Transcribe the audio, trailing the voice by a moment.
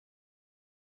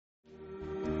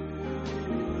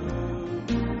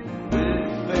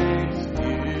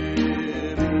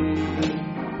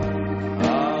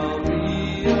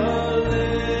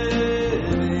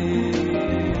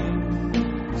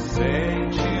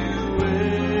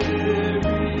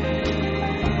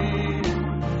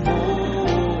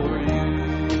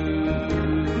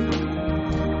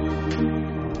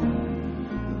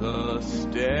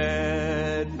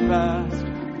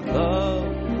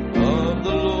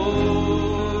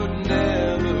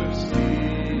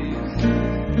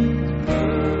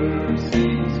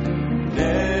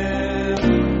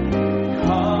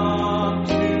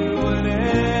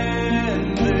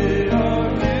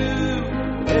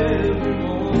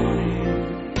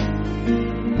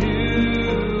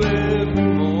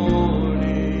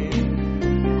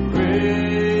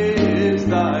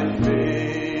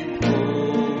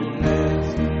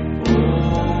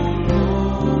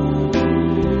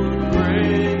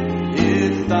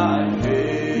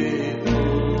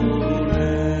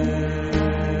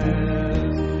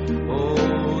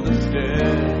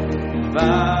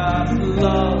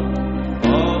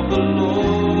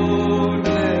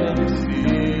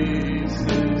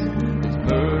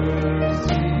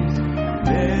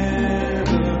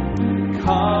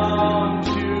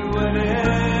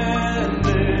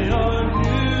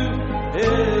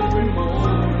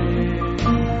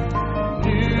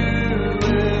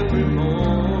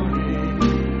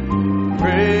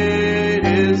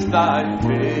thy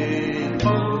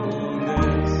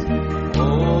faithfulness,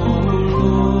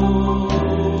 O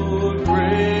Lord,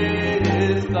 great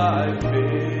is thy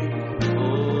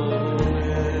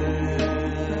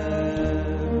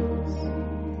faithfulness.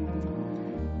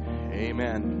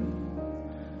 Amen.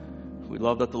 We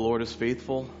love that the Lord is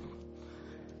faithful.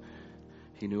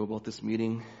 He knew about this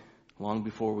meeting long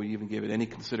before we even gave it any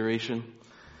consideration.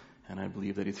 And I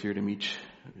believe that He's here to meet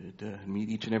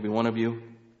each and every one of you.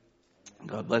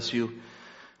 God bless you.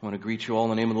 I want to greet you all in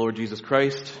the name of the Lord Jesus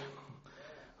Christ,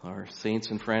 our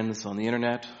saints and friends on the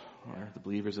internet, the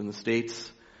believers in the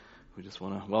States. We just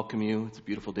want to welcome you. It's a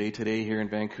beautiful day today here in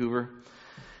Vancouver.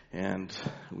 And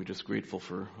we're just grateful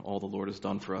for all the Lord has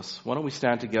done for us. Why don't we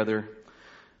stand together?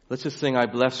 Let's just sing, I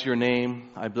bless your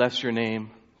name, I bless your name.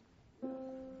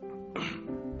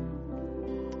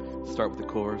 Start with the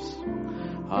chorus.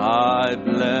 I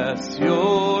bless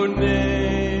your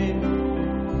name.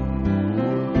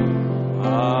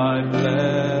 I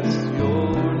bless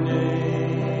your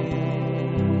name.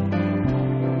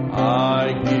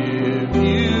 I give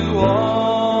you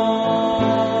honor,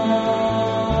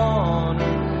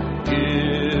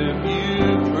 give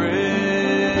you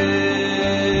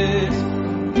praise.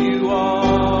 You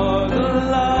are the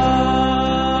light,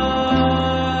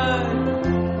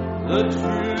 the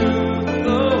truth,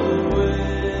 the way.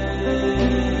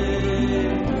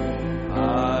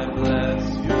 I bless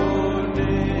your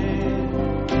name.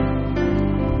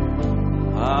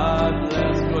 I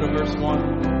bless. Go to verse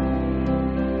 1.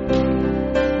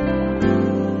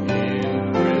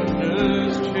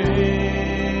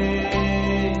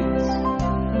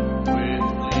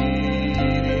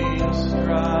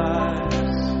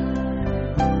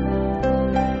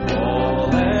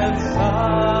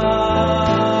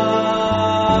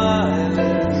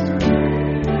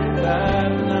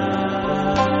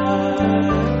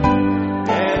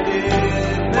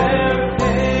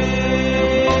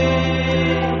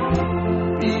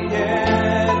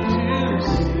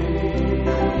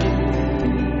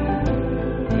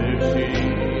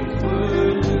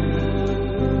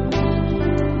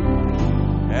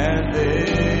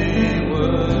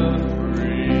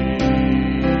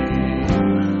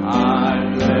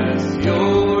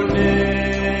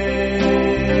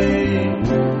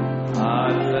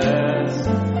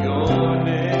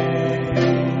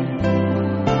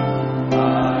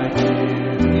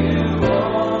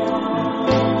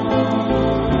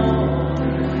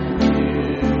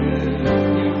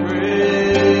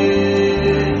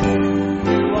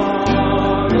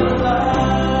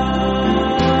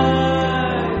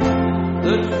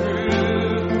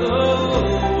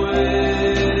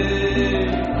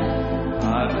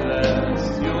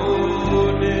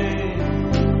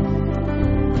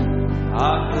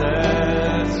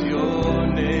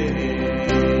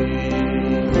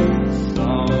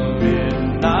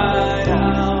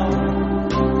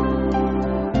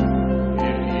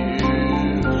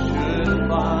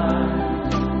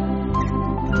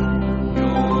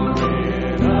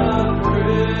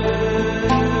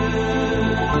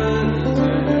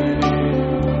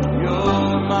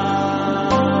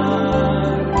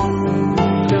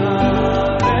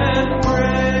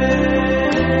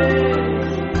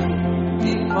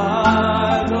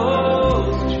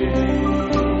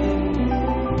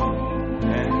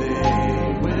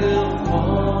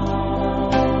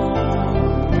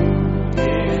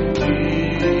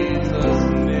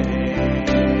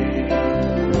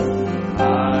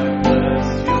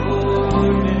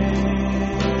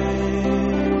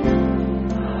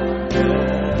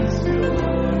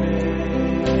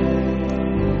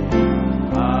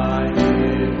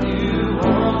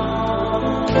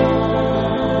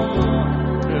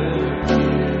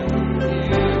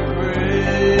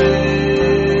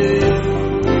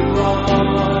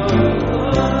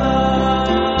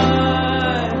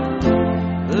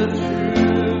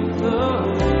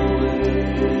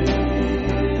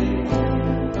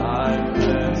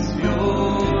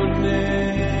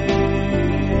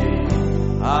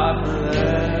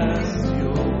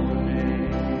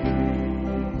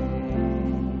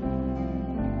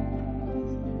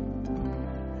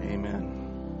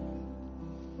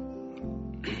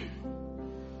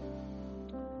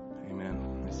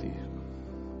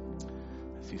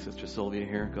 Sister Sylvia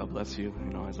here. God bless you.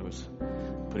 You know, as I was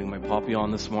putting my poppy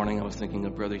on this morning, I was thinking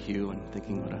of Brother Hugh and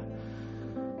thinking what a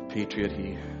patriot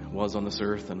he was on this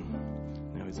earth, and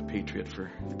you know, he's a patriot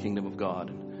for the kingdom of God.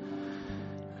 And,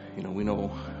 you know, we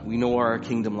know where our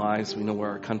kingdom lies. We know where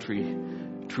our country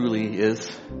truly is,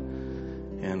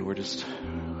 and we're just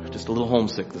a little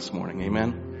homesick this morning.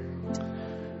 Amen.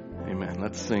 Amen.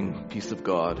 Let's sing "Peace of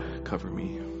God, Cover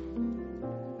Me."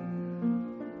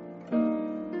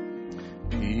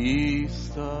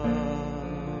 Peace of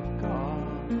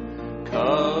God,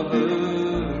 cover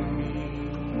me,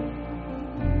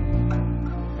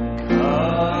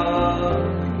 cover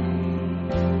me,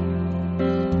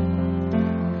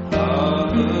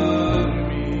 cover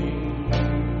me.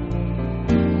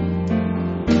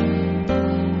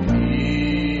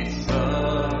 Peace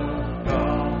of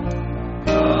God,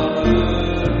 cover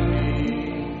me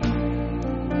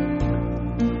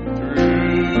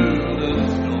through the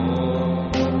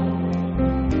storm.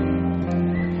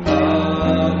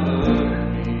 Cover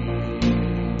me.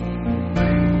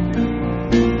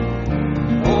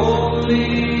 Only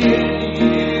in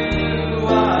you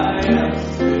I am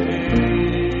safe,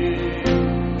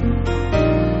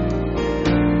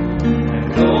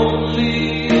 and only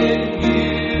in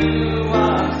you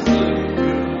I'm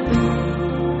secure.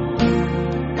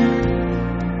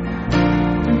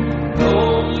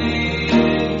 Only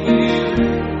in you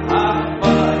I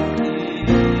find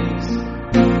peace.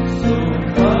 So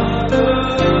cover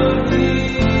me,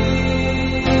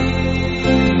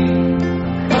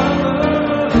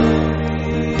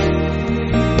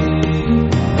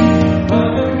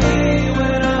 cover me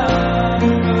when I'm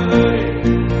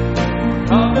hurting,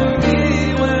 cover me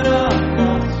when I'm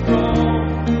not strong,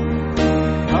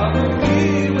 cover me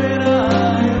when I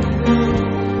am low.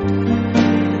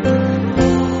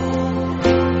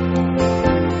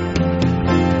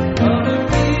 Cover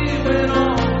me when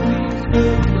all seems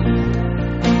hopeless.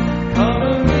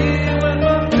 Cover me when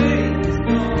my faith is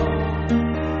gone.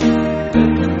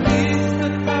 Let the peace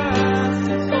that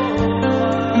passes all I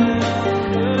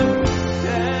understand.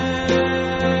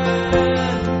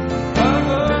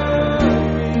 Cover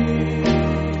me.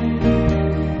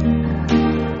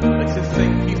 Let's just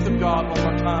sing Peace of God one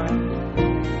more time.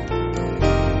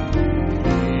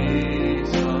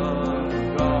 Peace of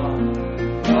God,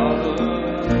 cover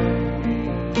me,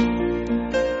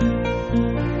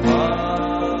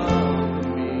 cover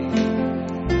me,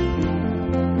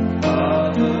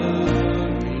 cover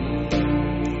me.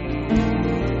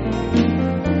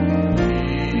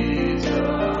 Peace of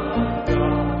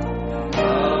God,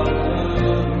 cover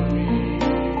me.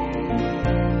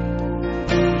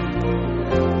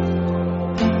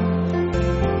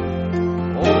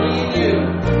 Only in you,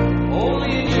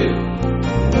 only in you.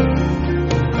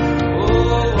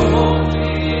 Oh,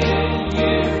 only in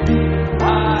you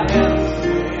I am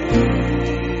safe.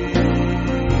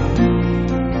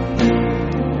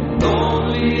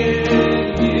 Only in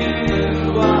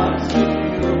you I'm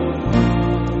secure.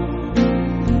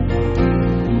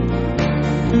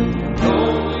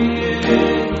 Only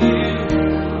in you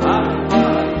I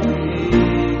find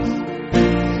peace.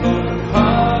 So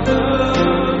cover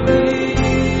me,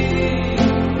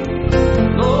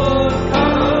 Lord,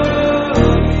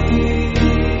 cover me.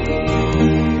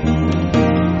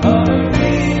 Cover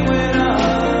me when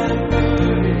I'm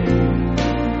hurting,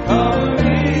 cover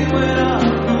me when I'm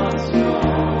not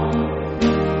strong,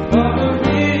 cover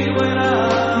me when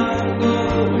I'm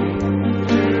going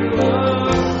through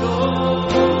a storm.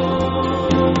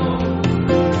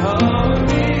 Cover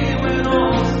me when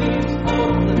all seems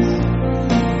hopeless,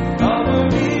 cover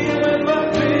me when my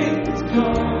faith is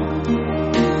gone.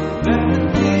 Let the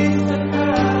peace that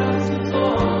passes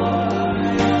all I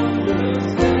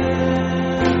understand.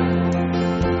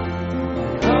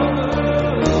 Cover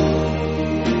me,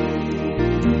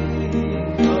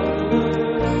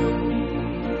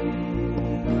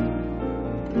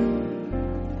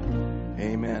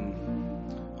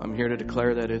 Amen. I'm here to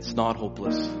declare that it's not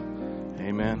hopeless.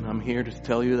 Amen. I'm here to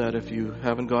tell you that if you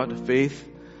haven't got faith,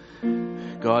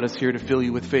 God is here to fill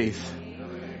you with faith.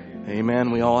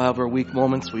 Amen. We all have our weak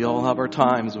moments. We all have our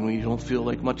times when we don't feel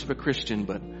like much of a Christian,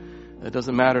 but that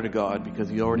doesn't matter to God because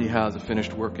He already has a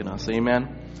finished work in us. Amen.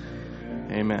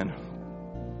 Amen.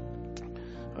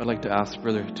 I'd like to ask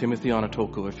Brother Timothy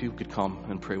Onatoko if you could come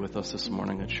and pray with us this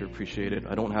morning. I'd sure appreciate it.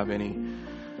 I don't have any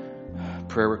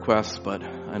prayer requests, but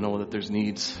I know that there's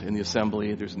needs in the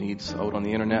assembly, there's needs out on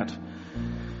the internet,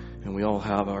 and we all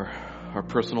have our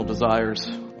personal desires,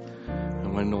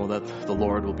 and I know that the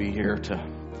Lord will be here to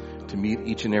meet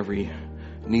each and every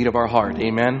need of our heart.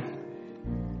 Amen.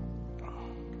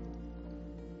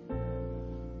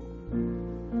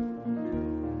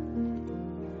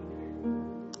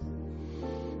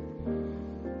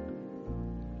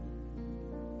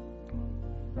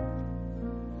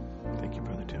 Thank you,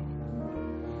 Brother Tim.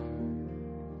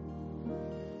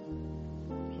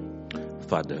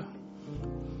 Father,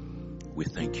 we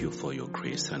thank you for your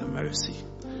grace and mercy.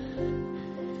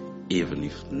 Even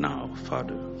if now,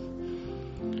 Father,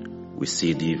 we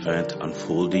see the event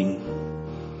unfolding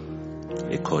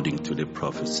according to the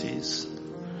prophecies.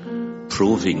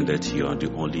 proving that you are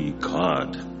the only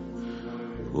God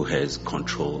who has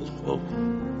control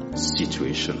of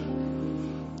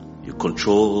situation. You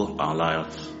control our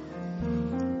life.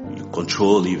 You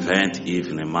control event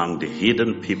even among the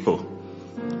hidden people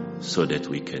so that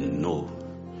we can know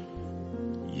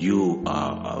you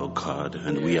are our God,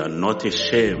 and we are not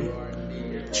ashamed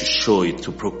to show it,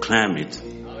 to proclaim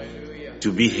it,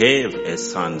 to behave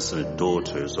as sons and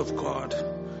daughters of God.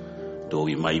 Though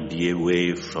we might be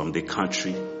away from the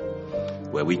country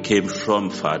where we came from,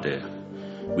 Father,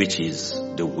 which is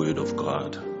the Word of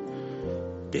God.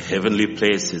 The heavenly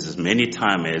places, many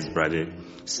times, as Brother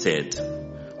said,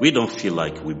 we don't feel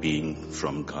like we're being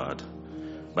from God,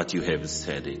 but you have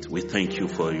said it. We thank you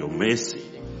for your mercy.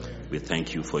 We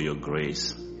thank you for your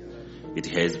grace. It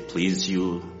has pleased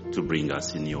you to bring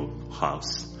us in your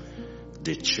house,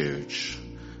 the church,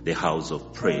 the house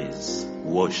of praise,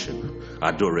 worship,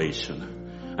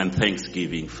 adoration, and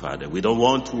thanksgiving, Father. We don't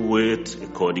want to wait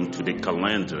according to the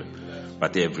calendar,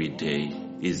 but every day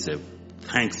is a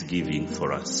thanksgiving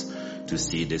for us to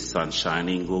see the sun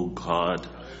shining, oh God,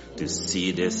 to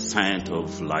see the scent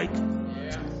of like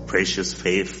precious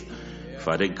faith.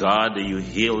 Father God, you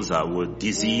heal our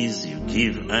disease, you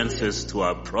give answers to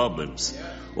our problems.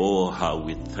 Oh, how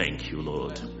we thank you,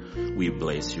 Lord. We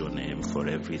bless your name for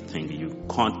everything you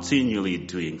continually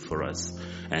doing for us.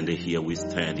 And here we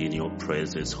stand in your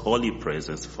presence, holy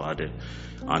presence, Father,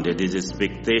 under this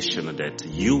expectation that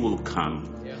you will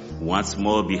come once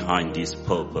more behind this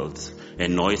pulpit.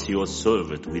 Anoint your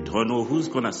servant. We don't know who's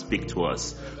going to speak to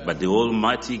us, but the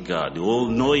Almighty God, the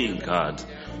all-knowing God,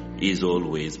 is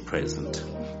always present.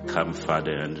 Come,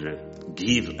 Father, and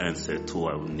give answer to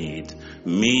our need.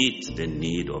 Meet the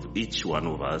need of each one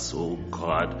of us, oh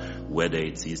God, whether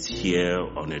it is here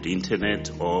on the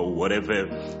internet or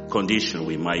whatever condition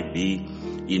we might be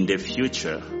in the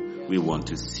future. We want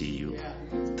to see you.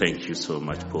 Thank you so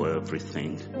much for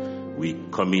everything. We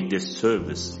commit this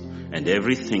service and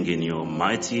everything in your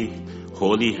mighty,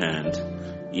 holy hand,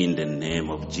 in the name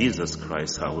of Jesus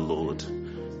Christ our Lord.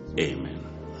 Amen.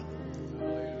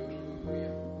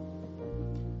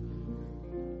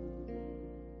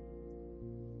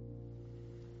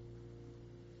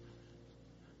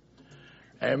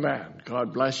 Amen.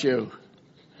 God bless you.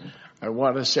 I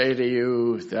want to say to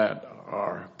you that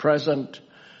are present,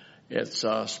 it's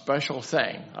a special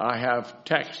thing. I have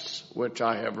texts which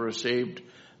I have received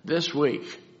this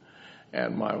week,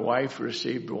 and my wife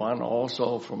received one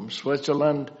also from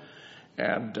Switzerland,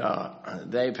 and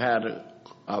they've had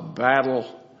a battle,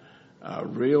 a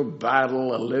real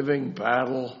battle, a living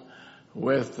battle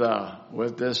with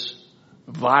this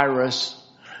virus.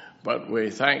 But we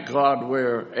thank God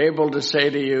we're able to say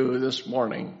to you this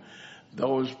morning,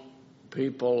 those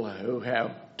people who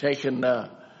have taken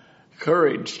the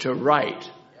courage to write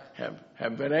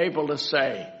have been able to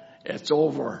say, it's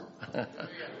over.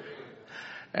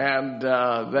 And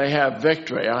they have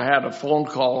victory. I had a phone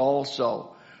call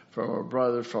also from a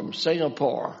brother from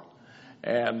Singapore.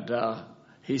 And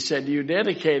he said, you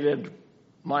dedicated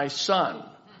my son.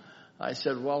 I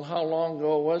said, well, how long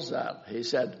ago was that? He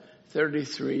said,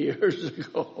 33 years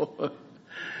ago.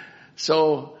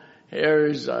 So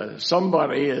here's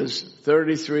somebody is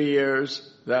 33 years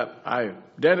that I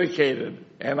dedicated,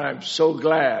 and I'm so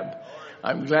glad.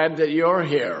 I'm glad that you're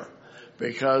here,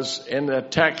 because in the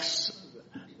text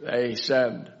they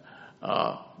said,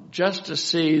 just to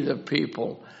see the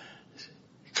people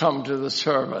come to the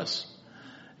service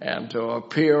and to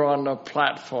appear on the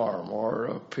platform or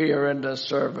appear in the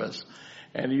service,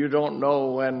 and you don't know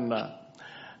when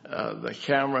the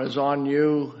camera is on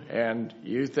you and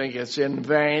you think it's in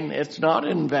vain. It's not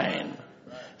in vain.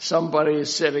 Somebody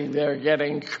is sitting there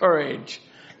getting courage,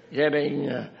 getting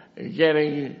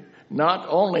not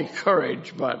only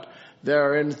courage, but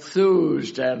they're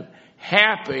enthused and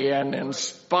happy and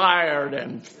inspired,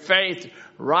 and faith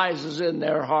rises in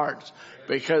their hearts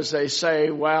because they say,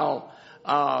 well,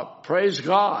 praise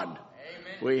God. Amen.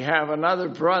 We have another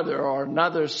brother or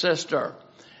another sister.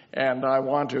 And I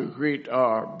want to greet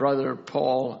our brother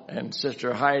Paul and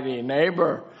sister Heidi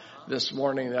Neighbor this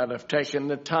morning that have taken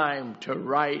the time to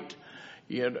write.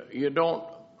 You don't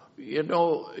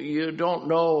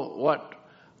know what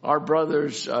our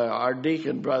brothers, our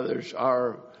deacon brothers,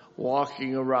 are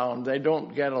walking around. They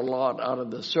don't get a lot out of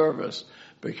the service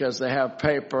because they have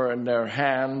paper in their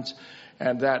hands,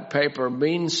 and that paper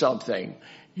means something.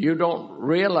 You don't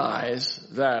realize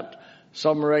that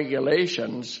some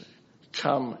regulations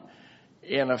come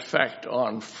in effect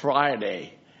on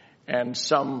Friday, and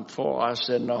some for us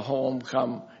in the home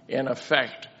come in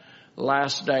effect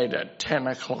last night at 10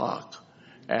 o'clock.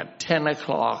 At 10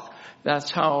 o'clock, that's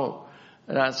how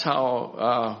That's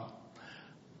how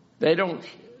they don't,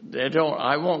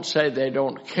 I won't say they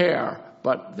don't care,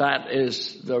 but that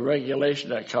is the regulation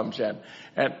that comes in.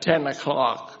 At 10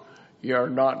 o'clock, you're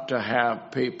not to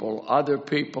have other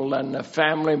people than the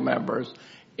family members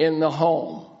in the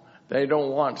home. They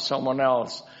don't want someone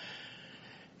else.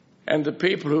 And the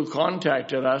people who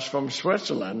contacted us from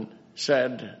Switzerland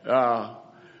said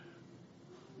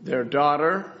their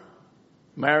daughter,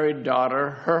 married daughter,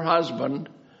 her husband,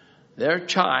 their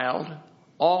child,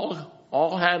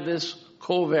 all had this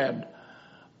COVID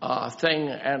thing,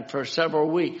 and for several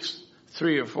weeks,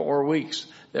 3 or 4 weeks,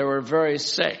 they were very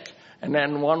sick. And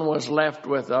then one was left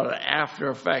with an after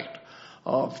effect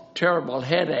of terrible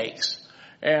headaches.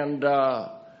 And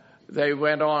they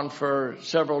went on for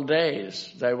several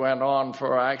days. They went on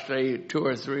for actually 2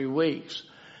 or 3 weeks.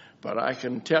 But I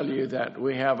can tell you that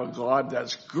we have a God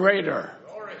that's greater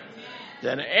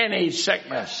than any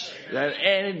sickness, than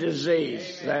any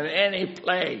disease, than any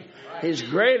plague. He's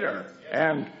greater,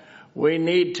 and we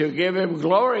need to give him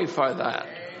glory for that.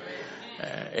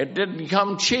 It didn't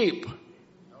come cheap.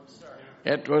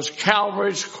 It was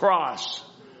Calvary's cross,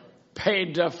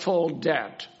 paid the full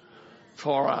debt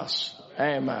for us.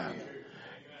 Amen.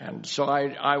 And so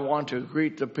I want to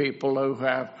greet the people who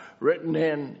have written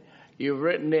in. You've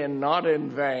written in not in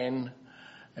vain.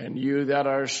 And you that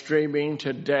are streaming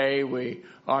today, we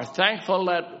are thankful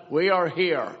that we are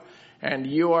here and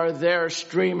you are there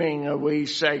streaming. And we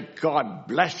say, God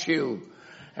bless you.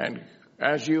 And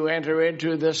as you enter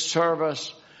into this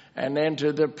service and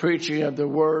into the preaching of the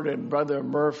word, and Brother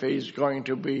Murphy's going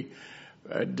to be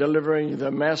delivering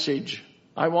the message,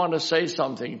 I want to say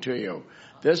something to you.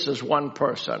 This is one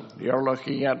person. You're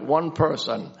looking at one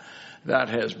person that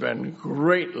has been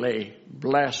greatly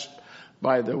blessed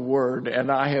by the word,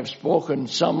 and I have spoken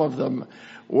some of the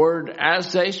word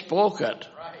as they spoke it,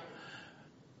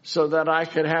 so that I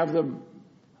could have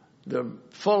the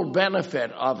full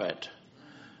benefit of it.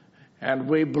 And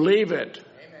we believe it.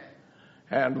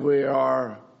 Amen. And we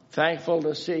are thankful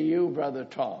to see you, Brother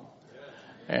Tom.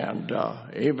 And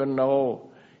even though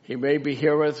he may be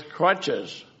here with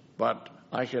crutches, but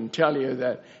I can tell you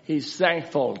that he's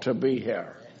thankful to be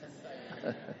here.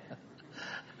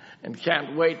 And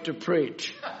can't wait to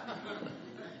preach.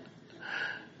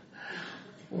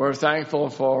 We're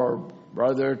thankful for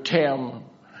Brother Tim,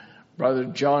 Brother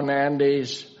John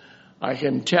Andes. I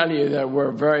can tell you that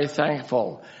we're very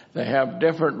thankful. They have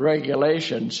different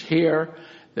regulations here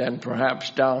than perhaps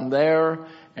down there,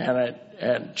 and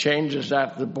it changes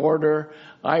at the border.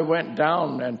 I went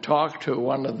down and talked to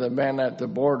one of the men at the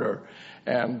border,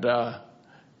 and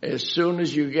as soon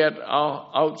as you get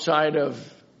outside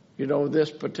of this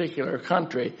particular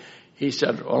country, he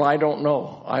said, well, I don't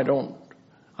know. I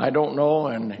don't know,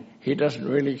 and he doesn't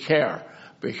really care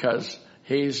because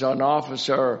he's an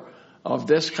officer of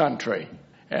this country.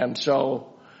 And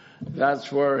so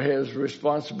that's where his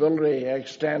responsibility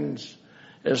extends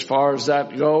as far as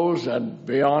that goes, and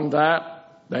beyond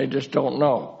that, they just don't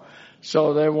know.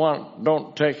 So they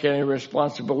don't take any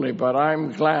responsibility, but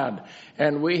I'm glad.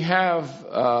 And we have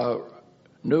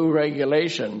new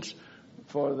regulations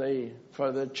for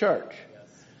the church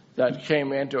that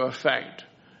came into effect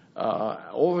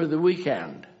over the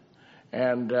weekend,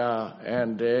 and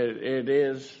it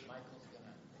is. Michael's going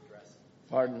to address it.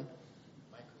 Pardon?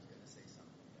 Michael's going to say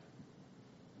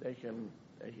something.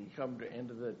 They can come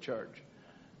into the church,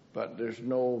 but there's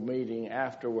no meeting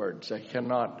afterwards.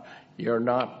 You're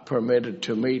not permitted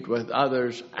to meet with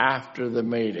others after the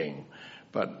meeting,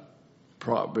 but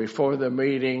before the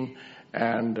meeting,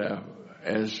 and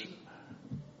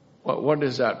what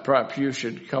is that? Perhaps you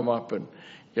should come up and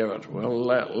give it. Well,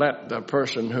 let the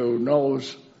person who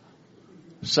knows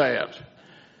say it.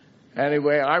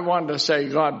 Anyway, I want to say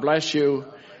God bless you,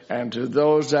 and to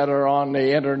those that are on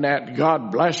the internet,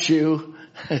 God bless you.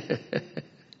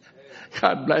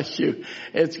 God bless you.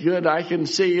 It's good I can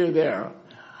see you there.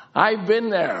 I've been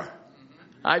there.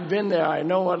 I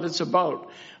know what it's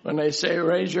about. When they say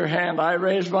raise your hand, I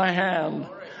raise my hand.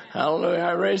 Hallelujah.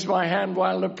 I raise my hand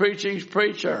while the preaching's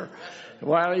preacher,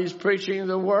 while he's preaching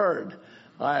the word.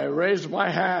 I raise my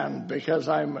hand because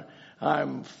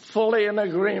I'm fully in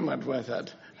agreement with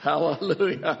it.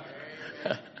 Hallelujah.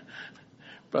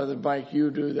 Brother Mike, you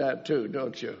do that too,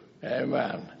 don't you?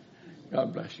 Amen.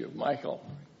 God bless you. Michael.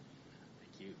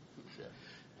 Thank you.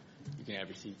 You can have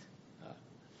your seats.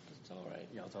 It's all right.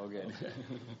 Yeah, it's all good.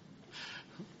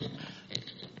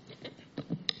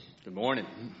 Good morning.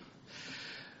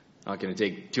 Not going to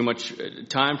take too much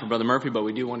time for Brother Murphy, but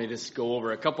we do want to just go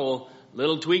over a couple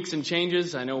little tweaks and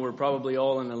changes. I know we're probably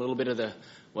all in a little bit of the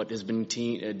what has been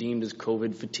deemed as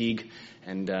COVID fatigue,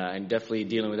 and definitely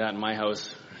dealing with that in my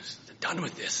house. Just done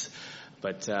with this.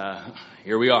 But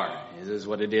here we are. It is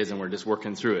what it is, and we're just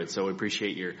working through it. So we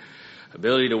appreciate your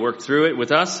ability to work through it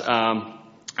with us.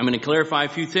 I'm going to clarify a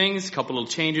few things, a couple little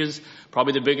changes.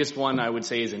 Probably the biggest one I would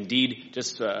say is Indeed.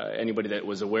 Just anybody that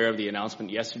was aware of the announcement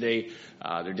yesterday,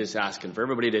 they're just asking for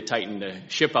everybody to tighten the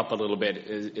ship up a little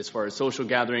bit as far as social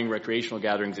gathering, recreational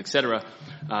gatherings, etc.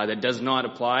 That does not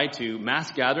apply to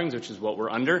mass gatherings, which is what we're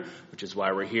under, which is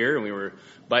why we're here. And we were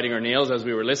biting our nails as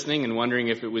we were listening and wondering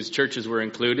if it was churches were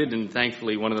included. And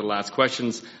thankfully, one of the last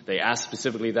questions, they asked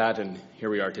specifically that, and here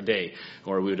we are today,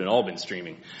 or we would have all been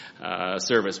streaming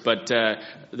service. But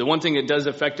the one thing that does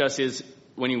affect us is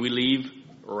when we leave,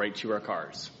 right to our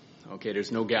cars. Okay,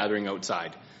 there's no gathering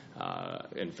outside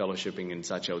and fellowshipping and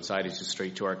such outside. It's just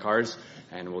straight to our cars.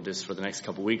 And we'll just, for the next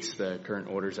couple of weeks, the current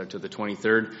orders are to the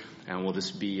 23rd, and we'll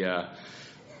just be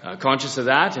conscious of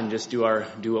that and just do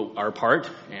our part,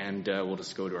 and we'll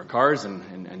just go to our cars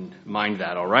and mind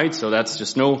that. All right, so that's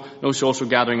just no social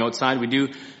gathering outside. We do,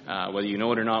 whether you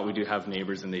know it or not, we do have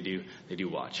neighbors, and they do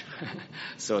watch.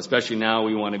 So especially now,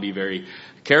 we want to be very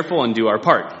careful and do our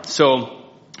part. So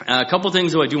a couple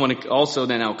things that I do want to also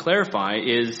then now clarify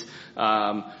is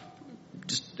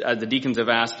just as the deacons have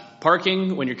asked,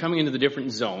 parking when you're coming into the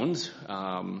different zones.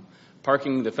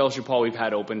 Parking, the fellowship hall we've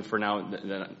had open for now,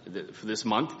 for this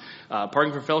month.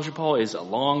 Parking for fellowship hall is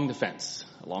along the fence,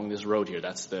 along this road here.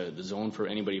 That's the zone for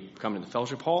anybody coming to the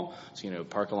fellowship hall. So,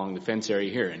 park along the fence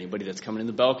area here. Anybody that's coming in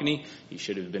the balcony, you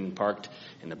should have been parked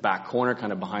in the back corner,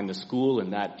 kind of behind the school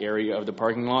in that area of the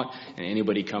parking lot. And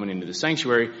anybody coming into the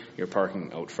sanctuary, you're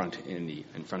parking out front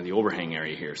in front of the overhang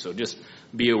area here. So just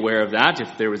be aware of that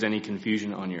if there was any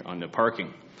confusion on the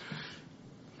parking.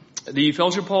 The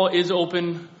fellowship hall is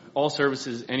open. All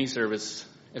services, any service,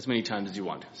 as many times as you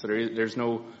want. So there's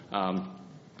no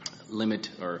limit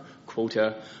or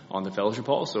quota on the fellowship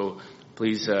hall. So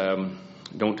please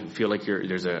don't feel like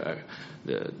there's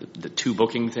the two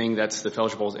booking thing. That's the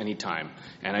fellowship halls any time.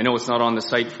 And I know it's not on the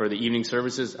site for the evening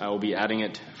services. I will be adding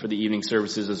it for the evening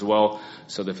services as well.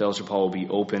 So the fellowship hall will be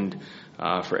opened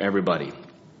for everybody.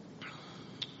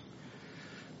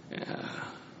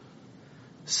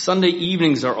 Sunday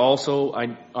evenings are also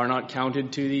are not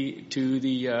counted to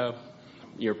the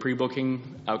your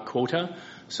pre-booking quota.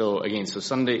 So again, so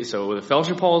the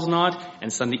fellowship hall is not,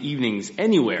 and Sunday evenings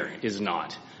anywhere is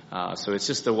not. So it's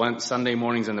just the Sunday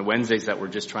mornings and the Wednesdays that we're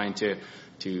just trying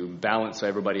to balance so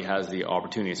everybody has the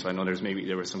opportunity. So I know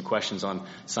there were some questions on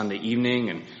Sunday evening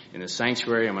and in the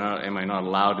sanctuary, am I not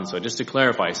allowed? And so just to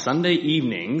clarify, Sunday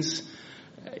evenings,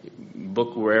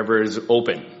 book wherever is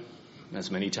open, as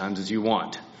many times as you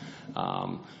want.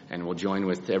 And we'll join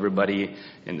with everybody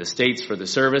in the States for the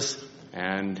service,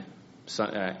 and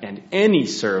any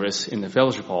service in the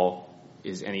fellowship hall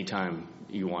is any time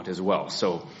you want as well.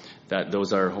 So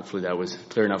hopefully that was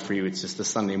clear enough for you. It's just the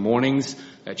Sunday mornings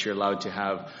that you're allowed to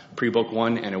have pre-book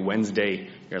one, and a Wednesday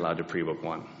you're allowed to pre-book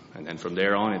one. And then from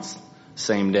there on, it's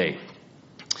same day.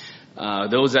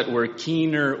 Those that were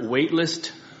keener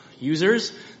waitlist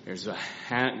users, there's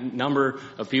a number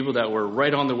of people that were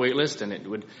right on the wait list, and it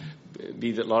would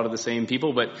be a lot of the same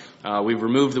people, but we've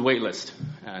removed the wait list.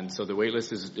 And so the wait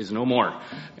list is no more.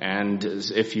 And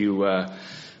if you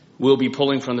will be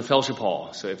pulling from the fellowship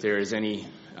hall, so if there is any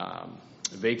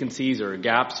vacancies or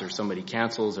gaps, or somebody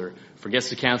cancels or forgets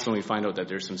to cancel, and we find out that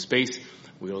there's some space,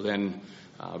 we'll then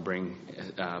bring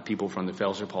people from the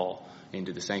fellowship hall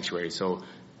into the sanctuary. So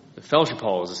the fellowship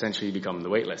hall has essentially become the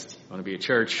wait list. You want to be at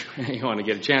church, you want to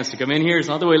get a chance to come in here, it's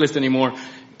not the wait list anymore.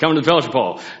 Come to the fellowship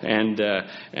hall and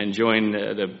join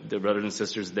the brothers and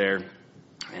sisters there,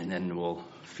 and then we'll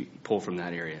pull from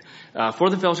that area. For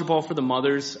the fellowship hall, for the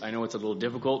mothers, I know it's a little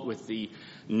difficult with the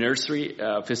nursery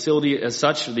facility as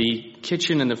such. The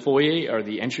kitchen and the foyer, or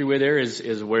the entryway there,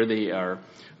 is where they are.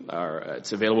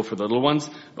 It's available for the little ones,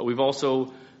 but we've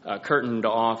also curtained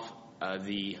off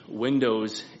the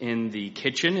windows in the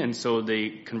kitchen, and so they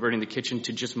converting the kitchen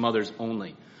to just mothers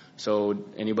only. So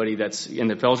anybody that's in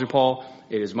the fellowship hall,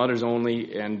 it is mothers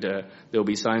only, and there'll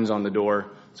be signs on the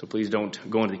door. So please don't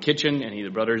go into the kitchen, any of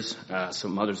the brothers. So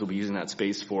mothers will be using that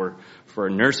space for a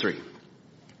nursery.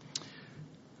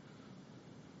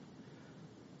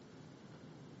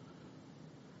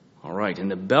 All right, in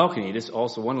the balcony, this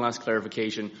also one last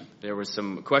clarification. There was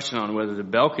some question on whether the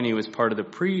balcony was part of the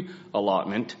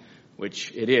pre-allotment,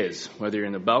 which it is. Whether you're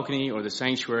in the balcony or the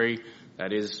sanctuary,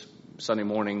 that is Sunday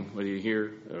morning, whether you're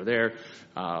here or there,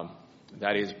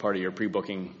 that is part of your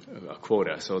pre-booking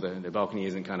quota. So the balcony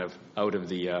isn't kind of out of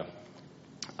the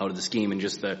out of the scheme. And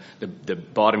just the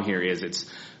bottom here is it's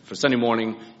for Sunday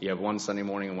morning. You have one Sunday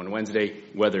morning and one Wednesday,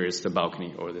 whether it's the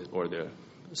balcony or the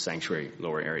sanctuary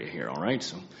lower area here. All right.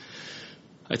 So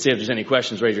I'd say if there's any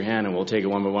questions, raise your hand and we'll take it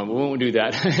one by one. We won't do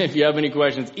that. If you have any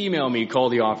questions, email me, call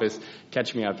the office,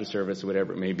 catch me after service,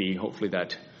 whatever it may be. Hopefully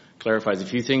that clarifies a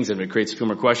few things. And if it creates a few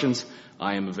more questions,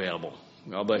 I am available.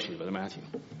 God bless you, Brother Matthew.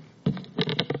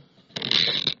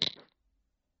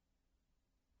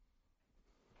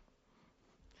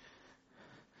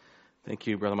 Thank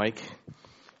you, Brother Mike.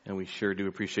 And we sure do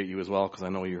appreciate you as well, because I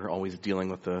know you're always dealing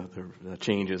with the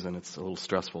changes and it's a little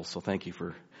stressful. So thank you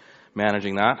for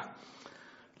managing that.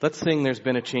 Let's sing There's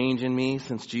Been a Change in Me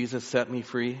Since Jesus Set Me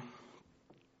Free.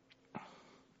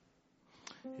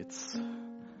 It's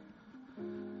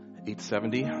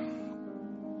 870.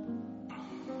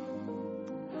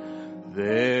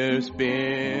 There's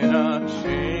been a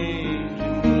change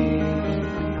in me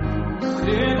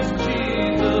since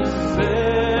Jesus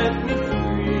set me free.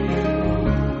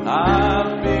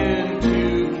 I've been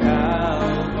to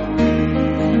Calvary.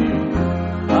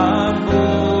 I'm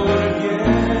born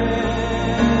again.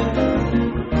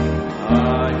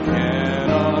 I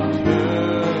cannot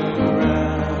turn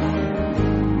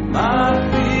around. My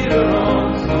feet are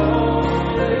on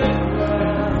solid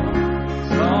ground.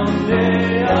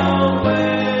 Someday I'll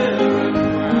wear a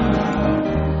crown.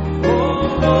 Oh,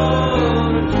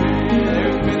 what a change.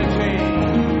 There's been a change.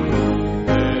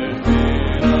 There's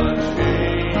been a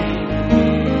change in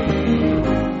me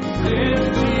since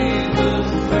Jesus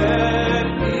set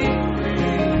me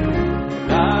free.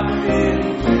 I've been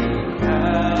to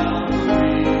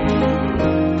Calvary.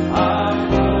 I'm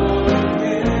born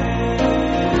again.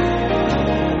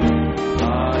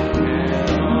 I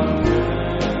cannot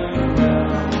turn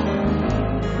around.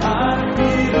 My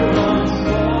feet are on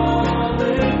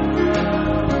solid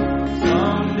ground.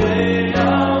 Someday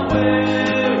I'll wear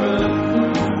a crown.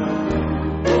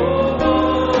 Oh,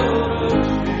 what a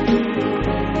change.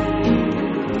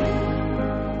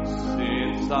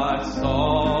 Since I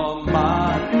saw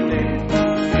my name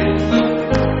in the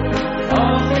book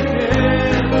of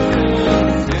redemption,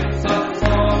 since I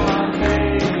saw my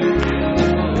name in the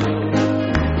book,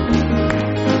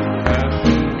 have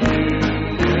communion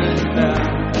now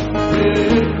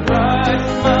with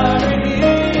Christ my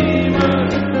Redeemer.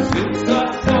 Since I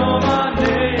saw my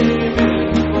name in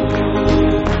the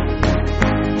book,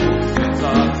 since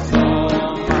I saw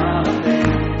my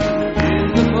name in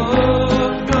the book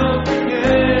of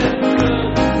redemption,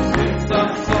 since I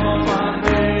saw my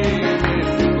name in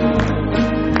the book,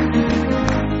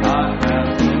 I have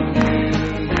communion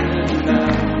now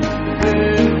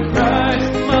with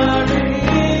Christ my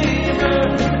Redeemer.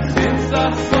 Since I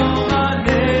saw my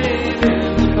name in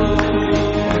the book,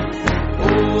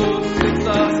 oh, since I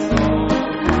saw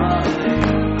my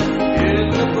name in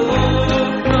the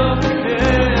book of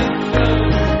redemption,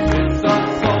 since I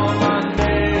saw my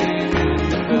name in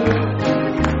the book,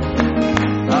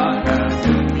 I have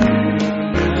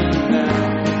communion now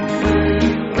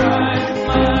with Christ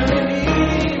my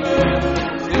Redeemer.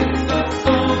 Since I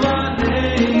saw my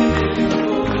name in the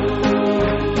book.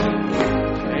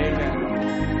 Amen.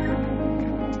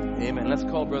 Amen. Let's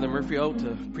call Brother Murphy out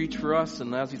to preach for us,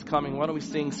 and as he's coming, why don't we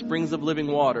sing Springs of Living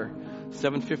Water,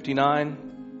 759.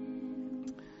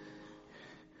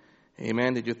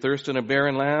 Amen. Did you thirst in a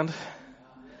barren land?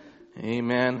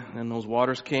 Amen. And those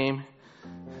waters came.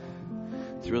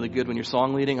 It's really good when you're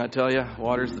song leading, I tell you.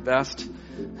 Water's the best.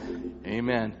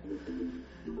 Amen.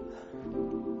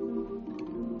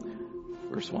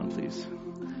 Verse 1, please.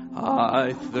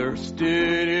 I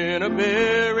thirsted in a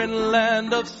barren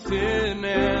land of sin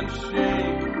and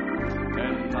shame,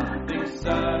 and nothing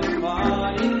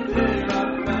satisfying there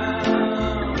I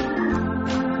found.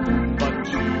 But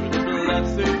to the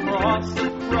blessed cross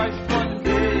of Christ one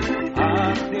day I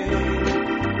came,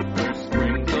 where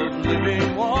springs of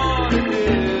living water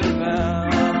did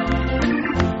abound.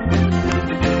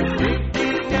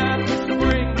 Drinking at the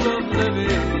springs of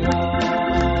living water,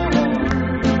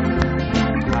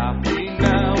 happy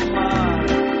now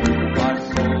my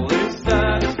soul is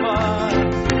satisfied.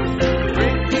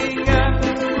 Drinking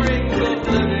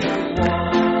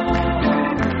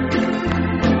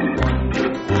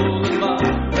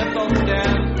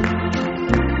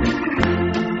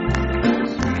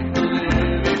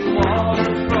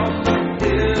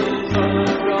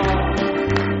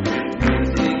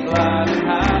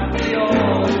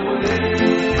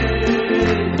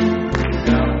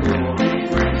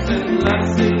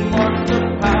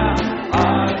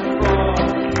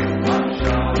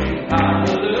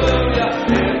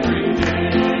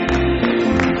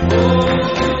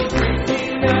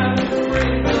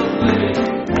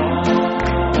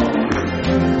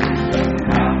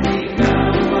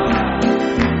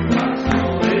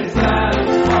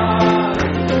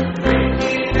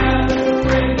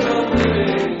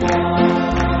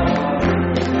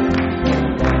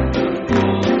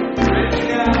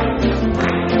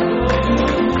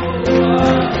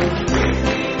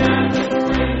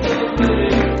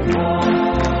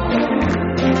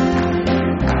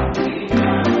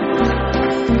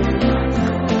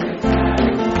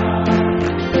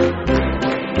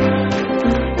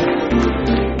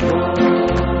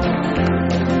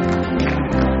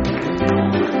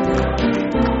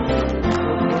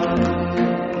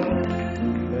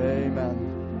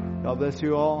God bless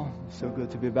you all. So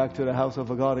good to be back to the house of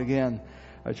God again.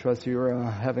 I trust you're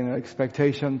having an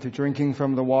expectation to drinking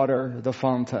from the water, the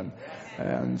fountain.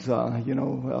 And,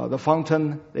 the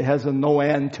fountain, it has no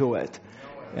end to it.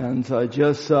 And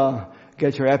just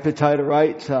get your appetite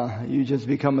right. You just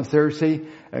become thirsty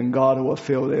and God will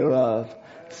fill it up.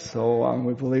 So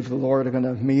we believe the Lord is going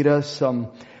to meet us.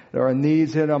 There are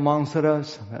needs in amongst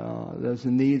us. There's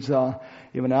needs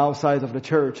even outside of the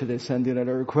church. They send in a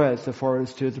request for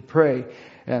us to pray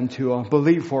and to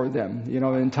believe for them.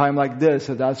 In time like this,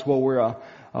 that's what we're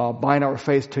bind our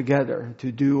faith together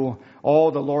to do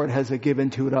all the Lord has given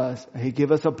to us. He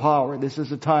give us a power. This is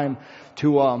the time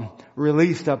to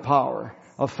release that power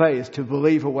of faith, to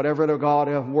believe whatever the God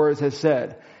words has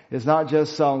said. It's not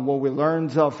just what we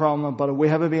learned from, but we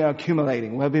haven't been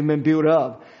accumulating. We haven't been built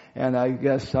up. And I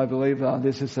believe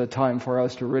this is a time for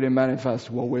us to really manifest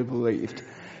what we believed.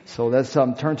 So let's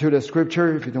turn to the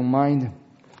scripture, if you don't mind.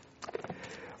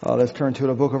 Let's turn to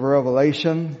the book of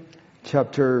Revelation,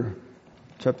 chapter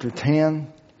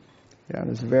 10. Yeah,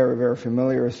 it's a very, very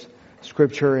familiar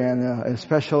scripture, and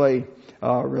especially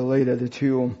related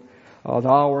to the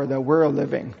hour that we're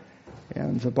living.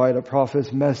 And by the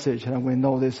prophet's message, and we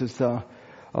know this is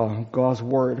God's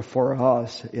word for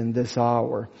us in this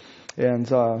hour. And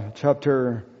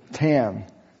chapter 10,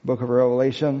 book of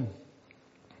Revelation.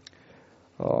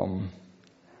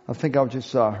 I think I'll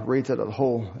just read the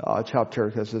whole chapter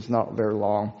because it's not very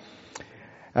long.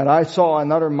 And I saw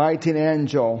another mighty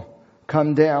angel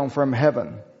come down from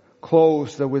heaven,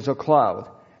 clothed with a cloud,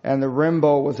 and the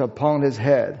rainbow was upon his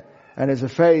head, and his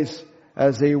face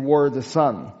as he were the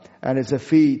sun, and his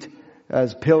feet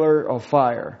as pillar of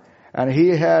fire. And he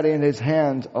had in his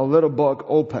hand a little book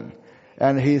open.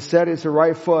 And he set his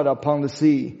right foot upon the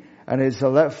sea, and his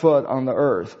left foot on the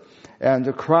earth,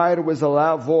 and cried with a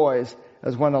loud voice,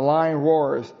 as when a lion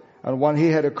roars. And when he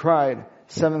had cried,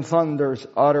 7 thunders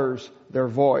utters their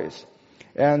voice.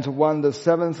 And when the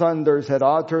 7 thunders had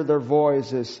uttered their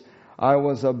voices, I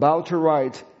was about to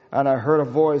write, and I heard a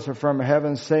voice from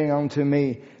heaven saying unto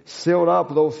me, Seal up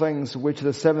those things which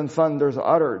the 7 thunders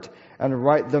uttered, and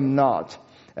write them not.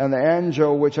 And the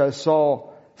angel which I saw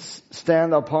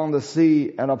stand upon the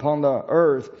sea and upon the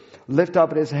earth, lift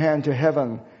up his hand to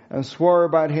heaven, and swore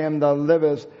by him that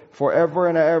liveth forever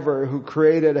and ever, who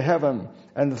created heaven,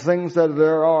 and the things that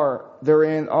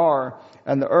therein are,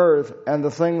 and the earth, and the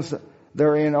things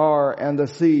therein are, and the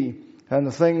sea, and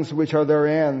the things which are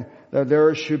therein, that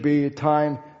there should be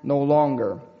time no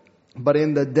longer. But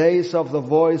in the days of the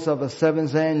voice of the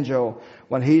 7th angel,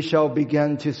 when he shall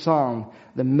begin to sound,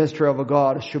 the mystery of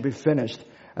God should be finished,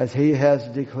 as he has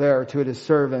declared to his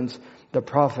servants, the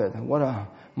prophet. What a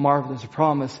marvelous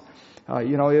promise.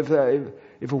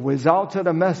 If without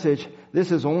the message,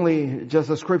 this is only just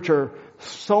a scripture,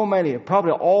 so many,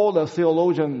 probably all the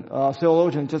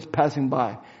theologians just passing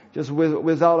by, just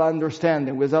without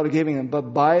understanding, without giving it.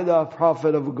 But by the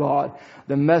prophet of God,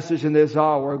 the message in this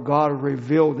hour, God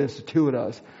revealed this to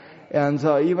us. And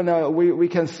even we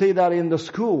can see that in the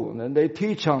school, and they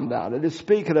teach on that, and they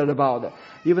speak about it.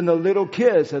 Even the little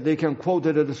kids, they can quote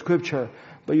it in the scripture.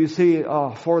 But you see,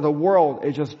 for the world,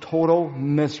 it's just total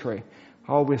mystery.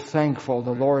 Oh, we're thankful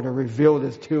the Lord revealed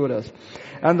this to us.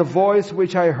 And the voice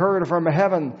which I heard from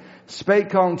heaven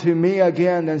spake unto me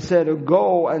again and said,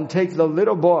 Go and take the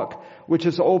little book which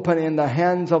is open in the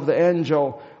hands of the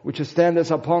angel which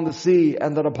standeth upon the sea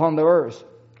and upon the earth.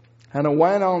 And I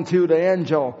went unto the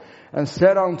angel and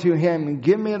said unto him,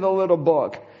 Give me the little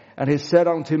book. And he said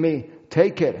unto me,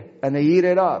 Take it and eat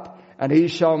it up, and he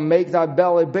shall make thy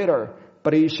belly bitter,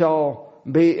 but he shall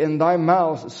be in thy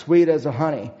mouth sweet as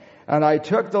honey. And I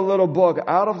took the little book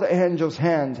out of the angel's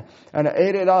hand and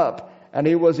ate it up, and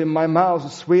it was in my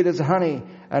mouth sweet as honey.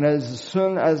 And as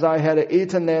soon as I had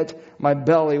eaten it, my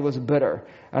belly was bitter.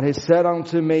 And he said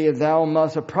unto me, Thou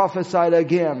must prophesy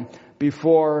again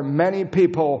before many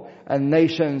people and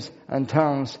nations and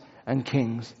tongues and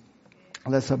kings.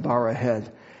 Let's bow our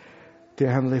head.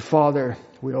 Dear Heavenly Father,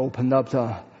 we open up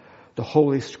the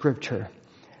Holy Scripture.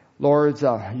 Lord,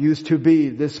 used to be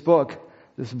this book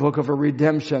of a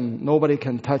redemption. Nobody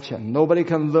can touch it. Nobody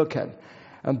can look at.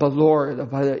 But Lord,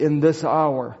 in this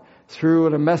hour, through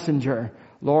the messenger,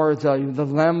 Lord, the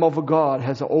Lamb of God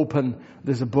has opened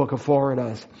this book for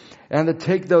us. And to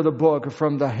take the book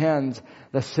from the hands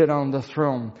that sit on the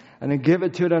throne and to give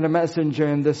it to the messenger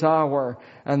in this hour,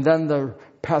 and then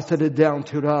pass it down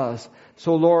to us.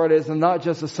 So Lord, it's not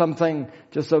just something,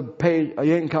 just a page, a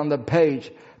ink on the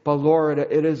page, but Lord,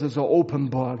 it is as an open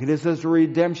book. It is as a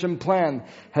redemption plan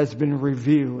has been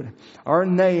revealed. Our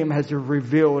name has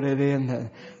revealed it in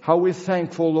it. How we're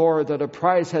thankful, Lord, that the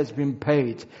price has been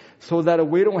paid so that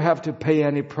we don't have to pay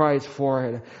any price for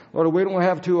it. Lord, we don't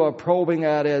have to probing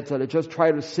at it or just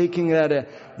try to seeking at it.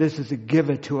 This is to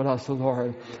give it to us,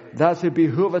 Lord. That's it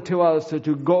behoove to us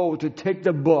to go to take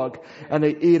the book and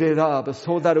to eat it up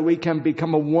so that we can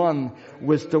become one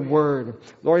with the Word.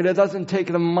 Lord, it doesn't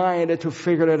take the mind to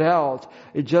figure it out.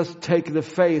 It just takes the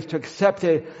faith to accept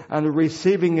it and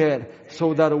receiving it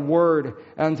so that the Word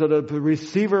and the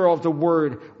receiver of the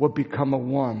Word will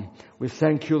become one. We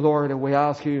thank you, Lord, and we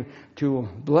ask you to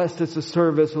bless this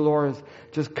service, Lord.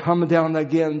 Just come down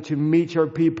again to meet your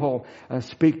people and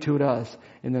speak to us.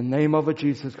 In the name of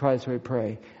Jesus Christ we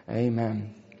pray.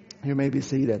 Amen. You may be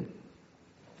seated.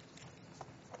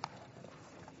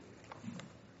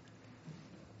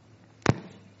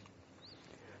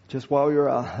 Just while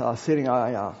you're sitting,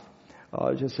 I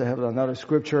just have another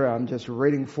scripture I'm just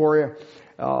reading for you.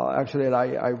 Actually,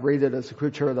 I read it as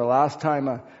scripture the last time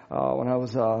when I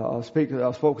was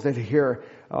spoke it here.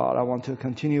 I want to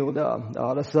continue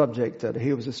the subject that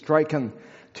he was stricken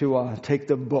to take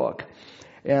the book.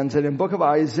 And in the book of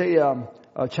Isaiah,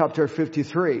 chapter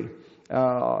 53,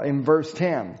 in verse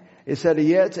 10, it said,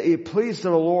 "Yet it pleased the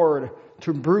Lord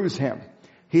to bruise him.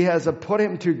 He has put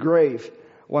him to grave.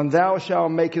 When thou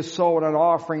shalt make his soul an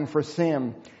offering for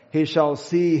sin, he shall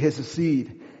see his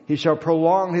seed. He shall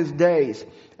prolong his days,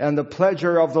 and the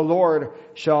pleasure of the Lord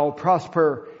shall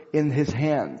prosper in his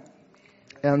hand."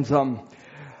 And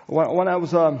when I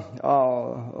was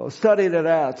studying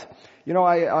that,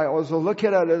 I was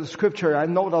looking at the scripture. I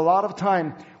know that a lot of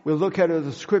time we look at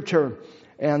the scripture,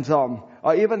 and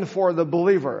even for the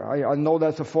believer, I know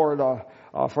that's for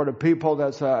the people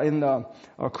that's in the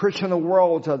Christian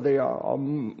world.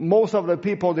 Most of the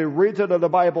people, they read the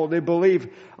Bible, they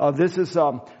believe this is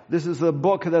a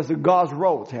book that God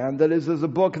wrote, and that this is a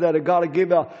book that God gave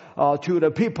to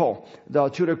the people,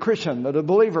 to the Christian, the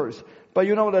believers. But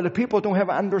you know that the people don't have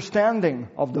understanding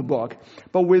of the book.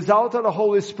 But without the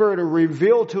Holy Spirit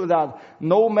revealed to that,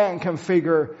 no man can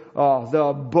figure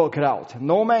the book out.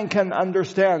 No man can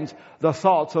understand the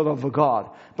thoughts of God.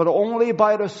 But only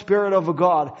by the Spirit of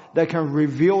God that can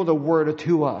reveal the Word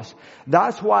to us.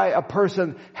 That's why a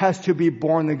person has to be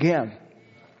born again.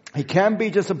 He can't be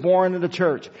just born in the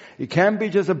church. He can't be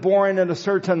just born in a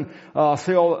certain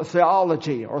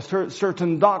theology or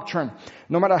certain doctrine.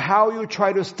 No matter how you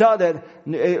try to study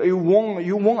it, you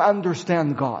won't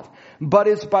understand God. But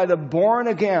it's by the born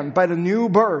again, by the new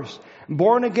birth.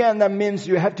 Born again, that means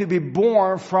you have to be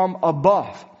born from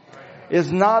above.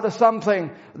 It's not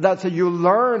something that you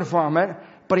learn from it,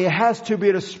 but it has to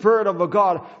be the Spirit of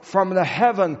God from the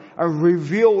heaven and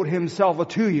revealed Himself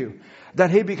to you. That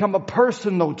He become a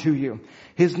personal to you.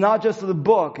 He's not just the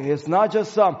book. It's not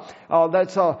just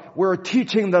we're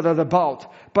teaching that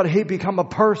about, but He become a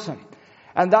person.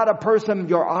 And that a person,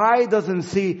 your eye doesn't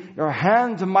see, your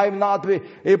hand might not be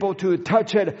able to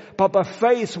touch it, but by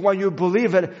faith, when you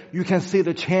believe it, you can see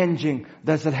the changing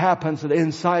that happens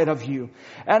inside of you.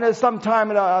 And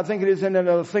sometimes, I think it is in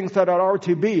the things that are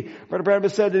RTB, Brother Branham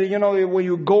said that,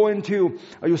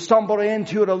 when you stumble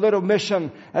into the little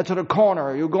mission to the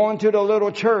corner, you go into the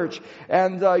little church,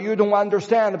 and you don't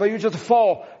understand, but you just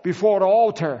fall before the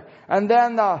altar. And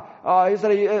then, he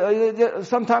said,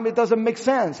 sometimes it doesn't make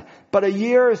sense. But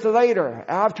years later,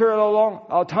 after a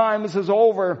long time is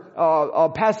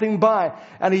over, passing by,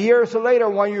 and years later,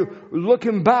 when you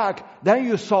looking back, then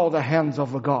you saw the hands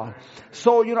of God.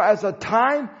 So, at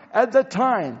the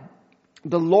time,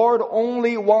 the Lord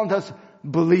only wants us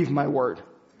believe my word.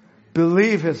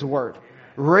 Believe His word.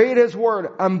 Read His word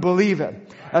and believe it.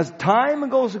 As time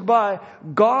goes by,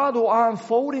 God will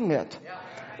unfolding it.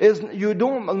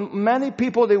 Many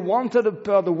people, they wanted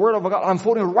the word of God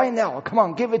unfolding right now. Come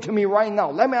on, give it to me right now.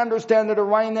 Let me understand it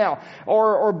right now.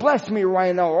 Or bless me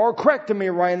right now. Or correct me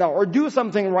right now. Or do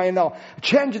something right now.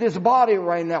 Change this body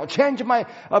right now. Change my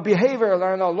behavior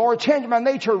right now. Lord, change my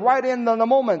nature right in the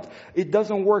moment. It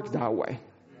doesn't work that way.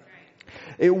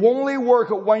 It only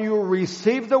works when you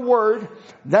receive the word.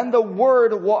 Then the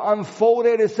word will unfold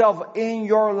itself in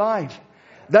your life.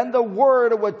 Then the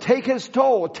word will take His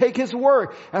toll, take His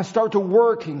work, and start to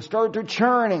working, start to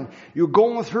churning. You're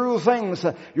going through things.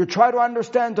 You try to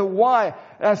understand the why.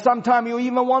 And sometimes you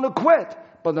even want to quit.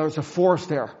 But there's a force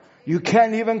there. You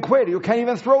can't even quit. You can't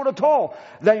even throw the towel.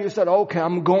 Then you said, okay,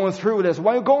 I'm going through this.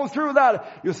 When you're going through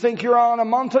that, you think you're on a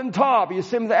mountaintop. You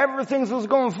seem that everything's just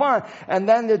going fine. And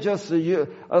then it just,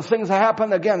 things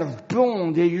happen again.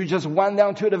 Boom, you just went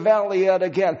down to the valley yet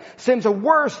again. Seems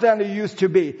worse than it used to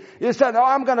be. You said, oh,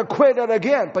 I'm going to quit it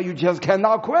again. But you just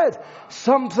cannot quit.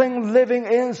 Something living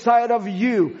inside of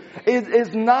you. It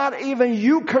is not even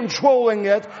you controlling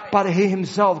it, but He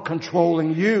Himself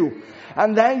controlling you.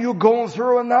 And then you're going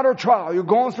through another trial. You're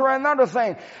going through another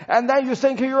thing. And then you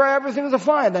think everything's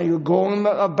fine. Then you're going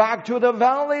back to the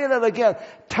valley and then again.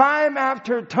 Time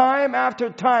after time after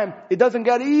time. It doesn't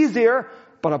get easier,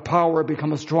 but the power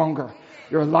becomes stronger.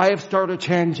 Your life started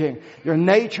changing. Your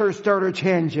nature started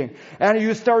changing. And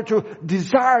you start to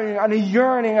desiring and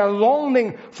yearning and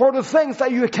longing for the things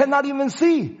that you cannot even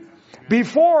see.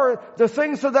 Before, the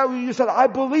things that you said, I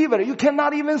believe it. You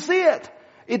cannot even see it.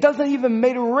 It doesn't even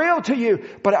make it real to you.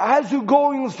 But as you're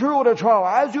going through the trial,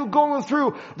 as you're going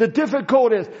through the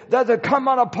difficulties that come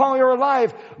upon your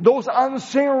life, those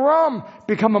unseen realms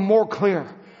become more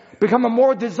clear, become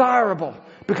more desirable,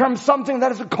 become something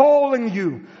that is calling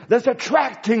you, that's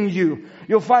attracting you.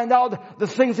 You'll find out the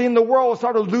things in the world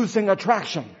start losing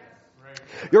attraction.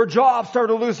 Your job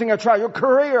started losing attraction. Your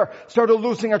career started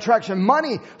losing attraction.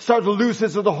 Money started to lose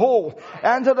its hold.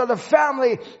 And the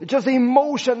family, just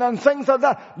emotion and things like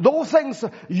that. Those things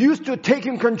used to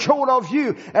taking control of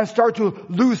you and start to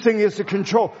losing its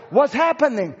control. What's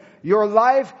happening? Your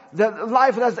life, the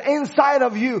life that's inside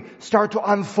of you, start to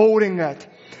unfolding it.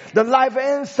 The life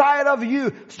inside of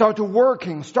you start to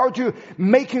working, start to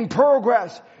making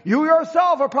progress. You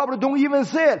yourself probably don't even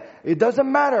see it. It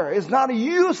doesn't matter. It's not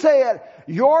you say it.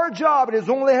 Your job is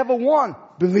only have one.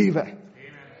 Believe it. Amen.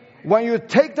 When you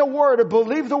take the word,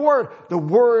 believe the word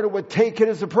will take it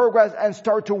as a progress and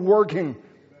start to working.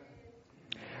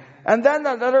 And then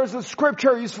there's a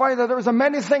scripture. You find that there's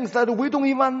many things that we don't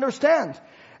even understand.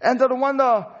 And that when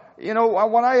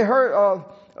I heard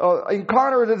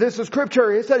encountered this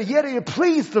scripture, it said, "Yet it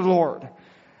pleased the Lord."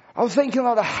 I was thinking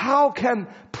of how can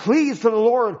please the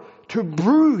Lord to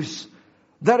bruise,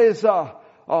 that is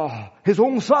His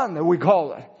own Son, we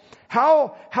call it.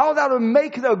 How that would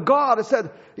make the God. It said,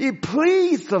 it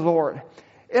pleased the Lord.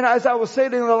 And as I was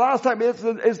saying the last time,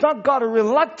 it's not God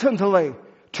reluctantly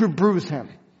to bruise Him,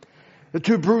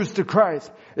 to bruise the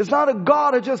Christ. It's not a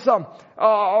God who just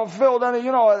feel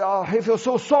that he feels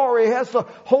so sorry. He has to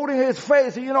holding his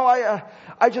face.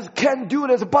 I just can't do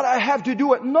this, but I have to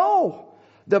do it. No.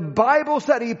 The Bible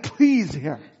said He pleased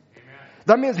Him. Amen.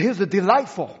 That means He's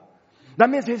delightful. That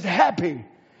means He's happy.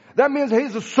 That means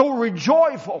He's so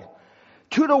rejoiceful.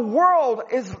 To the world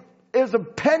is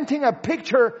painting a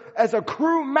picture as a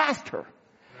cruel master.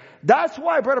 That's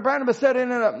why Brother Branham said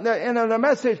in a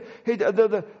message,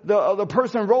 the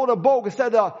person wrote a book,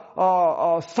 said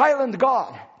silent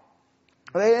God.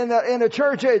 In the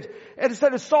church age, it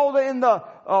said it's sold in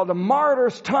the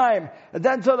martyr's time. And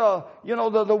then to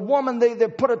the woman, they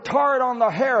put a tar on the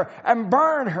hair and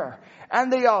burn her.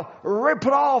 And they rip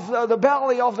off the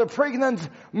belly of the pregnant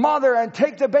mother and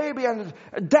take the baby and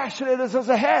dash it as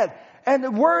a head.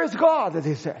 And where is God?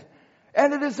 They said.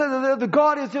 And it is the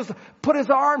God is just put His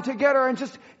arm together and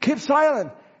just keep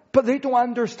silent. But they don't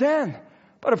understand.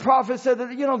 But the prophet said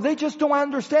that, they just don't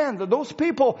understand. Those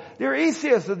people, they're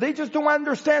atheists. They just don't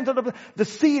understand that the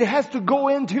seed has to go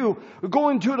into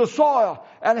the soil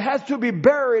and it has to be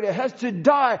buried. It has to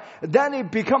die. Then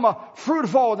it become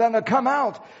fruitful. Then it come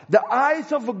out. The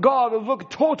eyes of God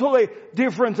look totally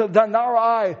different than our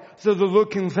eyes are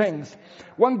looking things.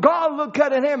 When God looked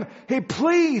at Him, He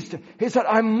pleased. He said,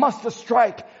 I must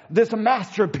strike this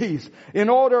masterpiece in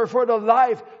order for the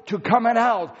life to come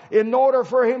out, in order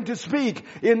for Him to speak,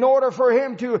 in order for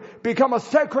Him to become a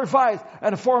sacrifice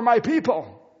and for my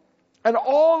people. And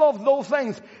all of those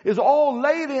things is all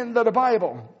laid in the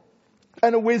Bible.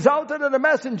 And without the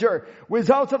messenger,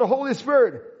 without the Holy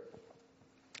Spirit,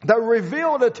 that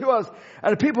revealed it to us,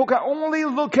 and people can only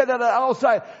look at it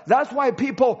outside. That's why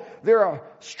people, they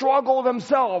struggle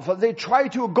themselves. They try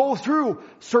to go through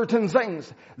certain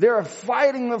things. They're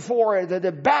fighting for it.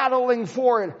 They're battling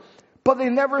for it. But they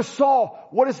never saw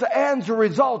what is the end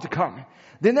result come.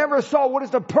 They never saw what is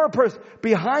the purpose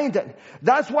behind it.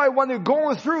 That's why when they're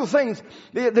going through things,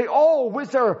 they all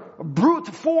with their brute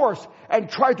force and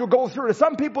try to go through it.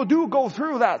 Some people do go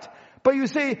through that. But you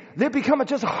see, they become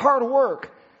just hard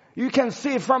work. You can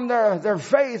see from their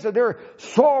face that there are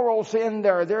sorrows in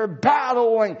there. They're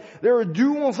battling. They're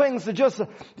doing things that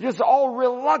just all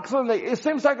reluctantly. It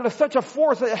seems like there's such a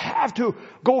force that they have to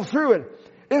go through it.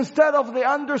 Instead of they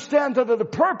understand the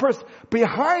purpose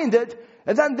behind it,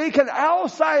 and then they can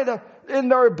outside in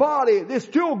their body, they're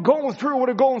still going through what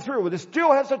they're going through. They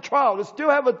still has a trial. They still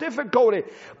have a difficulty.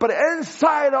 But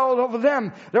inside of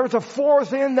them, there's a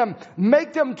force in them.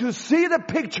 Make them to see the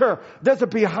picture that's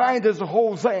behind this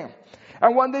whole thing.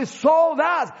 And when they saw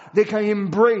that, they can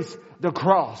embrace the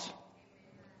cross.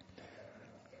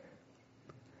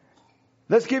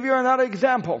 Let's give you another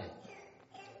example.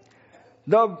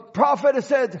 The prophet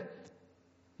said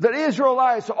that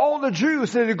Israelites, all the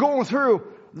Jews that are going through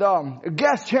the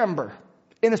gas chamber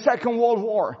in the Second World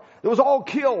War, they was all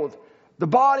killed. The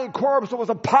body corpse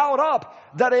was piled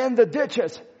up that in the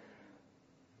ditches.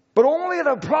 But only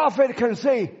the prophet can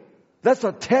say, that's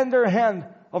a tender hand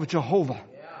of Jehovah.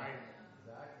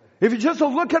 If you just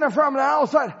look at it from the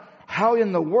outside, how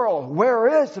in the world,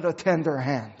 where is the tender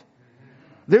hand?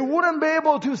 They wouldn't be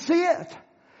able to see it.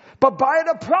 But by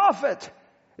the prophet,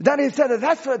 then he said,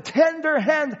 that's the tender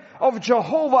hand of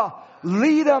Jehovah.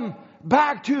 Lead them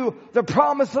back to the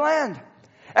promised land.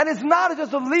 And it's not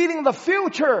just leading the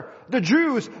future, the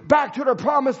Jews, back to the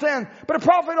promised land. But the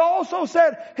prophet also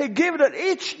said, he gave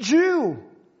each Jew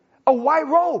a white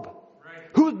robe.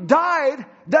 Who died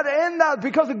that in that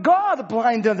because God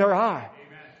blinded their eye.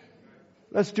 Amen.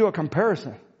 Let's do a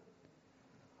comparison.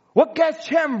 What gas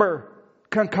chamber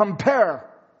can compare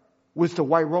with the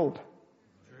white robe?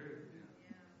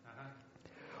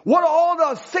 What all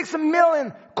the 6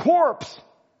 million corpses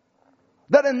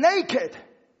that are naked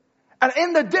and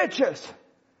in the ditches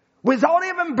without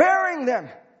even burying them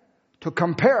to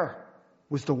compare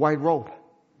with the white robe?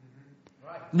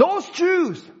 Those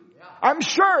Jews, I'm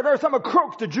sure there's some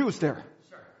crooked Jews there.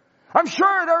 I'm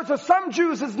sure there's some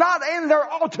Jews that's not in their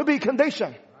ought-to-be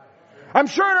condition. I'm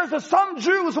sure there's some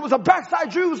Jews who was a backside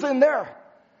Jews in there.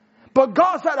 But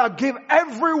God said, I'll give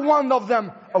every one of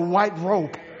them a white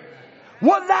robe.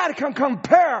 What that can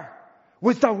compare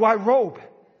with the white robe?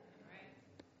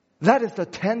 That is the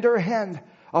tender hand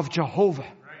of Jehovah.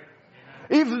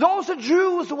 If those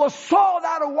Jews saw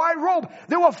that white robe,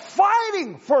 they were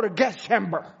fighting for the gas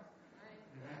chamber.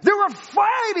 They were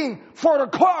fighting for the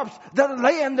corpse that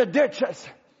lay in the ditches.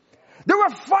 They were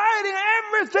fighting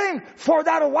everything for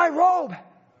that white robe.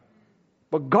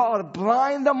 But God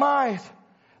blinded their eyes.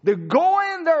 They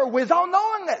go in there without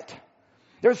knowing it.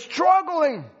 They're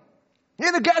struggling.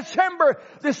 In the gas chamber,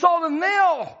 they saw the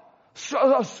nail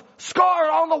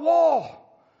scar on the wall.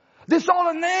 They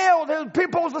saw the nail. The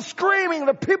people was screaming.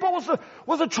 The people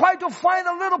was trying to find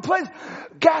a little place,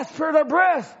 gasp for their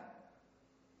breath.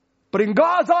 But in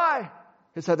God's eye,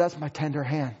 he said, that's my tender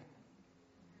hand.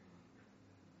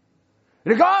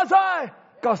 In God's eye,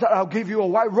 God said, I'll give you a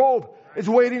white robe. It's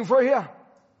waiting for you.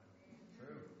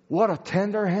 What a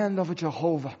tender hand of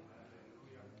Jehovah.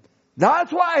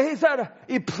 That's why he said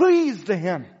it pleased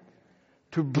him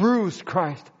to bruise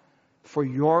Christ for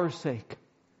your sake,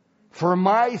 for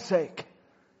my sake.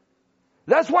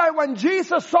 That's why when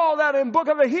Jesus saw that in book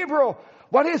of the Hebrew,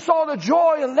 when he saw the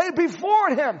joy laid before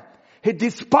him, he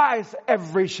despised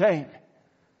every shame.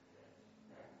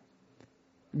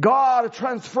 God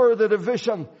transferred the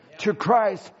division to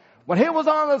Christ. When he was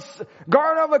on the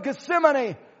Garden of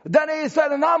Gethsemane, then he said,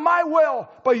 not my will,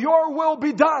 but your will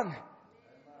be done.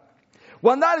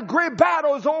 When that great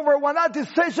battle was over, when that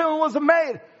decision was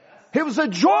made, he was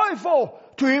joyful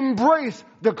to embrace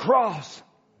the cross.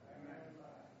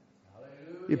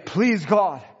 It pleased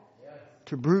God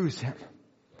to bruise him.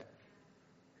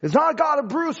 It's not God to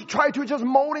bruise to try to just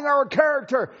molding our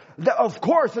character. Of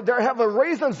course, there have a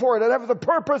reason for it. There have a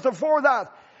purpose for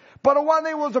that. But when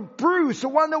there was a bruise,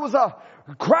 when there was a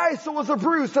Christ, there was a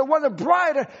bruise. So when the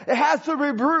bride, it has to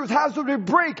be bruised, has to be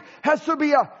break, has to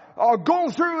be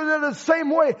going through it the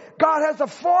same way. God has a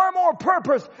far more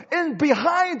purpose in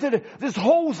behind it, this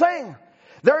whole thing.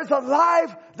 There is a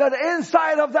life that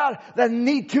inside of that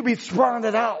need to be sprung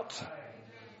out.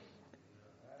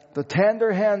 The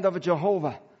tender hand of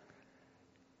Jehovah.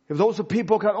 If those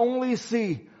people can only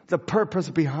see the purpose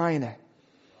behind it.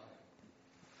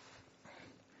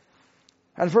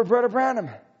 And for Brother Branham,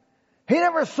 he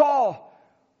never saw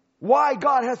why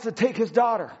God has to take his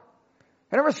daughter.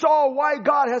 He never saw why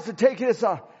God has to take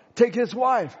his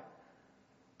wife.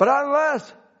 But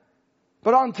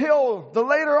until the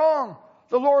later on,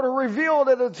 the Lord revealed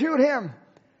it to him.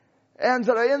 And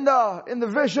in the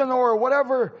vision or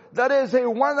whatever that is, he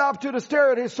went up to the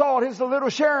stair and he saw his little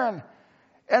Sharon.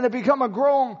 And it become a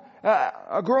grown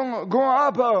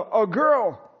up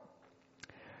girl.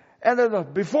 And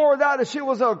then before that, she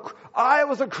was eye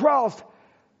was crossed.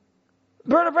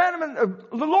 Brother Branham,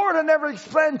 the Lord had never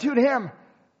explained to him,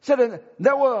 said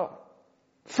that will,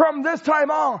 from this time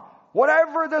on,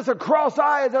 whatever there's a cross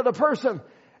eyes of the person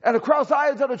and the cross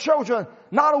eyes of the children,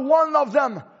 not one of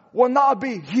them will not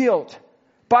be healed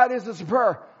by this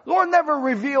prayer. Lord never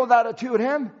revealed that to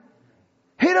him.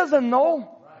 He doesn't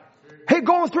know. He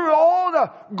goes through all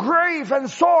the grief and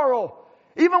sorrow.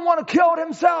 Even want to kill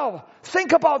himself.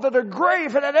 Think about the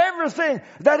grief and everything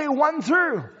that he went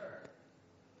through.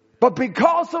 But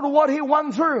because of what he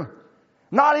went through,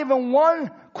 not even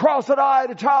one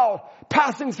cross-eyed child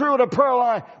passing through the prayer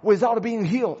line without being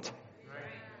healed.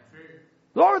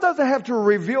 Lord doesn't have to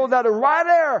reveal that right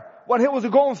there when he was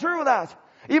going through that.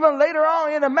 Even later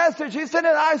on in the message, he said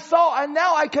that I saw and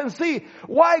now I can see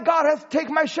why God has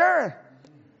taken my Sharon.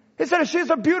 He said she's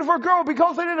a beautiful girl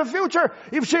because in the future,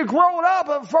 if she grown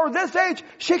up for this age,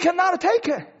 she cannot take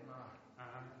it.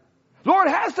 Lord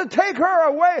has to take her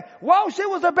away while she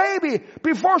was a baby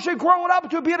before she grew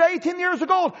up to be 18 years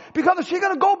old because she's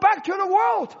going to go back to the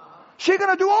world. She's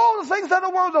going to do all the things in the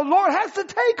world. The Lord has to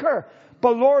take her.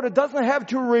 But Lord doesn't have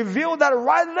to reveal that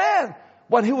right then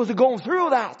when he was going through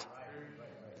that.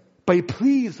 But he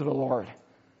pleased the Lord.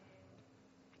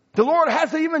 The Lord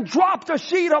has to even drop the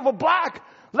sheet of a black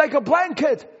like a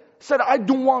blanket. Said, I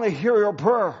don't want to hear your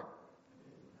prayer.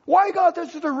 Why God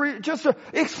just to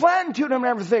explain to them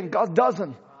everything? God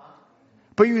doesn't.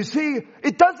 But you see,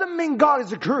 it doesn't mean God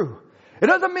is a crew. It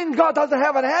doesn't mean God doesn't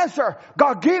have an answer.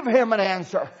 God gave him an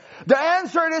answer. The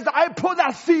answer is, I put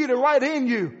that seed right in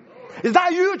you. It's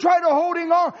not you trying to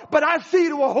holding on, but that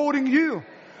seed will holding you.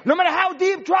 No matter how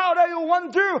deep trial that you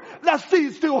went through, that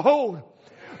seed still hold.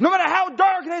 No matter how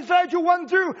darkness that you went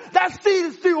through, that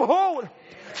seed still hold.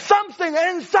 Something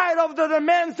inside of the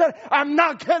man said,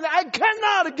 I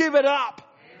cannot give it up.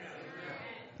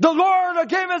 The Lord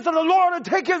gave us to the Lord to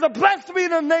take his blessed be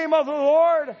the name of the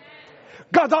Lord.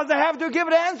 God doesn't have to give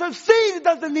an answer. Seed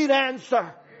doesn't need an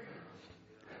answer.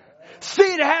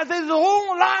 Seed has his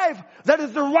own life that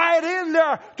is right in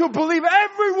there to believe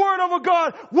every word of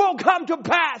God will come to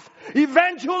pass.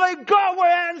 Eventually God will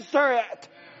answer it.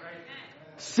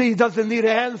 Seed doesn't need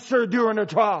an answer during the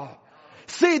trial.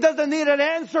 Seed doesn't need an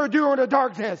answer during the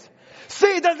darkness.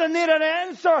 Seed doesn't need an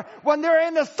answer when they're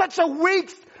in such a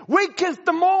weakest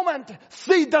moment.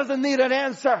 Seed doesn't need an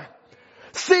answer.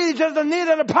 Seed doesn't need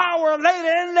the power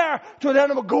laid in there to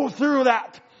then go through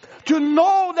that. To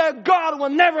know that God will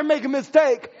never make a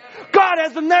mistake. God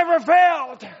has never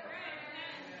failed.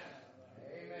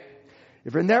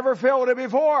 If he never failed it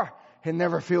before, he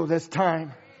never failed this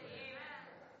time.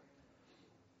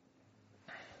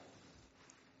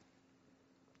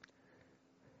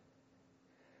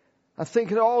 I think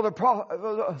that all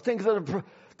the things that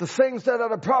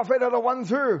the prophet had went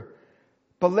through,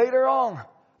 but later on,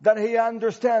 that he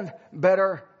understand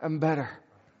better and better.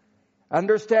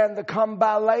 Understand the come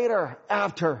by later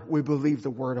after we believe the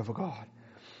word of God.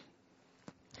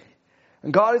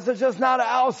 And God is just not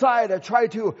outside to try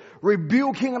to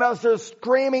rebuking us or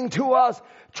screaming to us,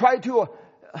 try to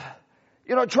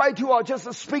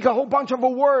just speak a whole bunch of a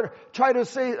word, try to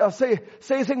say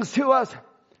things to us.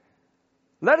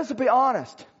 Let us be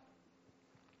honest.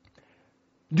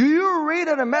 Do you read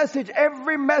in a message,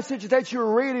 every message that you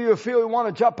read, you feel you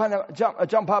want to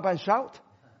jump up and shout?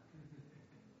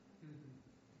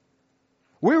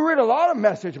 We read a lot of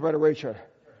messages, Brother Richard.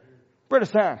 Brother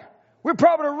Sam. We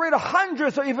probably read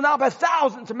hundreds or even up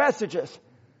thousands of messages.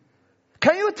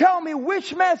 Can you tell me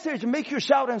which message makes you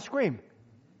shout and scream?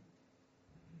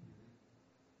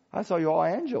 I saw you all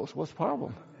angels. What's the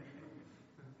problem?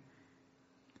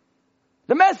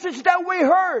 The message that we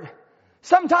heard.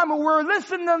 Sometimes we were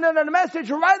listening to the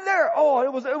message right there. Oh,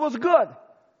 it was good.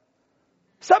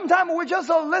 Sometimes we just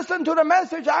listened to the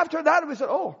message. After that, we said,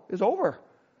 oh, it's over.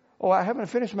 Oh, I haven't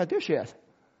finished my dish yet.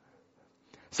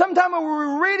 Sometimes we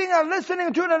were reading and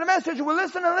listening to the message. We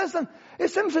listen and listen. It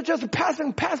seems to just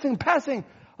passing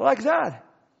like that.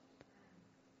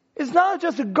 It's not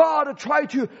just God to try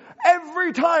to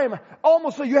every time,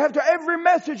 almost you have to, every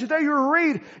message that you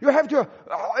read, you have to,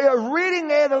 reading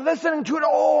it and listening to it.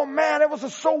 Oh man, it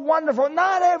was so wonderful.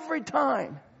 Not every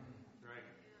time.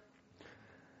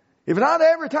 If not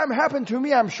every time happened to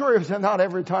me, I'm sure if not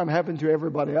every time happened to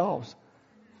everybody else.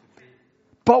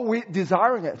 But we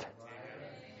desiring it.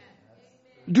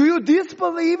 Do you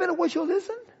disbelieve in what you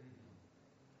listen?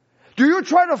 Do you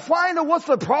try to find what's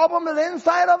the problem in the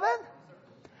inside of it?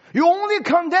 You only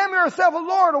condemn yourself,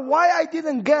 Lord, why I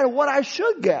didn't get what I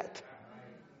should get.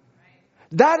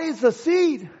 That is the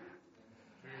seed.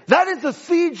 That is the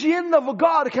seed gene of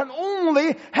God can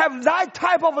only have that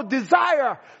type of a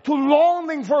desire to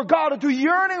longing for God, to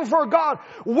yearning for God,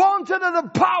 wanting the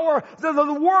power, the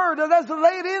word that's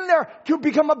laid in there to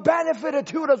become a benefit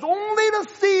to us. Only the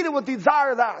seed would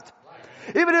desire that.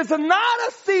 If it is not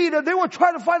a seed, they will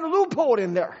try to find a loophole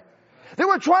in there. They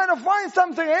were trying to find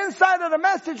something inside of the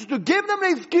message to give them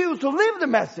an excuse to leave the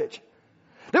message.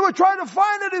 They were trying to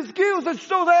find an excuse to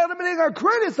show that they are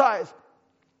criticized.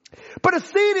 But the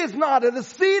seed is not. The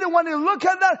seed, when they look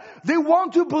at that, they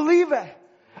want to believe it.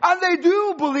 And they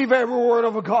do believe every word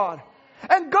of God.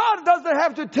 And God doesn't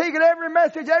have to take it every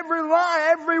message, every line,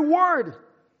 every word.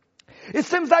 It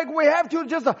seems like we have to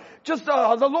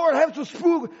the Lord has to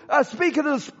speak in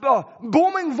this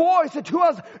booming voice to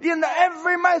us in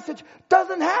every message.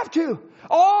 Doesn't have to.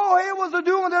 All He was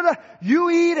doing is you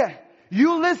eat it.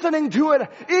 You listening to it.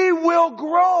 It will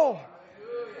grow.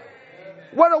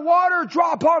 When the water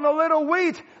drop on a little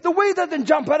wheat, the wheat doesn't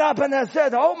jump it up and then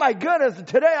says, oh my goodness,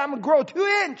 today I'm going to grow 2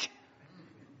 inches.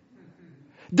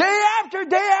 Day after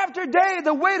day after day,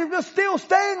 the wheat is just still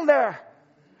staying there.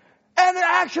 And it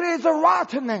actually is a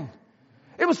rottening.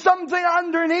 It was something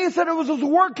underneath and it was just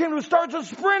working to start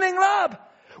just springing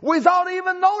up without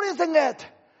even noticing it.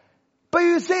 But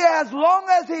you see, as long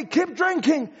as he kept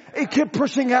drinking, it kept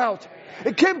pushing out.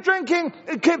 It kept drinking,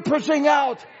 it kept pushing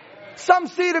out. Some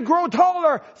seed to grow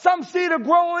taller, some seed to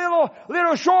grow a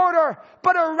little shorter.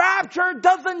 But a rapture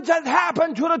doesn't just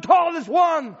happen to the tallest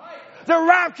one. The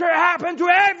rapture happened to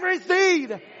every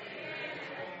seed.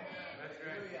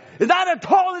 It's not the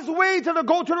tallest way to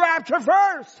go to the rapture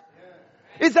first.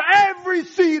 It's every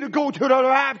seed to go to the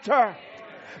rapture.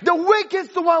 The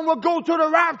weakest one will go to the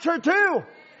rapture too.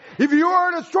 If you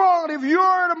are the strong, if you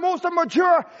are the most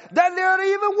mature, then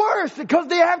they're even worse because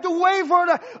they have to wait for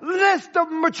the list of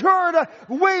mature, the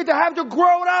way to have to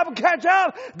grow up and catch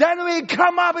up. Then we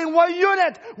come up in one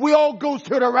unit. We all go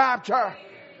to the rapture.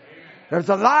 There's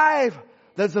a life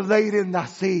that's laid in that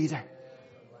seed.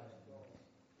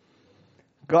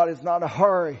 God is not in a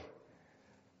hurry.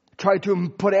 Try to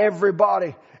put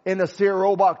everybody in a Seer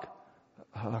Roebuck.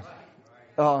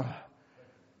 God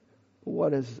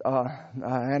is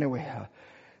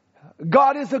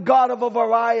a God of a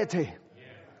variety.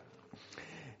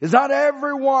 It's not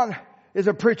everyone is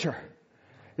a preacher.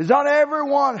 It's not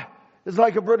everyone is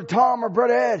like a Brother Tom or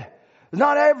Brother Ed. It's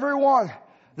not everyone.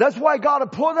 That's why God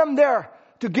put them there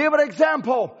to give an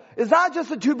example. It's not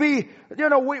just to be,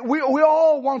 we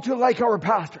all want to like our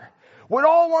pastor. We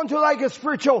all want to like as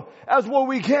spiritual as what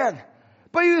we can.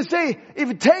 But you see, if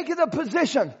you take the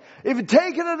position, if you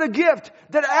take the gift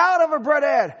that out of a Brother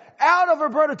Ed, out of a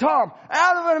Brother Tom,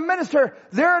 out of a minister,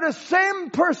 they're the same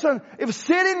person if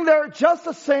sitting there just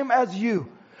the same as you.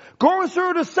 Going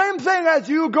through the same thing as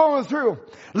you going through.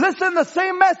 Listen the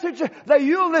same message that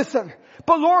you listen.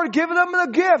 But Lord, give them the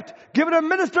gift. Give them a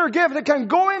minister gift that can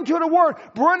go into the word,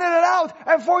 bring it out,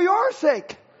 and for your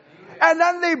sake. And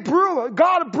then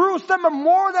God bruised them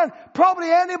more than probably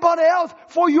anybody else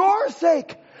for your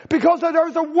sake. Because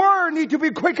there's a word need to be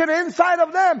quickened inside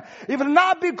of them. If it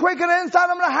not be quickened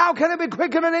inside of them, how can it be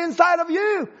quickened inside of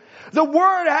you? The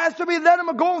word has to be let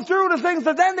them go through the things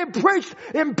that then they preach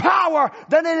in power,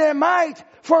 then in their might.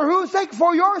 For whose sake?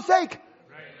 For your sake.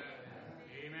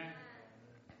 Amen.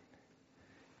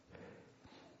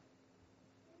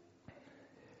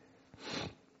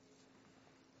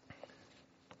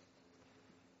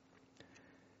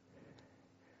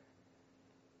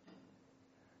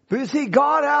 But you see,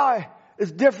 God's eye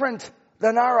is different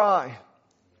than our eye.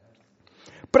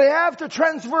 But I have to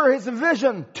transfer His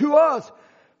vision to us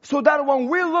so that when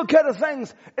we look at the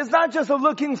things, it's not just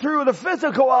looking through the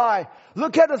physical eye.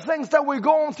 Look at the things that we're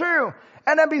going through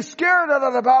and then be scared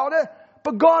about it.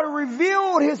 But God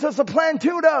revealed His plan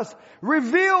to us,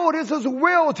 revealed His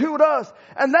will to us.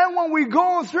 And then when we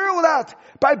go through that,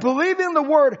 by believing the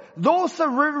word, those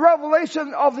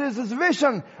revelation of His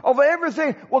vision of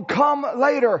everything will come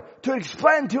later to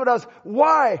explain to us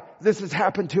why this has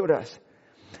happened to us.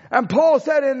 And Paul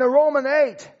said in the Romans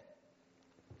 8,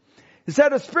 he said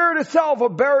the Spirit itself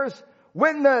bears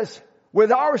witness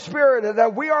with our spirit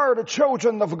that we are the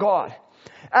children of God.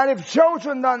 And if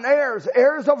children, then heirs,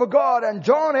 heirs of God, and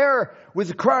joint heir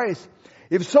with Christ.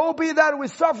 If so be that we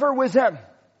suffer with Him,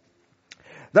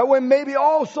 that we may be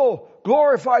also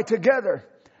glorified together.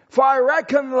 For I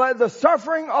reckon that the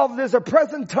suffering of this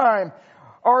present time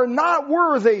are not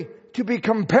worthy to be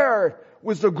compared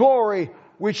with the glory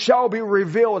which shall be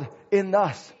revealed in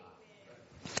us.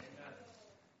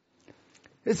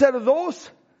 He said those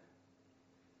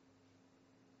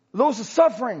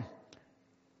suffering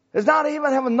is not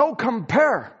even having no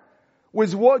compare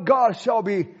with what God shall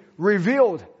be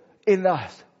revealed in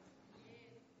us.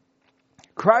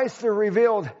 Christ is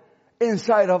revealed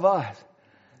inside of us.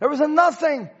 There was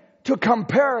nothing to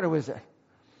compare it with it.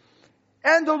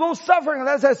 And those suffering,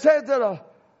 as I said,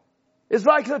 it's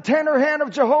like the tender hand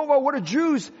of Jehovah, what the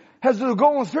Jews has been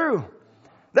going through.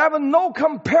 They have no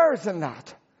comparison to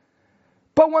that.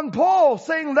 But when Paul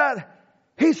saying that,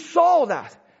 he saw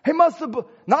that. He must have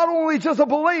not only just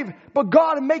believed, but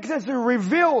God makes it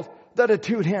revealed that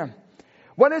to him.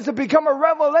 When it's become a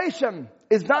revelation,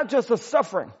 it's not just a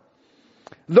suffering.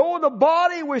 Though the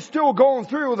body, we're still going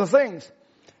through the things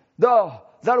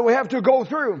that we have to go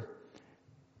through.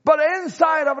 But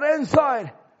inside of the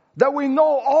inside, that we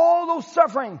know all those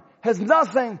suffering has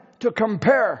nothing to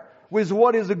compare with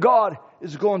what is God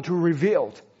is going to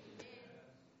reveal.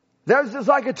 There's just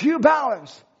like a two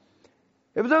balance.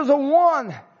 If there's a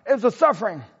one, it's a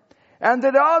suffering. And the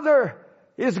other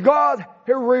is God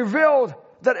who revealed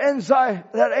that inside,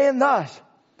 that in us.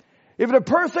 If the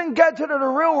person gets to the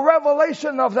real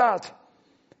revelation of that,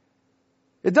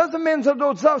 it doesn't mean that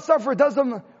those suffering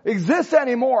doesn't exist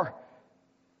anymore.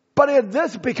 But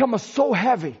this becomes so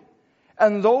heavy.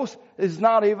 And those is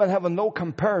not even having no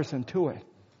comparison to it.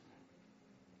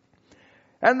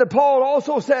 And Paul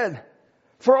also said,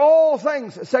 for all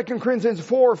things, 2 Corinthians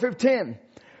 4:15,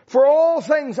 for all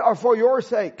things are for your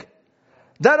sake,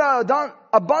 that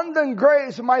abundant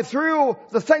grace might through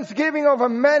the thanksgiving of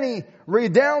many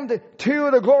redound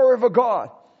to the glory of God.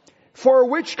 For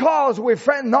which cause we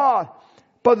fret not,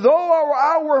 but though our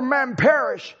outward man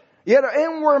perish, yet our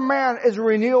inward man is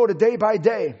renewed day by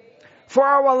day. For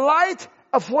our light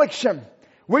affliction,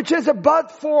 which is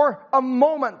but for a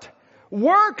moment,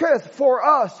 worketh for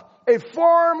us a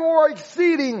far more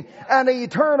exceeding and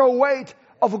eternal weight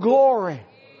of glory.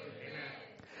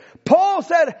 Paul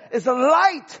said it's a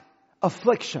light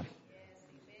affliction.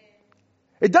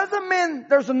 It doesn't mean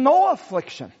there's no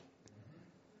affliction.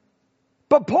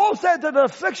 But Paul said that the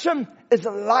affliction is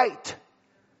light.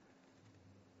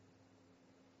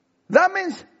 That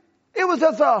means it was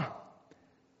just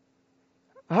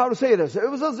how to say this? It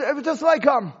was just like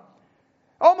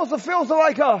almost it feels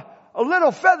like a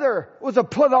little feather was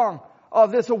put on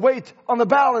this weight on the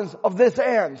balance of this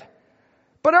end.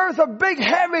 But there's a big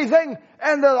heavy thing,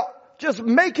 and just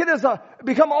make it as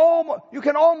become almost, you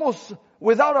can almost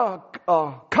without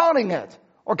counting it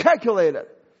or calculate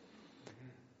it.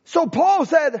 So Paul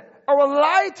said, our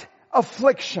light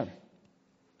affliction.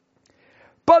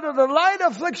 But the light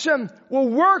affliction will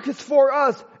work for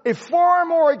us a far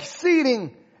more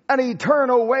exceeding and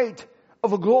eternal weight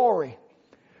of glory.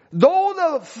 Though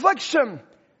the affliction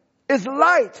is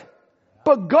light,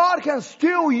 but God can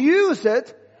still use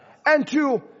it, and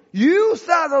to use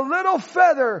that a little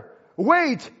feather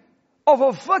weight of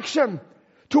affliction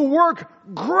to work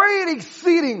great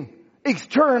exceeding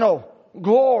eternal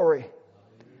glory.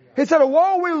 He said,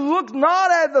 while we look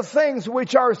not at the things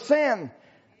which are sin,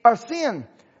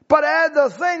 but at the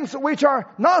things which are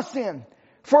not sin.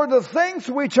 For the things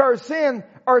which are sin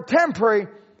are temporal,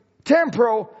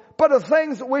 but the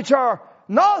things which are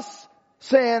not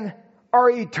sin are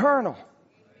eternal.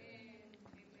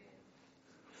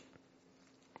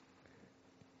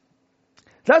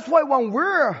 That's why when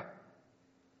we're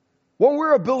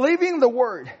believing the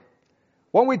word,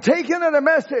 when we take in the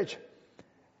message,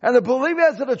 and the belief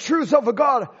as to the truth of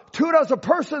God to us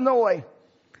personally,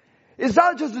 it's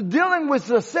not just dealing with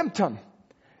the symptom.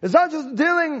 It's not just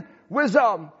dealing with,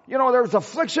 there's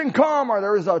affliction come, or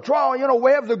there's a trial,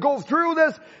 we have to go through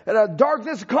this, and a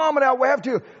darkness come, and we have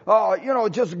to,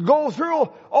 just go through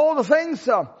all the things,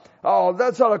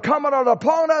 that's coming out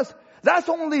upon us. That's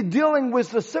only dealing with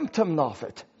the symptom of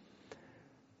it.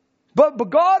 But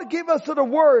God gave us the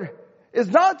word is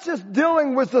not just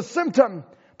dealing with the symptom,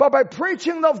 but by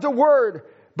preaching of the word,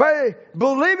 by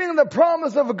believing the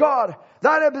promise of God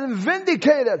that have been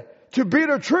vindicated to be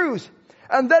the truth,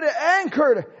 and that it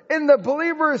anchored in the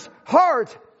believer's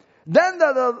heart, then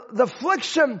the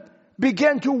affliction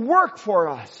began to work for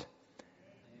us.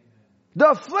 The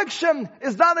affliction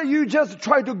is not that you just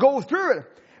try to go through it.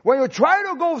 When you try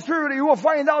to go through it, you will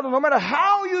find out that no matter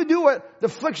how you do it, the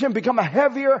affliction becomes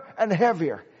heavier and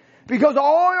heavier. Because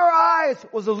all your eyes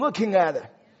was looking at it.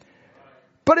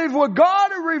 But if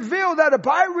God revealed that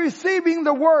by receiving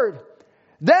the word,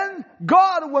 then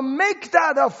God will make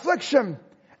that affliction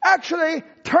actually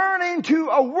turn into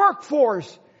a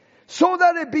workforce, so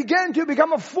that it began to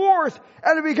become a force,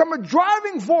 and it become a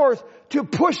driving force to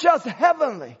push us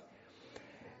heavenly.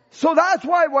 So that's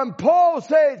why when Paul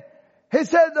said, he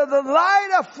said that the light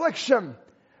affliction,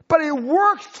 but it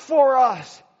works for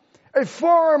us a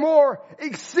far more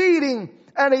exceeding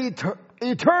and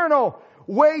eternal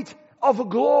weight of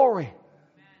glory.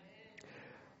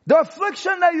 The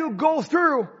affliction that you go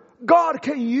through, God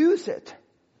can use it.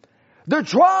 The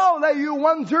trial that you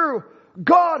went through,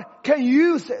 God can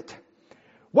use it.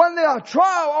 When the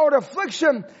trial or the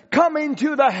affliction come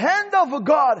into the hand of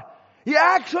God, He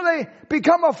actually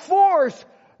become a force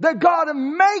that God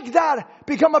make that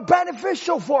become a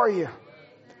beneficial for you.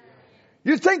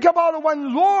 You think about it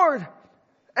when Lord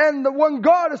and when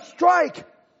God strike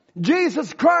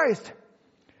Jesus Christ,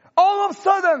 all of a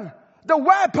sudden the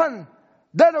weapon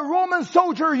that a Roman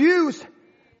soldier used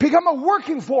become a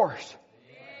working force.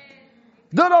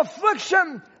 The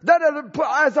affliction that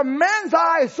as a man's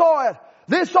eye saw it,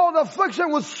 they saw the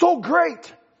affliction was so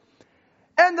great.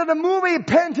 And the movie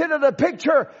painted a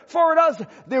picture for us.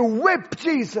 They whipped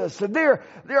Jesus. Their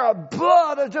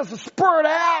blood just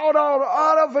spurted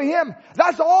out of him.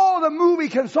 That's all the movie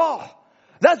can saw.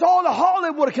 That's all the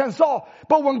Hollywood can saw.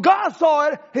 But when God saw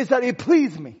it, He said, it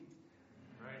pleased me.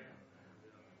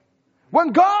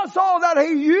 When God saw that,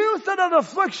 He used it as an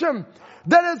affliction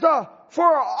that is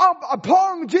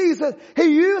upon Jesus. He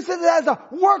used it as a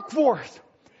workforce.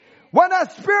 When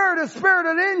that Spirit is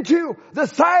spirited into the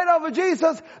side of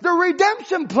Jesus, the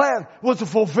redemption plan was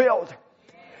fulfilled.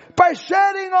 By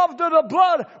shedding of the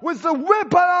blood with the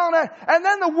whip on it, and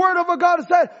then the Word of God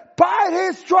said, by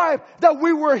His stripe that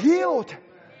we were healed.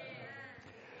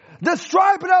 The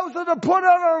stripe that was to put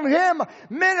on Him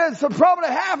minutes, or probably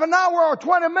half an hour or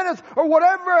 20 minutes or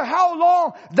whatever, how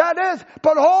long that is.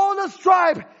 But all the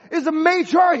stripe is to make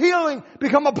sure healing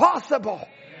become possible.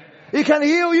 He can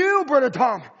heal you, Brother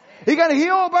Tom. He can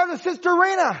heal Brother Sister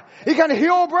Rena. He can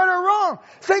heal Brother Ron.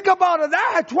 Think about it.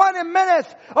 That 20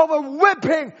 minutes of a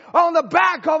whipping on the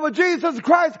back of Jesus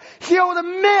Christ healed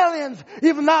millions,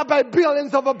 if not by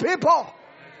billions of people.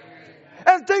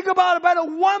 And think about it, by the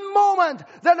one moment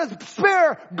that the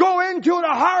Spirit go into the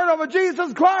heart of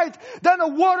Jesus Christ, then the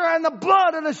water and the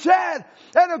blood and the shed,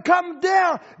 and it come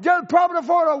down, just probably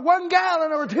for a 1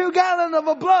 gallon or 2 gallons of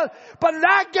a blood. But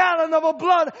that gallon of a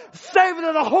blood saved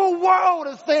the whole world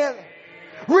of sin.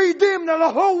 Redeemed the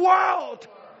whole world.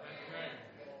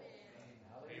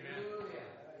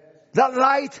 That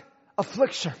light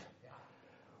affliction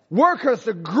worketh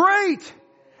the great,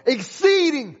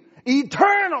 exceeding,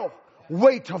 eternal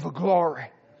weight of glory.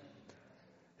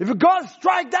 If God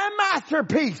strike that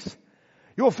masterpiece,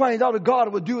 you'll find out that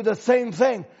God will do the same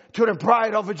thing to the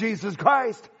bride of Jesus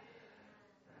Christ.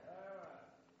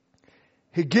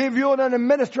 He gave you an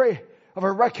ministry of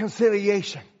a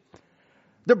reconciliation.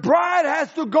 The bride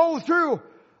has to go through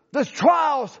the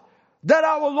trials that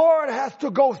our Lord has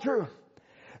to go through.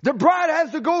 The bride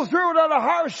has to go through the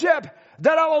hardship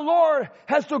that our Lord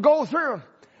has to go through.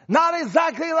 Not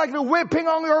exactly like the whipping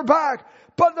on your back,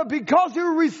 but because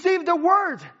you received the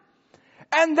word.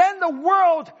 And then the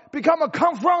world become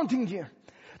confronting you.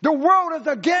 The world is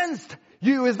against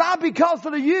you. It's not because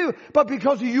of you, but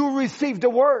because you received the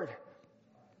word.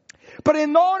 But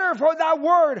in order for that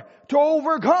word to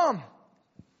overcome,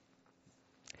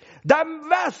 that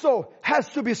vessel has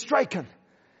to be stricken.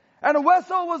 And the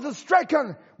vessel was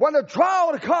stricken when the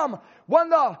trial come, when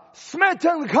the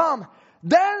smitten come.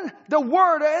 Then the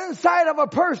word inside of a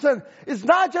person is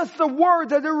not just the word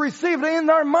that they received in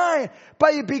their mind,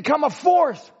 but it become a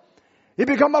force. It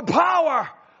become a power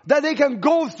that they can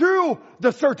go through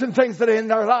the certain things that are in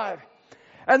their life.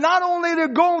 And not only they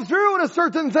go through the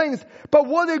certain things, but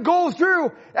what they go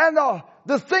through and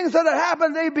the things that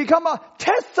happen, they become a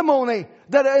testimony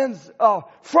that ends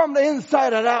from the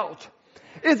inside and out.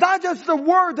 It's not just the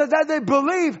word that they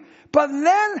believe, but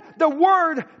then the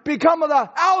word become the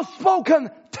outspoken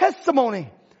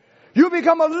testimony. You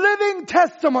become a living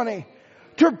testimony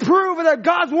to prove that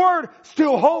God's word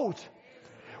still holds.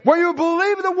 When you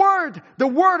believe the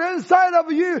word inside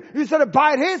of you, you said,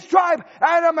 by His stripe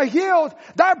I am healed.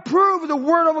 That proves the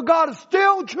word of God is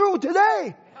still true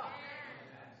today.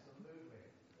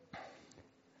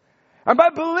 And by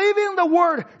believing the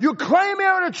word, you claim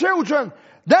your children.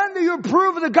 Then you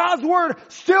prove that God's word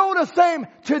still the same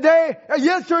today,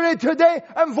 yesterday, today,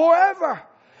 and forever.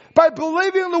 By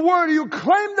believing the word, you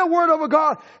claim the word of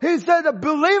God. He said,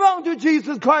 believe unto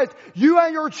Jesus Christ, you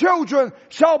and your children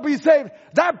shall be saved.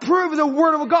 That proves the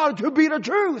word of God to be the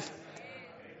truth.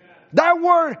 That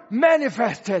word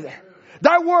manifested.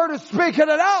 That word is speaking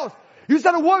it out. You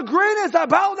said, what greatness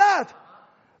about that?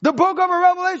 The book of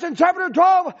Revelation chapter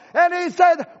 12, and he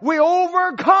said, we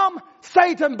overcome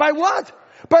Satan by what?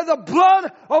 By the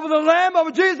blood of the Lamb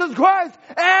of Jesus Christ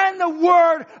and the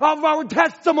word of our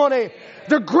testimony.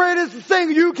 The greatest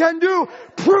thing you can do,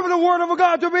 prove the word of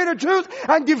God to be the truth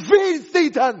and defeat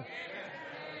Satan.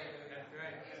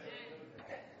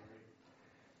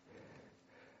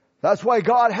 That's why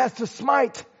God has to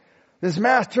smite this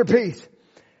masterpiece.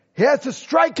 He has to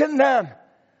strike in them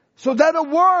so that the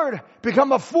word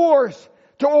become a force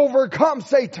to overcome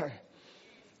Satan.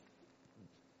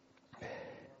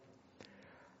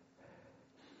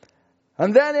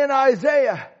 And then in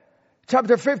Isaiah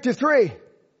chapter 53,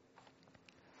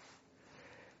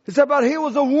 It said, but he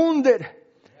was wounded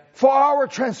for our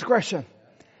transgression.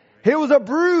 He was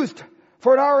bruised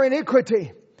for our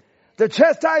iniquity. The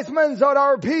chastisement of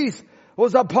our peace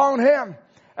was upon him.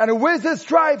 And with his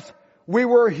stripes we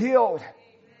were healed.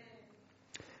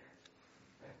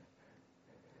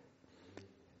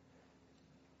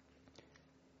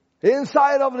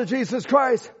 Inside of the Jesus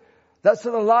Christ, that's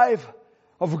the life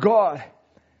of God.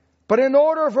 But in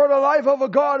order for the life of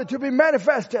God to be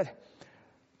manifested,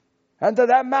 and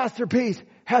that masterpiece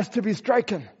has to be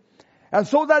stricken. And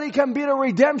so that it can be the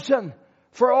redemption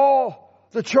for all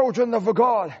the children of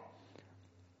God.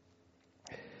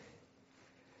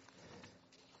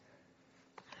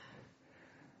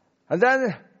 And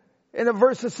then in the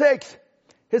verse 6,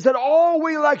 he said, all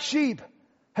we like sheep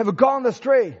have gone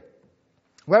astray.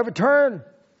 We have turned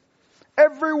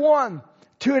everyone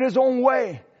to his own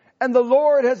way. And the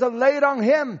Lord has laid on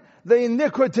him the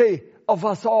iniquity of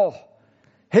us all.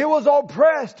 He was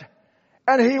oppressed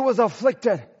and he was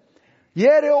afflicted.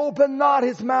 Yet he opened not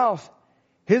his mouth.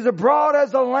 He is brought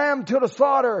as a lamb to the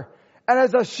slaughter, and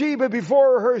as a sheep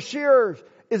before her shearers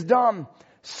is dumb.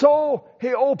 So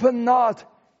he opened not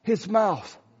his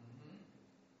mouth.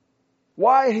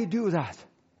 Why did he do that?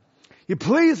 He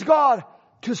pleased God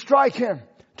to strike him,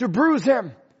 to bruise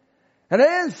him. And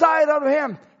inside of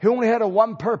him, he only had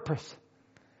one purpose.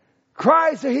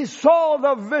 Christ, he saw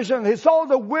the vision. He saw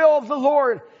the will of the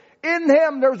Lord. In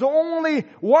him, there's only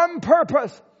one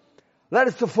purpose. That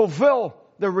is to fulfill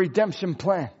the redemption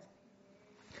plan.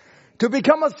 To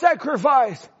become a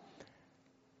sacrifice.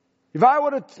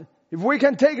 If we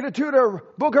can take it to the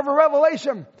book of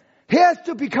Revelation, he has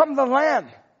to become the lamb.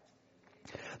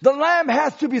 The lamb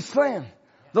has to be slain.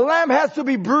 The lamb has to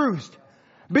be bruised.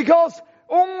 Because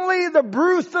only the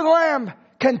bruised lamb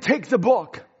can take the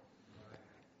book.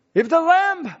 If the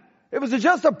lamb, it was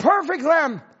just a perfect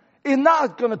lamb, it's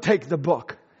not going to take the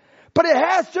book. But it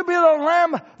has to be the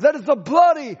lamb that is a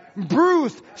bloody,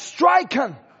 bruised,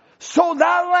 stricken. So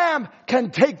that lamb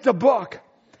can take the book.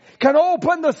 Can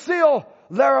open the seal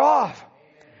thereof.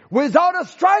 Without a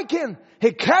striking,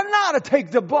 he cannot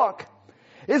take the book.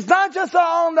 It's not just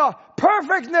on the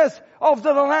perfectness of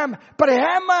the lamb, but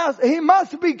he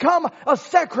must become a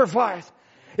sacrifice.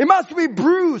 It must be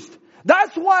bruised.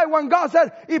 That's why when God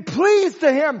said it pleased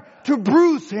him to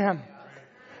bruise him.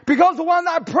 Because when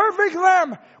that perfect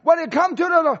lamb, when it come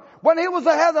to when he was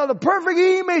ahead of the perfect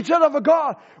image of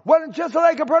God, when just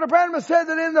like Brother Branham said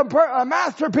that in the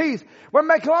masterpiece, when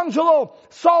Michelangelo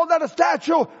saw that a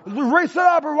statue raised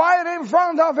up right in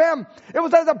front of him, it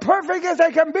was as perfect as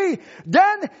it can be.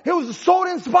 Then he was so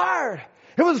inspired.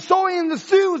 He was so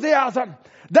enthusiasm.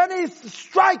 Then he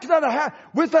struck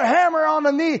with the hammer on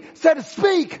the knee, said,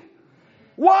 speak.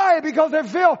 Why? Because they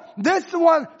feel this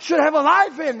one should have a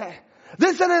life in it.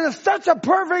 This is in such a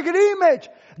perfect image.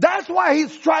 That's why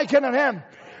he's striking at him.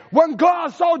 When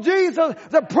God saw Jesus,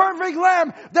 the perfect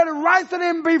lamb that rising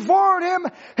him before him,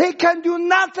 he can do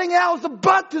nothing else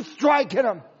but to strike at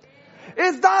him.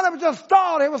 It's not just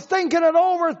thought. He was thinking it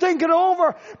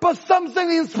over, but something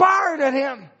inspired in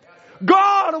him.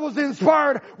 God was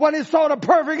inspired when he saw the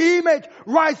perfect image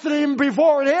rising him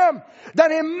before him.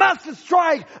 That he must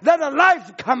strike, that the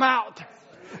life come out.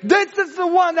 This is the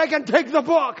one that can take the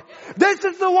book. This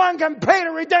is the one can pay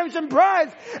the redemption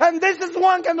price. And this is the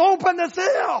one can open the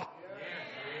seal.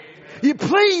 He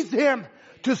pleased him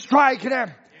to strike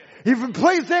him. If it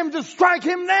pleased him to strike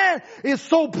him then, it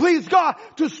so pleased God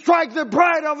to strike the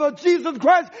bride of Jesus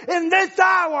Christ in this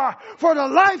hour for the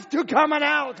life to come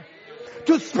out.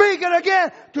 To speak it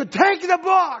again, to take the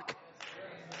book.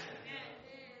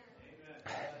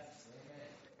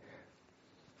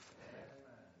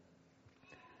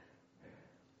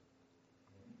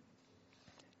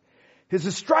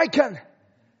 He's stricken,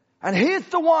 and he's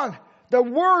the one that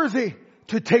worthy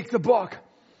to take the book.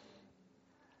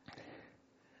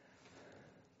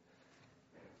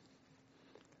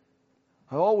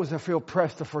 I always feel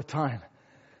pressed for time.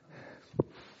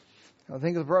 I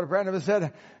think as Brother Brandon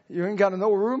said, you ain't got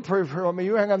no room to pray for me.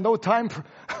 You ain't got no time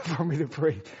for me to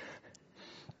pray.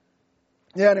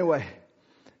 Yeah, anyway.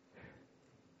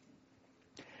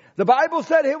 The Bible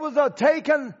said he was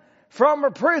taken from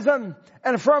a prison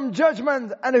and from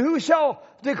judgment, and who shall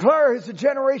declare his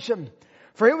generation?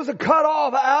 For he was cut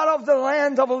off out of the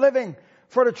land of the living.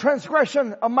 For the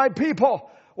transgression of my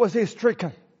people was he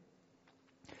stricken.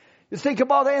 You think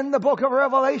about it in the book of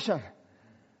Revelation.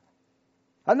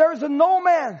 And there is no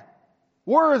man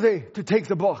worthy to take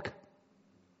the book.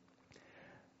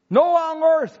 No on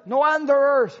earth, no under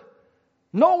earth,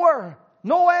 nowhere,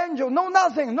 no angel, no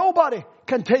nothing, nobody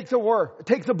can take the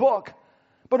book.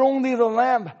 But only the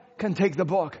Lamb can take the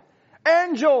book.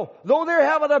 Angel, though they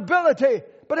have an ability,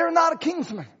 but they're not a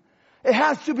kinsman. It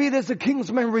has to be this a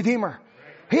kinsman redeemer.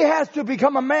 He has to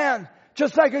become a man,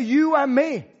 just like you and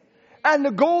me. And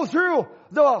to go through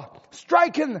the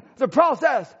striking the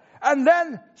process. And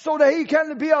then so that he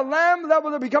can be a lamb that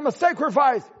will become a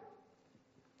sacrifice.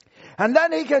 And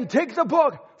then he can take the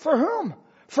book. For whom?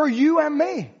 For you and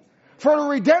me. For the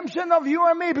redemption of you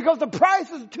and me. Because the price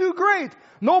is too great.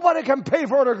 Nobody can pay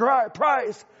for the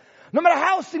price. No matter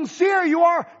how sincere you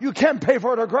are, you can't pay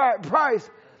for the price.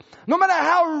 No matter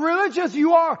how religious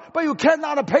you are, but you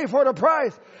cannot pay for the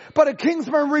price. But a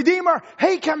kinsman redeemer,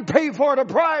 he can pay for the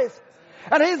price.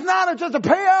 And he's not just to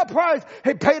pay a price,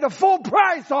 he paid the full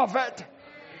price of it.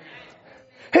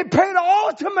 He paid the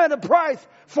ultimate price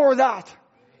for that.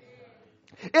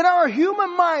 In our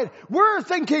human mind, we're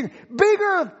thinking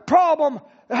bigger problem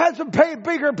has to pay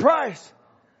bigger price.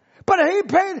 But he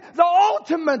paid the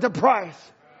ultimate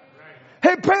price. He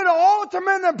paid the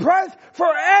ultimate price for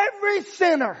every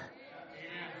sinner.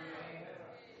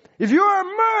 If you're a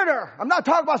murderer, I'm not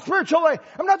talking about spiritually,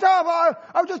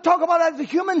 I'm just talking about it as a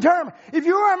human term. If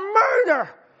you're a murderer,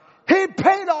 he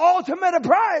paid the ultimate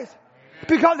price.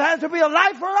 Because it has to be a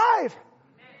life for life.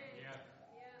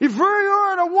 If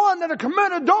you're the one that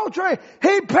committed adultery,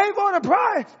 he paid for the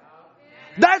price.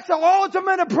 That's the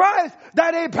ultimate price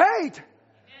that he paid.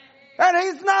 And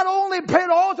he's not only paid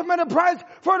the ultimate price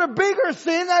for the bigger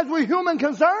sin as we human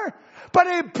concern, but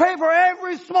he paid for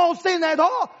every small sin at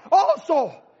all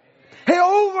also. He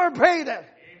overpaid it.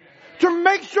 To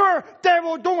make sure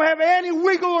devil don't have any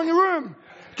wiggle in the room.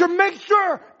 To make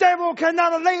sure devil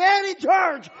cannot lay any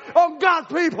charge on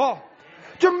God's people.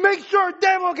 To make sure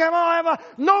devil cannot have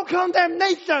no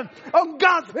condemnation on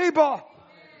God's people.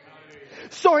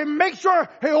 So he makes sure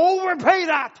he overpaid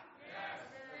that.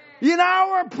 In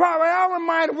our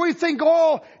mind, we think,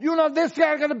 this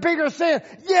guy got a bigger sin.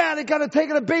 Yeah, they got to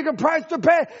take a bigger price to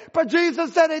pay. But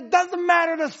Jesus said, it doesn't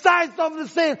matter the size of the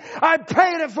sin. I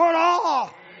paid it for it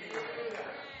all.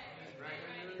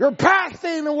 Your past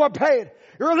sin was paid.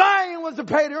 Your lying was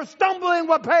paid. Your stumbling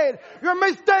was paid. Your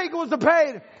mistake was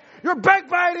paid. Your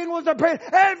backbiting was paid.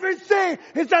 Every sin,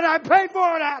 he said, I paid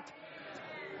for that.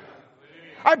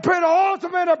 I paid the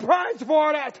ultimate price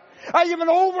for that. I even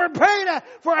overpaid it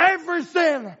for every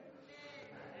sin.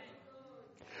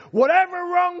 Whatever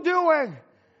wrongdoing.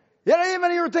 Yet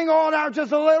even you're thinking, now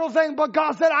just a little thing, but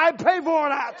God said, I pay for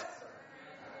that.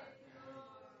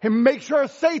 He makes sure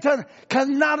Satan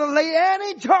cannot lay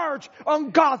any charge on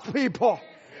God's people.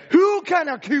 Who can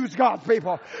accuse God's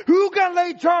people? Who can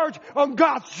lay charge on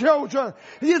God's children?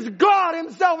 It is God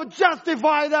himself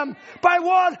justify them. By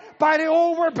what? By the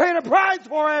overpaid price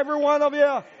for every one of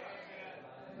you.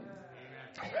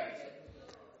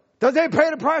 Does they pay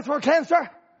the price for cancer?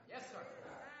 Yes, sir.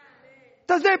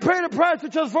 Does they pay the price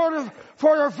just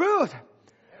for your food?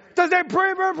 Does they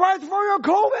pay the price for your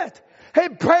COVID? He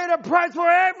paid the price for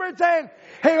everything.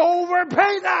 He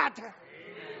overpaid that.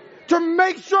 To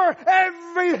make sure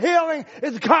every healing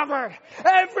is covered.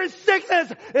 Every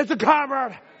sickness is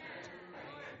covered.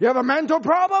 You have a mental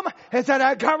problem? He said,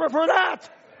 I cover for that.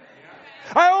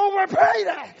 I overpaid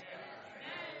it.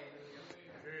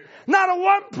 Not a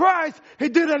one price he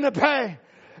didn't pay.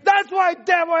 That's why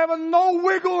devil have no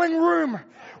wiggling room.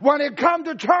 When it comes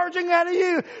to charging at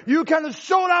you, you can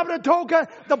show up the token,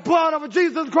 the blood of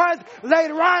Jesus Christ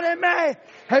laid right in me.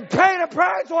 He paid the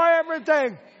price for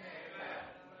everything.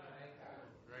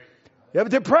 You have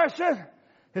depression?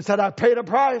 He said, I paid a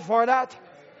price for that.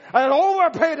 I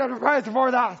overpaid the price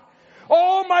for that.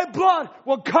 All my blood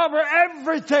will cover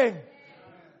everything.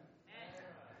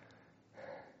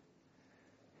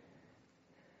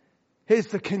 He's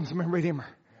the kinsman redeemer.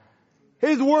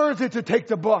 He's worthy to take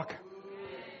the book.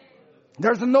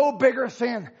 There's no bigger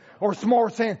sin or small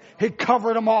sin. He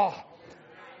covered them all.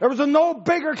 There was no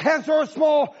bigger cancer or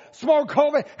small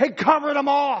COVID. He covered them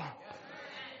all.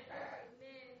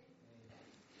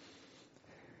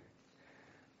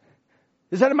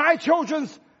 He said, my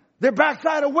children's, their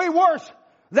backside are way worse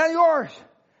than yours.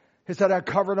 He said, I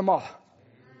covered them all.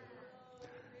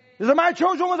 He said, my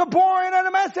children was a boring and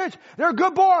a message. They're a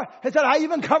good boy. He said, I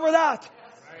even cover that.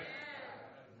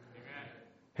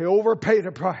 He overpaid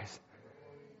the price.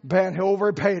 Ben, he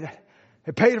overpaid it.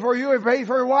 He paid for you. He paid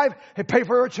for your wife. He paid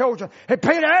for your children. He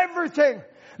paid everything.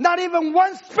 Not even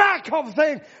one speck of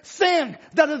sin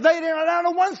that is laid in,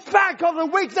 not one speck of the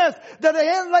weakness that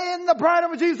lay in the bride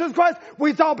of Jesus Christ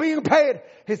without being paid.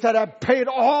 He said, I paid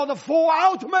all the full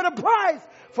ultimate price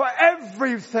for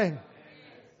everything.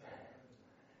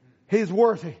 He's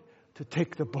worthy to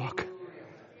take the book.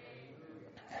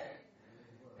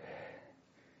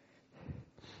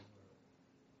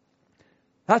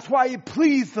 That's why it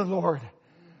pleased the Lord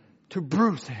to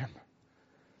bruise him.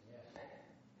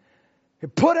 He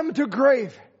put him to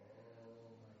grave.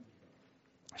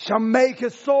 Shall make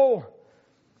his soul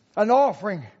an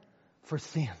offering for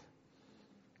sin.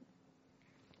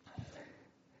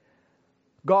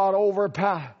 God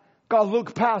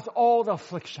looked past all the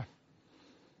affliction.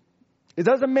 It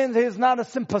doesn't mean that he's not a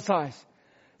sympathizer.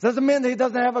 It doesn't mean that he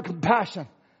doesn't have a compassion.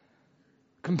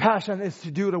 Compassion is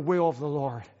to do the will of the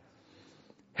Lord.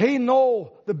 He knows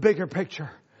the bigger picture.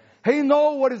 He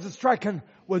knows what his striking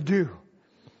will do.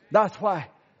 That's why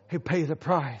he pays the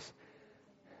price.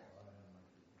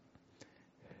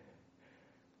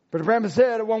 But Abraham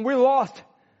said, when we lost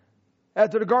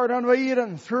after the Garden of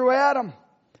Eden through Adam,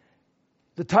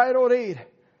 the title deed,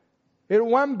 it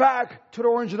went back to the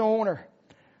original owner.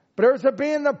 But there's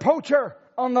been a poacher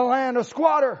on the land, a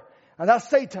squatter, and that's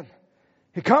Satan.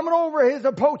 He coming over, he's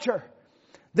a poacher.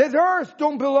 This earth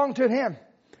don't belong to him.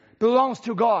 It belongs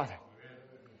to God.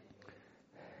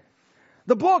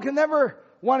 The book never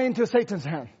went into Satan's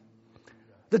hand.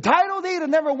 The title deed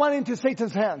never went into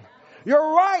Satan's hand.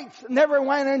 Your rights never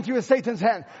went into Satan's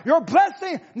hand. Your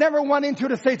blessing never went into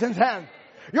the Satan's hand.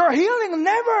 Your healing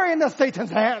never in the Satan's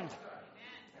hand.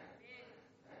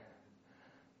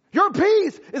 Your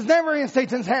peace is never in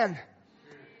Satan's hand.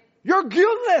 Your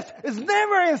goodness is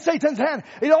never in Satan's hand.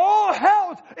 It all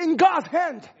held in God's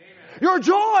hand. Your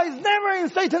joy is never in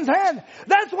Satan's hand.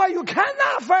 That's why you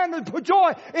cannot find the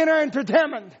joy in our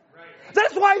entertainment.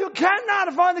 That's why you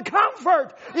cannot find the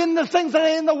comfort in the things that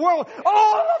are in the world.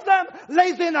 All of them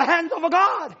lays in the hands of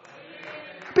God.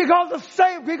 Because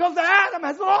the Adam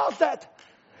has lost it.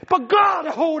 But God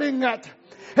is holding it.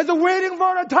 He's waiting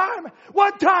for the time.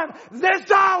 What time? This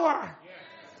hour.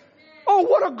 Oh,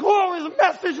 what a glorious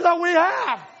message that we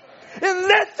have. In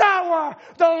this hour,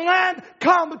 the Lamb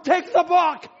comes, takes the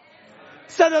book.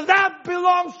 Said that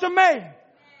belongs to me.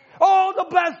 All the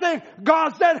blessing,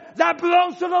 God said, that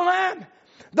belongs to the Lamb.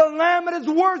 The Lamb is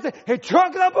worthy. He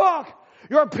took the book.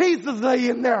 Your peace is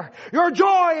laying there. Your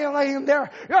joy is laying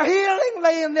there. Your healing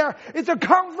laying there. It's a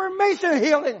confirmation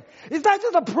healing. It's not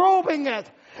just a probing it.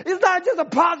 It's not just a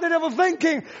positive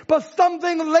thinking, but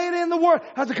something laid in the Word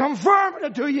has confirmed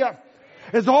it to you.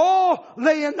 It's all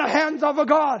lay in the hands of a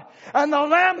God. And the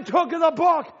Lamb took the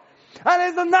book. And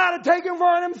it's not taken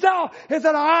for himself. He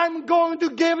said, I'm going to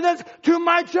give this to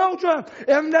my children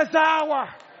in this hour.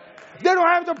 They don't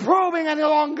have the probing any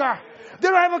longer. They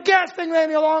don't have a guessing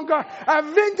any longer.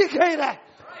 I'm vindicated.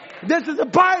 This is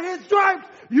by his stripes.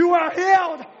 You are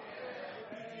healed.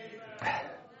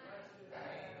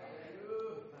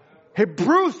 He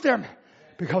bruised him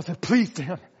because it pleased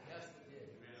him.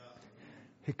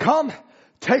 He come,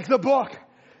 take the book,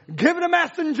 give the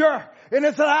messenger in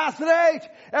its last age,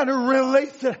 and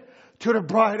release it to the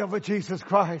bride of Jesus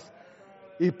Christ.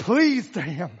 It pleased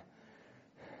him.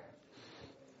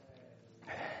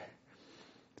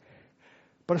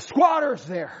 But a squatter's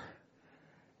there.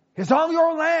 He's on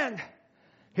your land.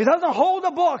 He doesn't hold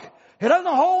the book. He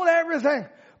doesn't hold everything,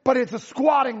 but it's a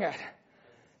squatting it.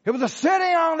 It was a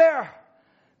sitting on there,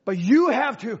 but you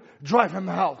have to drive him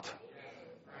out.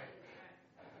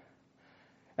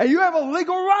 And you have a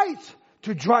legal right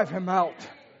to drive him out.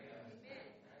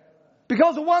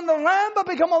 Because when the Lamb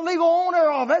become a legal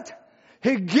owner of it,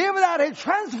 he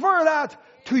transfer that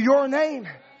to your name.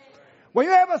 When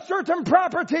you have a certain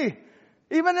property,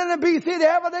 even in the BC, they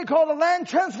have what they call the land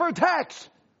transfer tax.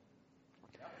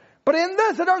 But in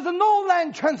this, there's no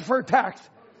land transfer tax.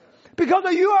 Because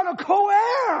you are the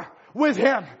co-heir with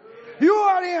him. You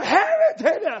are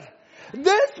inherited.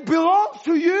 This belongs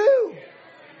to you.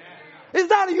 It's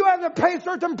not that you have to pay a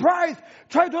certain price.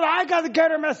 I got to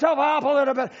get myself up a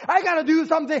little bit. I got to do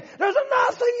something. There's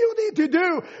nothing you need to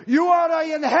do. You are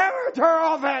the inheritor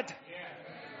of it.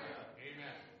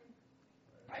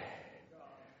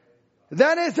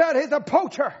 Then he said he's a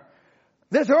poacher.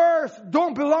 This earth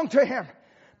don't belong to him.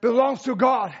 Belongs to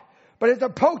God. But he's a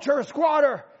poacher, a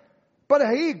squatter. But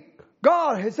he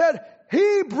said,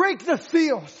 he breaks the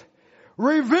seals.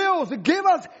 Reveals, give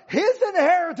us his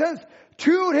inheritance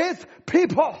to his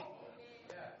people.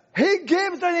 He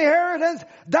gives the inheritance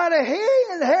that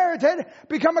he inherited,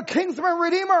 become a kinsman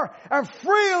redeemer, and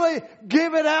freely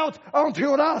give it out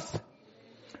unto us.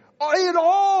 It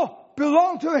all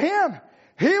belonged to him.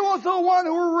 He was the one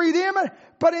who redeemed it,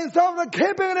 but instead of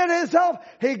keeping it himself,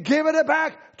 he gave it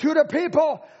back to the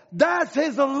people. That's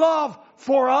his love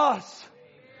for us.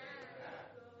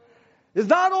 It's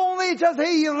not only just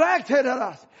he elected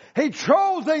us, he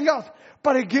chose us,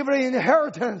 but he gave it an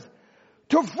inheritance.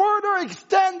 To further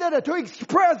extend it, to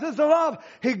express his love,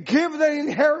 he gave the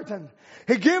inheritance.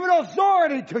 He gave an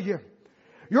authority to you.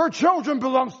 Your children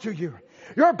belongs to you.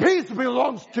 Your peace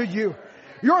belongs to you.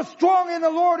 You're strong in the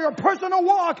Lord. Your personal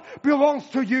walk belongs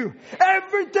to you.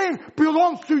 Everything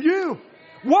belongs to you.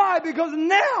 Why? Because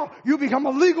now you become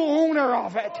a legal owner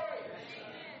of it.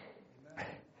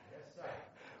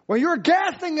 When you're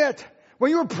guessing it,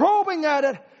 when you're probing at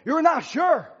it, you're not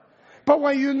sure. But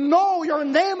when you know your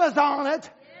name is on it,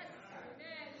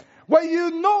 when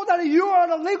you know that you are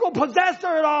the legal possessor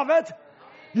of it,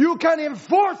 you can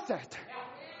enforce it.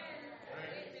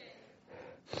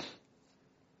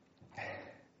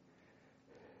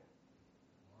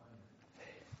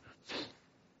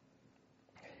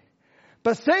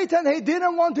 But Satan, he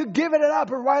didn't want to give it up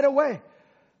right away.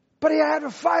 But he had to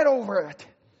fight over it.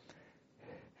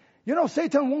 You know,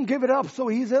 Satan won't give it up so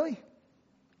easily.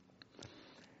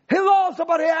 He lost,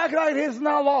 but he acts like he's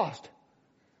not lost.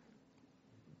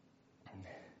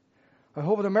 I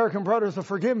hope the American brothers will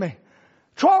forgive me.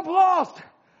 Trump lost,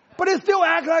 but he still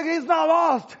acts like he's not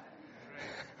lost.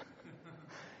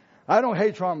 I don't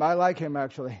hate Trump. I like him,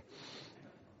 actually.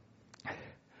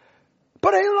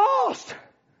 But he lost.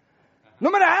 No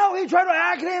matter how he tried to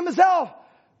act himself.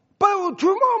 But 2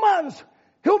 more months,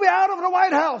 he'll be out of the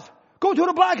White House. Go to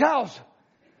the Black House.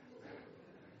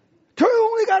 He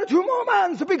only got 2 more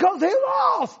months because he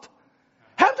lost.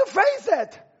 Have to face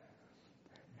it.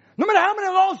 No matter how many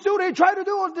lawsuits he tried to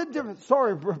do.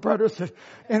 Sorry, brothers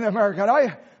in America.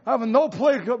 I have no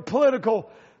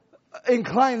political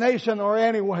inclination or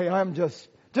any way. I'm just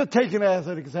taking it as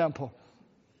an example.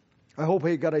 I hope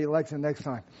he got an election next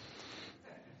time.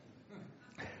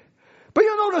 But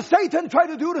you know that Satan tried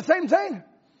to do the same thing.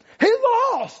 He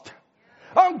lost.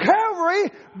 On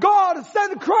Calvary, God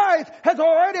sent Christ, has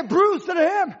already bruised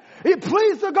him. He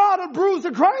pleased the God and bruised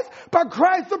the Christ, but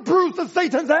Christ bruised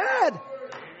Satan's head.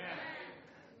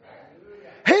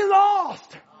 He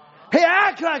lost. He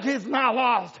acts like he's not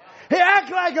lost. He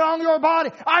acts like on your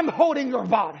body. I'm holding your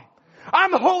body.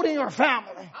 I'm holding your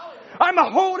family. I'm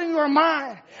holding your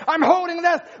mind. I'm holding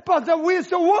this. But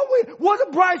what the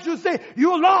bride should say,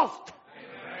 you lost.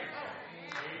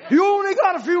 You only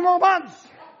got a few more months.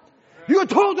 You're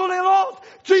totally lost.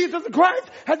 Jesus Christ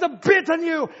has bitten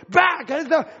you back, has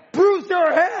bruised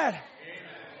your head.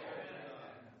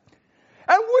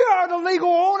 And we are the legal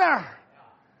owner.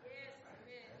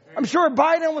 I'm sure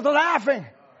Biden was laughing.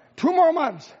 2 more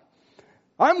months.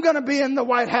 I'm going to be in the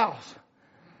White House.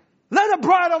 Let the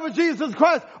bride of Jesus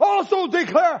Christ also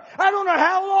declare, I don't know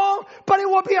how long, but it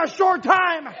will be a short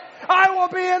time. I will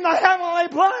be in the heavenly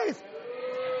place.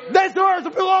 This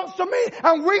earth belongs to me,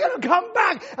 and we're going to come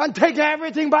back and take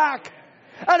everything back.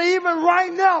 And even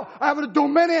right now, I have a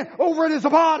dominion over this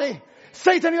body.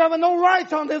 Satan, you have no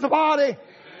rights on this body.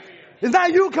 It's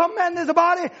not you command this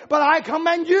body, but I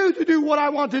command you to do what I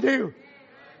want to do.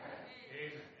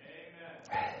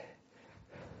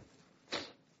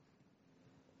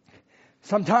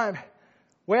 Sometimes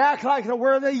we act like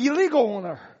we're the illegal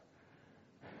owner.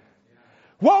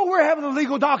 While we're having the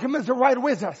legal documents right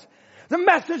with us, the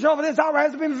message of this hour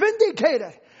has been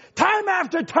vindicated time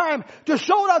after time to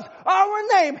show us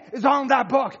our name is on that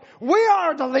book. We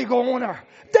are the legal owner.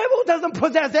 Devil doesn't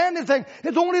possess anything.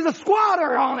 It's only the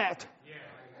squatter on it.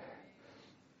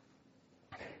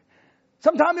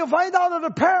 Sometimes you'll find out that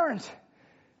the parents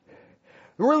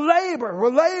will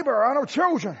labor on our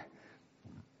children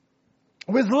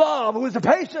with love, with the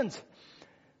patience.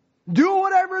 Do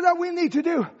whatever that we need to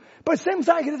do. But it seems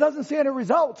like it doesn't see any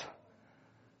result.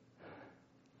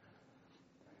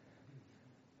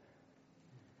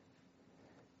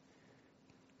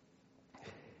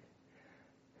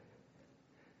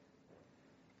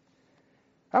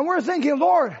 And we're thinking,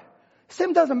 Lord,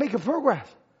 Sim doesn't make a progress.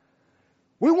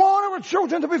 We want our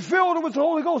children to be filled with the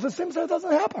Holy Ghost. It seems that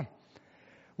doesn't happen.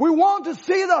 We want to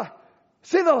see the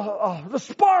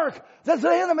spark that's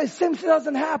the enemy. It seems it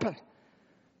doesn't happen.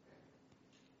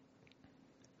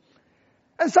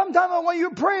 And sometimes when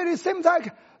you pray, it seems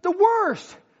like the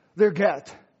worse they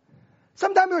get.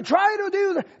 Sometimes you try to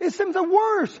do that, it seems the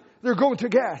worse they're going to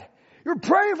get. You're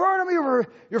praying for them,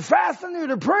 you're fasting,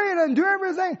 you're praying and do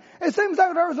everything. It seems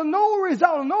like there's no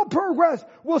result, no progress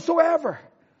whatsoever.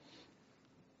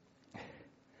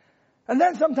 And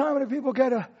then sometimes the people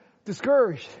get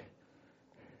discouraged.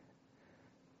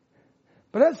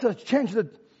 But let's change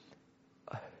the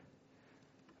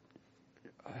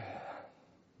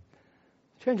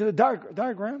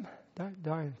diagram.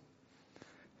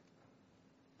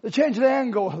 Let's change the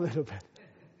angle a little bit.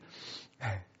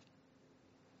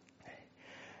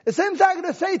 It seems like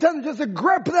the Satan just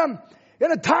grip them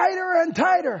in a tighter and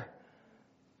tighter.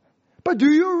 But do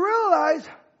you realize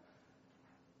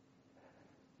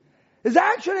it's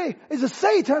a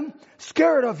Satan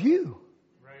scared of you?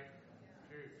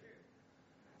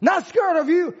 Not scared of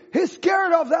you. He's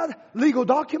scared of that legal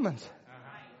document.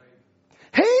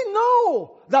 He knows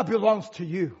that belongs to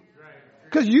you.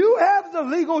 Because you have the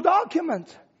legal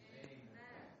document.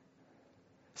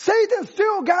 Satan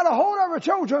still got a hold of our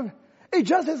children. It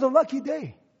just is a lucky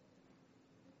day.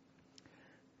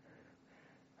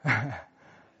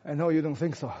 I know you don't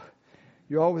think so.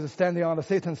 You're always standing on the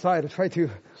Satan's side to try to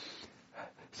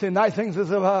say nice things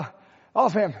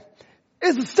of him.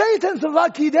 It's Satan's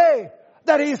lucky day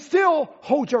that he still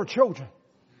holds your children.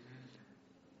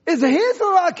 It's his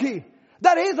lucky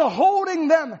that he's holding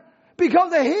them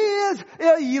because he is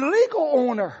an illegal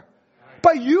owner.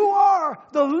 But you are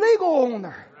the legal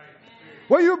owner.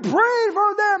 When you pray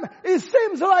for them, it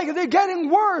seems like they're getting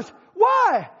worse.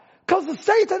 Why? Because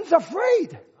Satan's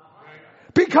afraid.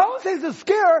 Because he's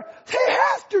scared, he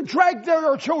has to drag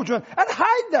their children and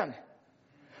hide them.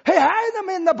 He hide them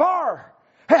in the bar.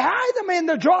 He hide them in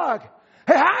the drug.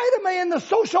 He hide them in the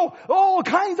social, all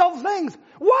kinds of things.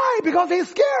 Why? Because he's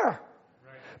scared.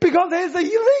 Because he's an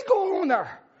illegal owner.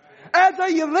 As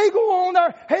an illegal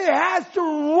owner, he has to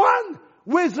run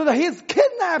with his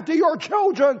kidnapped your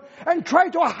children and try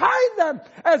to hide them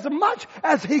as much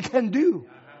as he can do.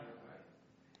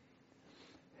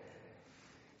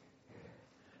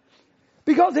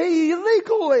 Because he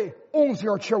illegally owns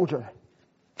your children.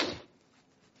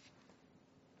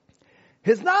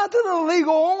 He's not the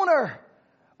legal owner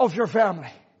of your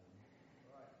family.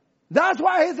 That's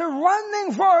why he's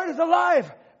running for his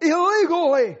life.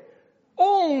 Illegally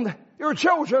owned your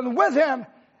children with him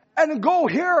and go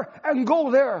here and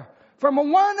go there.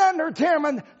 From one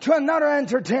entertainment to another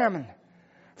entertainment.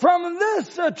 From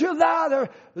this to that, or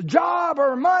job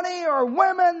or money or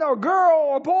women or girl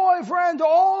or boyfriend,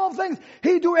 all things.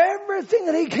 He do everything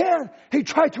that he can. He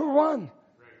try to run.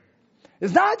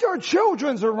 It's not your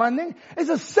children's are running. It's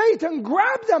a Satan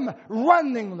grab them,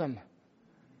 running them.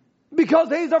 Because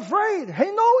he's afraid. He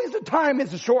knows the time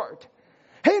is short.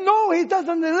 He knows he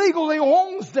doesn't illegally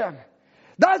owns them.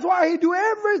 That's why he do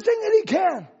everything that he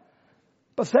can.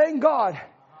 But thank God,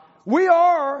 we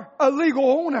are a legal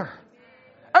owner.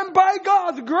 And by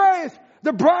God's grace,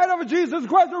 the bride of Jesus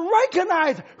Christ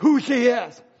recognize who she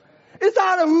is. It's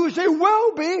not who she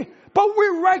will be, but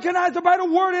we recognize it by the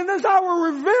word in this hour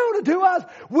revealed to us.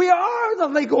 We are the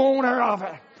legal owner of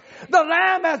it. The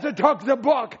Lamb has to took the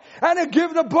book and to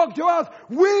give the book to us.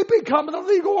 We become the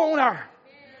legal owner.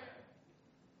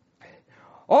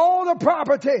 All the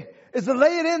property is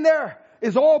laid in there.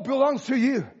 It all belongs to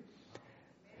you.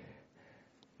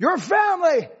 Your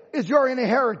family is your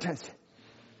inheritance.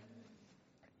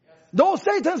 Though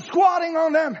Satan's squatting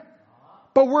on them,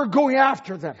 but we're going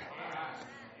after them.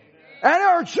 And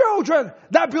our children,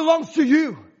 that belongs to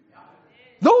you.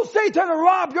 Though Satan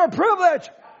rob your privilege,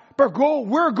 but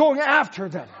we're going after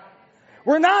them.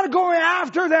 We're not going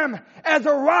after them as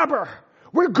a robber.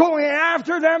 We're going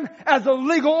after them as a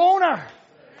legal owner.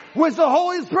 With the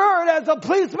Holy Spirit as a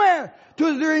policeman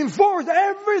to enforce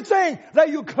everything that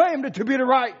you claimed to be the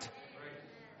right.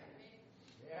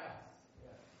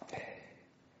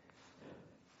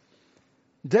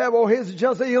 Devil is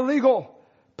just an illegal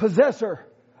possessor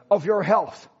of your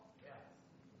health.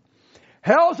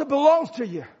 Health belongs to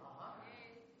you.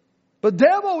 But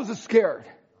devil is scared.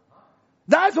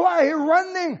 That's why he's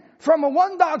running from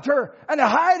one doctor and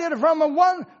hiding from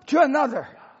one to another.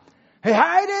 He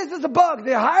hides as a bug.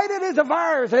 They hide it as a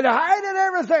virus. They hide it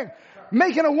everything.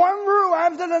 Making one rule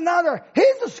after another.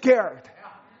 He's scared.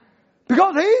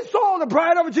 Because he saw the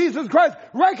bride of Jesus Christ,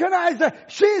 recognized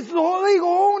that she's the legal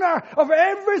owner of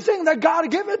everything that God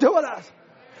given to us.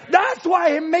 That's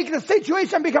why he makes the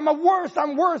situation become worse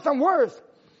and worse and worse.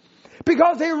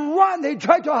 Because they run, they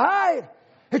try to hide.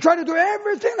 They try to do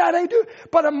everything that they do.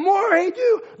 But the more they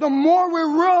do, the more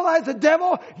we realize the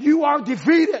devil, you are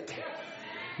defeated.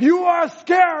 You are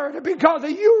scared because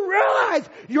you realize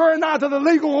you're not the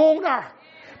legal owner.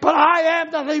 But I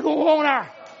am the legal owner.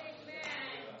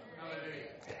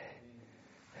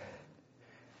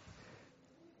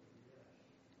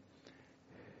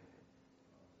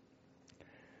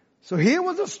 So he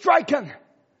was stricken.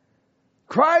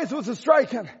 Christ was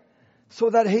stricken so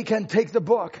that he can take the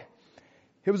book.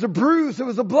 He was bruised. It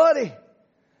was bloody.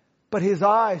 But his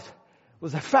eyes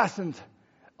was fastened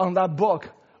on that book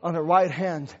on the right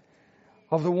hand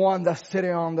of the one that's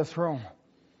sitting on the throne.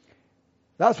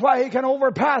 That's why he can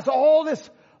overpass all this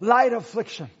light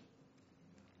affliction.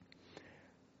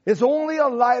 It's only a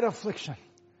light affliction.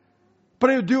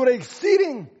 But he'll do the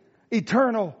exceeding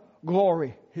eternal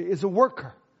glory. He is a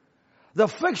worker. The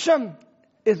affliction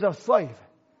is a slave.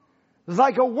 It's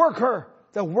like a worker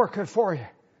that worketh for you.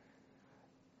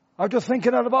 I'm just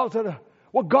thinking about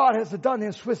what God has done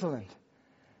in Switzerland.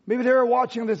 Maybe they're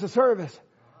watching this service.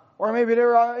 Or maybe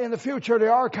they're in the future,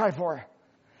 the archive for it.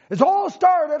 It's all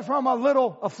started from a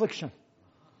little affliction.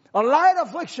 A light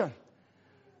affliction.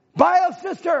 By a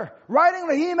sister writing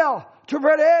the email to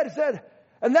Brother Ed said,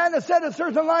 and then it said a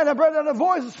certain line, and the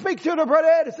voice speak to the Brother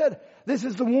Ed, it said, this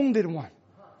is the wounded one.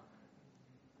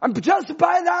 And just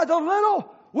by that a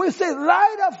little, we say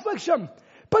light affliction.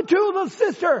 But to the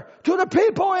sister, to the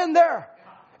people in there,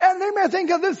 and they may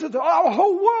think of this as our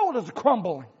whole world is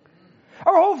crumbling.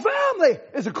 Our whole family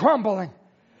is crumbling.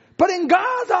 But in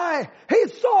God's eye, He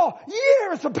saw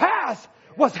years past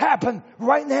what's happened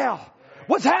right now.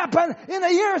 What's happened in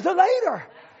the years later.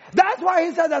 That's why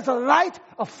He said that's a light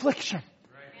affliction.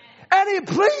 And He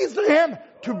pleased Him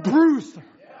to bruise them.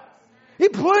 He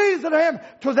pleased Him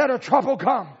to let a trouble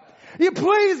come. He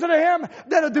pleased Him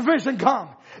that a division come.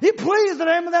 He pleased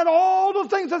Him that all the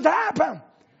things that happen.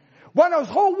 When the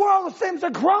whole world seems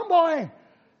to crumbling.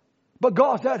 But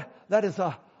God said that is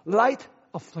a light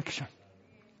affliction.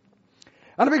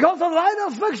 And because of light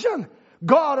affliction,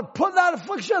 God put that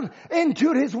affliction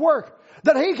into His work.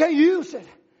 That He can use it.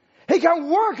 He can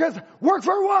work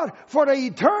for what? For the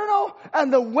eternal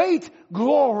and the weight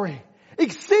glory.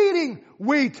 Exceeding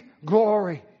weight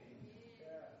glory.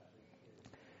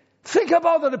 Think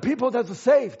about the people that are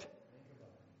saved.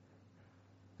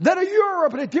 That in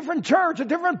Europe, a different church, a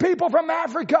different people from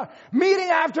Africa, meeting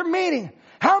after meeting.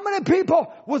 How many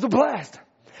people was blessed?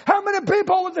 How many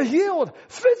people was healed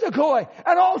physically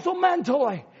and also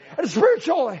mentally and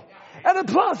spiritually and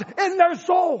plus in their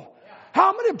soul?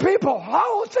 How many people?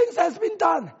 How things has been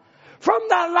done from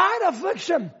that light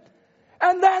affliction.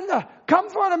 And then come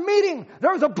for the meeting.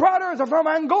 There's a brothers from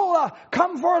Angola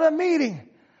come for the meeting.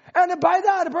 And by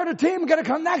that, the brother team get a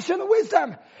connection with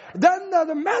them. Then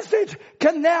the message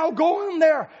can now go in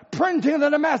there, printing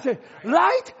the message.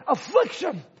 Light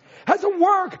affliction has a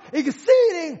work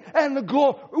exceeding and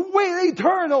with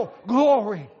eternal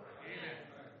glory.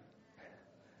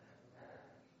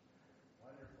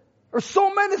 There's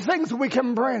so many things we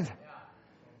can bring.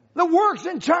 The works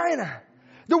in China,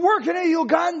 the work in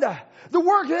Uganda, the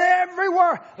work in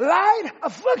everywhere. Light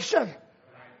affliction.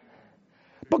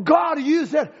 But God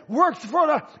used it, works for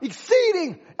the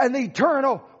exceeding and the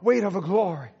eternal weight of a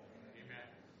glory.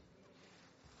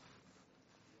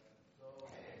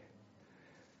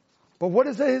 But what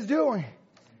is it He's doing?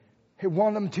 He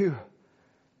wants them to.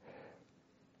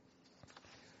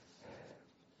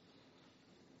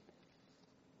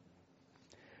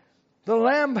 The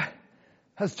Lamb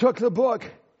has took the book.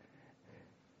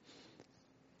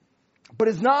 But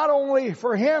it's not only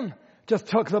for Him just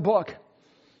took the book.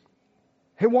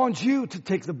 He wants you to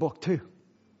take the book too.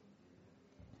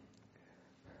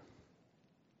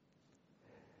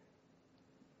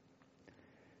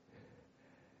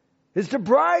 It's the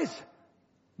bride's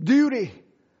duty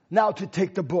now to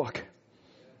take the book.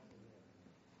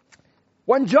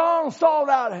 When John saw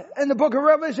that in the book of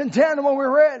Revelation 10 when we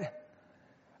read,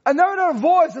 another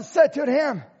voice said to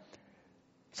him,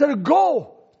 said,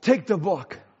 go take the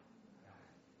book.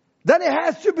 Then it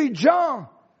has to be John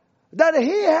that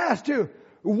he has to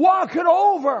walk it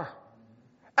over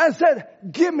and said,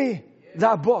 give me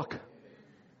that book.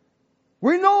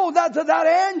 We know that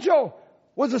that angel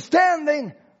was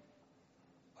standing.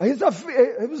 He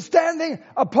was standing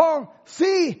upon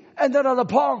sea and then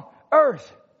upon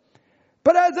earth.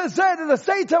 But as I said, the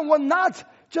Satan will not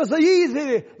just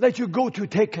easily let you go to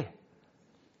take it.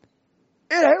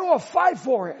 He will fight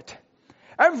for it.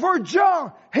 And for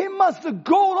John, he must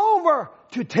go over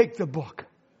to take the book.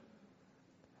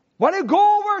 When he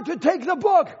go over to take the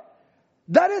book,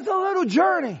 that is a little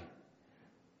journey.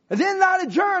 And in that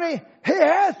journey, he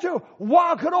has to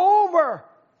walk it over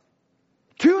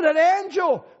to that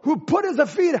angel who put his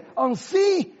feet on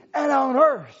sea and on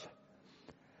earth.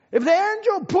 If the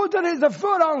angel put his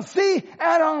foot on sea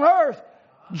and on earth,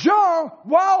 John,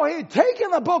 while he's taking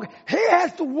the book, he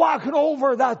has to walk it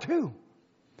over that too.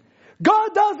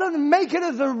 God doesn't make it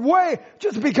as a way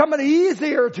just becoming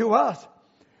easier to us.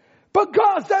 But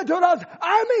God said to us,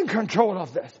 I'm in control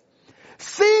of this.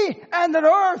 Sea and the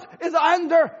earth is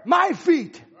under my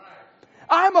feet.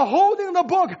 I'm holding the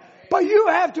book, but you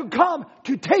have to come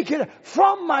to take it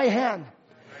from my hand.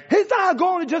 He's not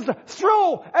going to just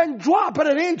throw and drop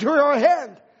it into your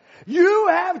hand. You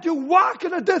have to walk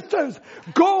the distance.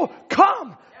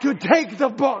 Come to take the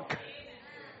book.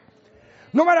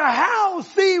 No matter how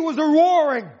sea was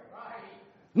roaring,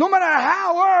 no matter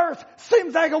how earth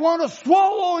seems like it wants to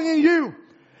swallow in you,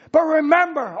 but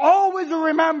remember, always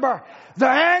remember, the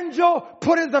angel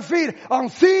put his feet on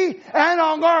sea and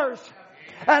on earth,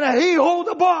 and he hold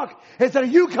the book. He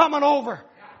said, "You coming over?"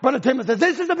 Brother Timothy said,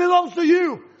 "This belongs to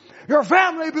you. Your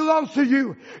family belongs to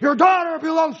you. Your daughter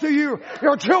belongs to you.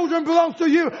 Your children belongs to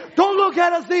you. Don't look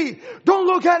at the sea. Don't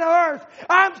look at the earth.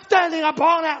 I'm standing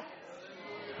upon it.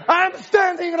 I'm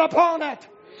standing upon it.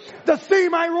 The sea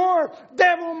might roar.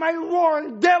 Devil might roar.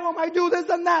 Devil might do this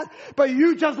and that. But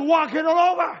you just walk it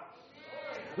all over.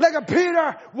 Like a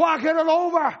Peter walking it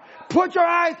over. Put your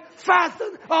eyes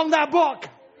fastened on that book.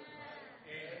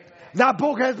 That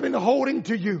book has been holding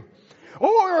to you.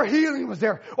 All your healing was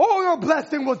there. All your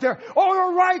blessing was there. All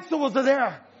your rights was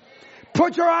there.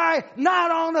 Put your eye not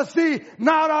on the sea,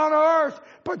 not on the earth,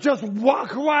 but just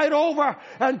walk right over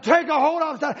and take a hold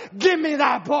of that. Give me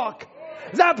that book.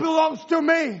 That belongs to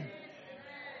me.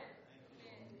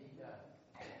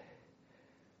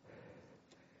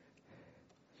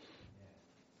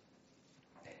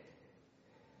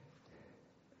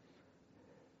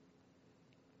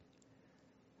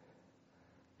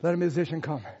 Let a musician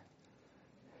come.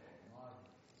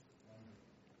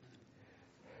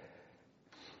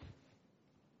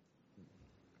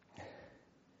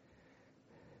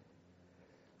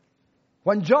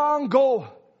 When John Go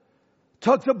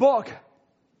took the book,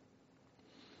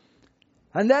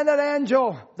 and then that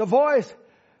angel, the voice,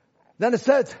 then it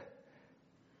says,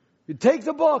 you take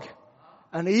the book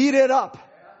and eat it up.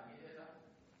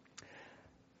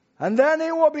 And then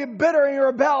it will be bitter in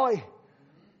your belly,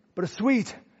 but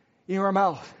sweet in your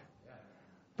mouth.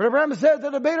 Brother Branham says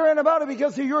that the bitter in the belly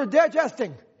because you're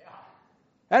digesting.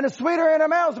 And it's sweeter in the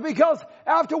mouth because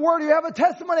afterward you have a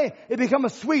testimony. It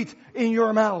becomes sweet in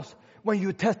your mouth when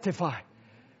you testify.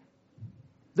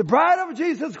 The bride of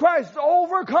Jesus Christ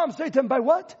overcomes Satan by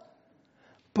what?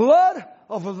 Blood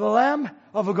of the Lamb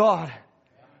of God.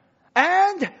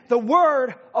 And the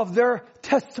word of their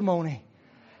testimony.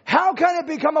 How can it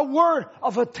become a word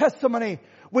of a testimony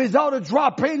without a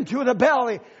drop into the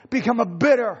belly, become a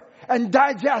bitter and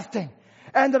digesting?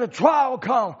 And then the trial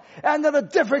come, and then the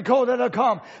difficulty will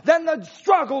come, then the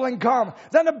struggling come,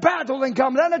 then the battling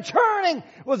come, then the churning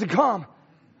was come.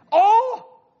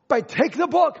 All by take the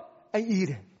book and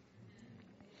eat it.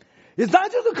 It's not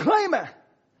just a claim it.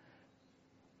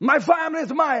 My family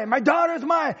is mine, my daughter is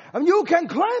mine, and you can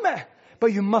claim it,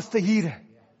 but you must eat it.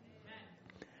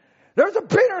 There's a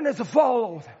bitterness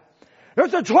followed.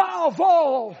 There's a trial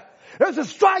followed. There's a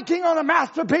striking on a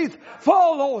masterpiece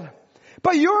followed.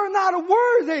 But you're not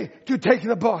worthy to take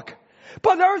the book.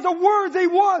 But there's a worthy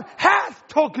one has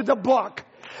took the book.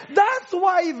 That's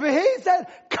why if he said,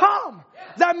 come,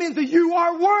 that means that you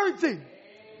are worthy.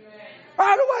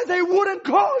 Otherwise they wouldn't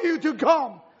call you to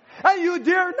come. And you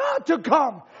dare not to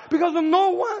come. Because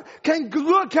no one can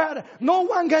look at it. No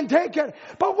one can take it.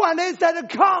 But when they said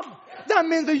come, that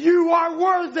means that you are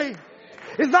worthy.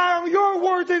 It's not on your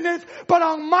worthiness, but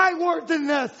on my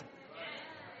worthiness.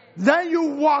 Then you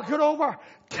walk it over,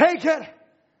 take it,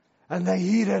 and then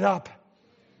eat it up.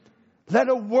 Let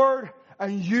a word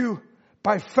and you,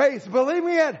 by faith,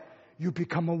 believing it, you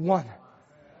become a one.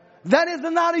 That is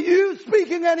not you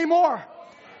speaking anymore.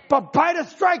 But by the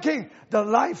striking, the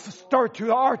life starts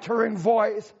to uttering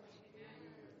voice.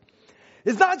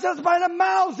 It's not just by the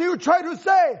mouth you try to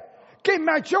say, give me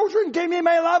my children, give me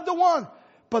my loved one.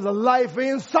 But the life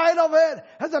inside of it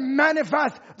has a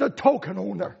manifest the token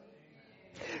owner.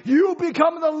 You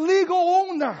become the legal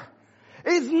owner.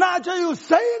 It's not just you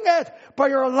saying it, but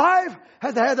your life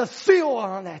has had a seal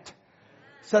on it.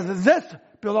 It says this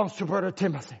belongs to Brother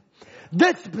Timothy.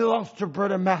 This belongs to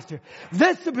Brother Matthew.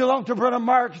 This belongs to Brother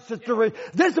Mark, Sister Ray.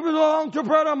 This belongs to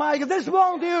Brother Mike. This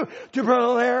belongs to you, to Brother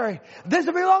Larry. This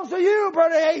belongs to you,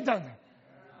 Brother Aidan.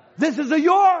 This is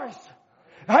yours.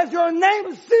 It has your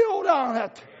name sealed on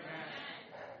it.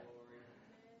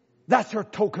 That's your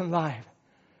token life.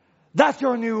 That's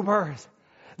your new birth.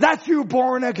 That's you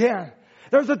born again.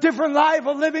 There's a different life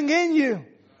of living in you.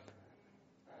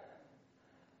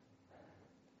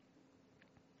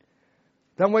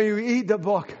 Then when you eat the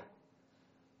book,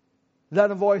 then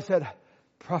the voice said,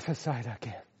 prophesied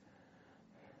again.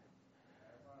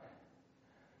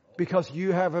 Because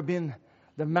you have been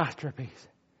the masterpiece.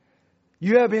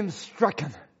 You have been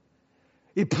stricken.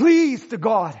 It pleased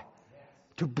God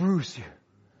to bruise you.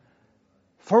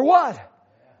 For what?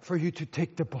 For you to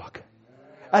take the book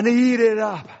and eat it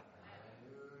up.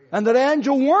 And the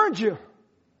angel warned you.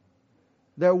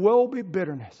 There will be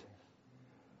bitterness.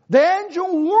 The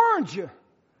angel warned you.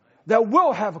 There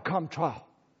will have a come trial.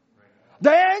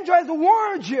 The angel has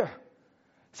warned you.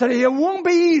 Said it won't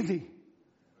be easy.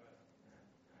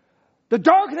 The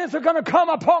darkness are going to come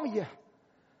upon you.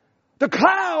 The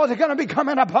clouds are going to be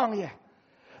coming upon you.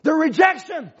 The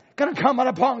rejection going to come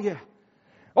upon you.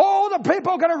 All the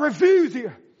people are going to refuse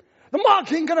you. The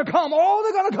mocking going to come. All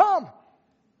they're going to come.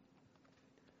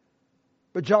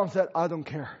 But John said, I don't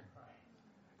care.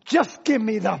 Just give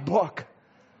me that book.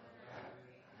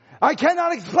 I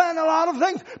cannot explain a lot of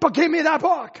things, but give me that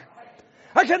book.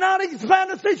 I cannot explain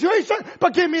the situation,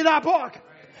 but give me that book.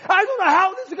 I don't know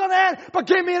how this is going to end, but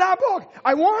give me that book.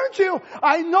 I warned you.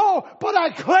 I know, but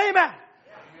I claim it.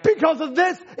 Because of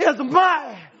this is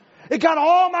mine. It got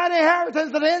all my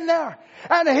inheritance in there.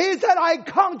 And he said, I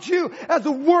count you as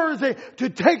worthy to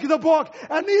take the book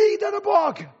and eat the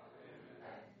book.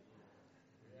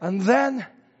 And then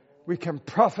we can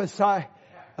prophesy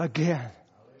again.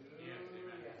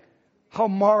 How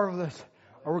marvelous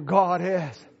our God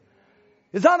is.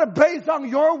 It's not based on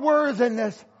your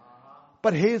worthiness,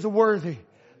 but he is worthy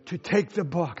to take the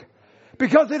book.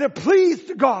 Because it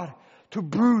pleased God to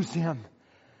bruise him.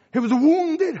 He was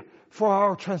wounded for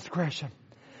our transgression.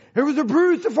 He was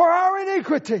bruised for our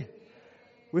iniquity.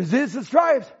 With his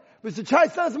stripes, with the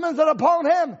chastisement upon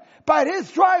him, by his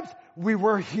stripes we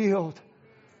were healed.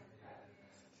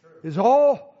 It's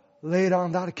all laid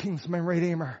on that kinsman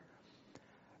redeemer.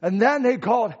 And then they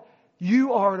called,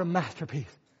 you are the masterpiece.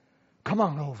 Come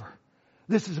on over.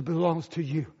 This belongs to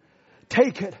you.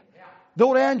 Take it.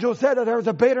 Though the angel said that there was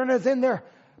a bitterness in there,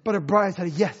 but the bride said,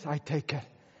 yes, I take it.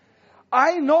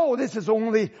 I know this is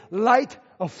only light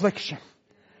affliction.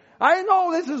 I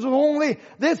know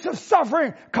this is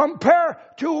suffering compared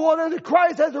to what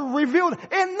Christ has revealed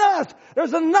in us.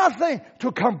 There's nothing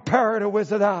to compare it with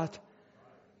that.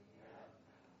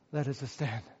 Let us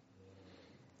stand.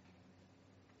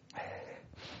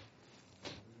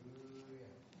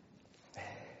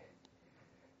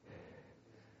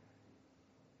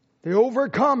 They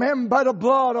overcome him by the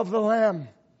blood of the Lamb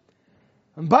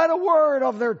and by the word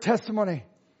of their testimony.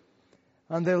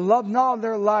 And they love not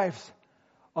their lives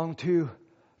unto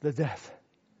the death.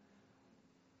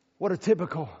 What a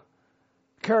typical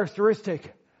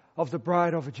characteristic of the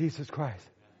bride of Jesus Christ.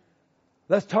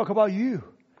 Let's talk about you.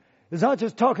 It's not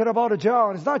just talking about a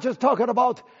John. It's not just talking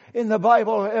about in the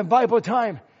Bible and Bible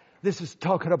time. This is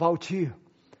talking about you.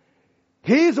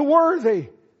 He's worthy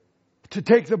to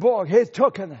take the book. He's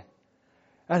taken it.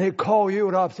 And he called you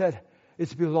up, said,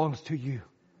 it belongs to you.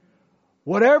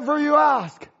 Whatever you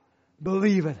ask,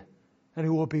 believe it, and it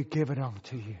will be given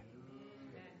unto you.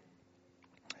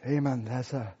 Amen.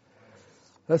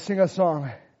 Let's sing a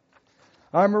song.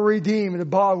 I'm a redeemed,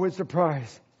 bought with the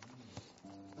price.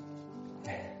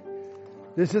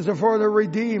 This is for the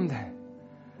redeemed.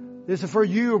 This is for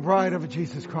you, bride of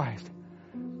Jesus Christ.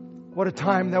 What a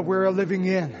time that we're living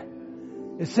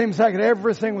in. It seems like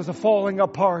everything was falling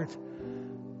apart.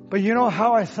 But you know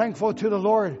how I'm thankful to the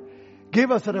Lord. Give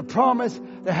us a promise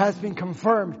that has been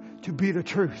confirmed to be the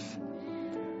truth.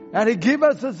 And He gave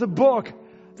us as a book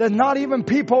that not even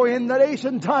people in that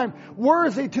ancient time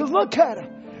worthy to look at it.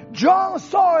 John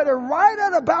saw it and write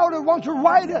it about it, want to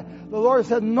write it. The Lord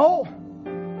said, no.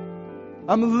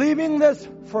 I'm leaving this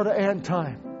for the end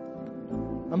time.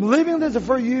 I'm leaving this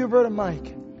for you, Brother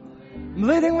Mike. I'm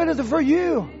leaving this for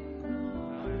you,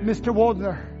 Mr.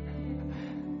 Waldner.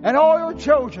 And all your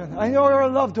children, and all your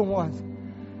loved ones.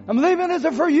 I'm leaving this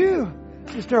for you,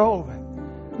 Sister Hope.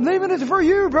 I'm leaving this for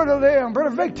you, Brother Leon, Brother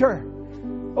Victor.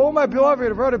 Oh, my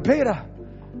beloved, Brother Peter.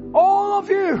 All of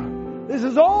you. This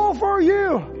is all for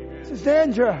you, Sister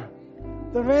Andrea.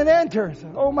 The Van Enters.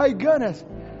 Oh, my goodness.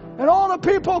 And all the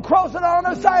people crossing on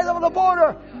the side of the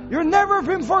border. You've never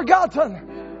been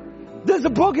forgotten. This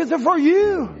book is for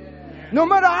you. No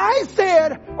matter I say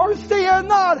it or say it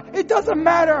not, it doesn't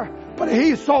matter. But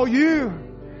He saw you.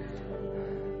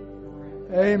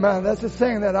 Amen. That's the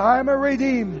saying that I'm a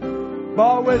redeemed,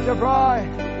 bought with the bride.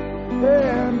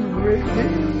 Am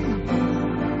redeemed.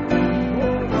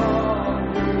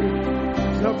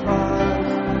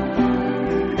 Surprise.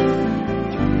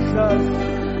 Jesus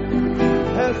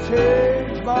has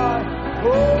changed my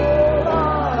whole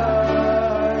life.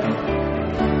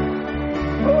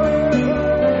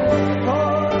 Forever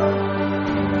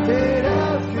God did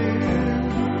ask you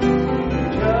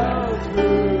just who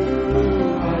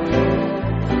I am.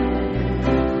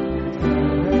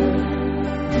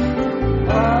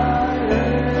 I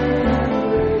am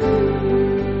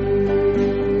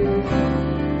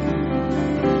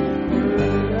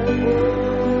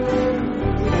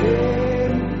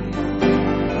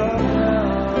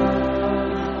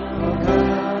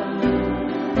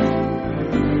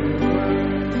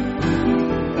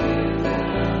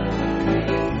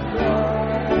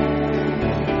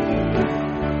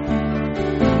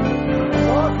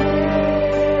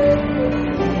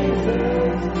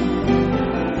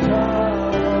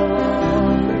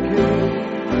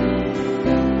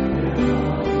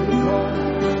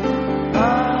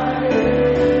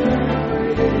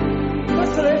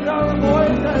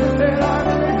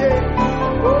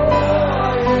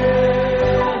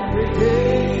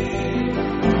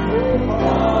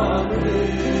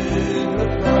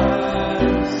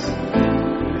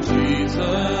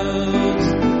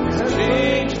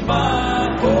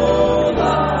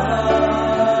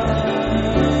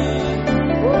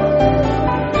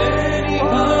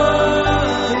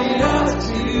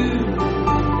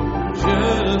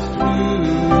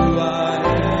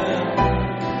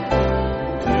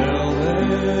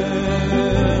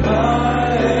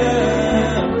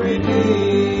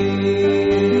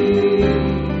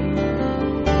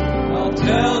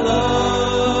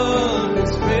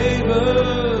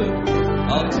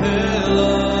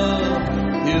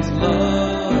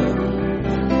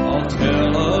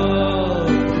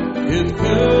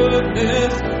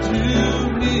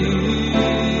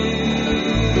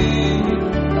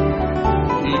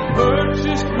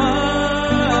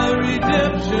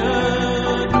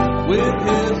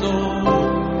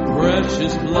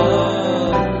precious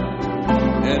blood,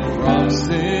 and from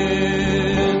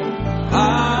sin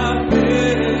I've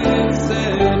been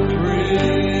set free.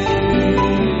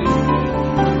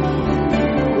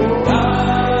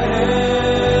 I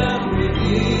am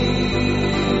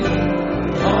redeemed,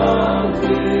 bought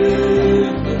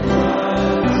with the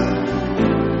price.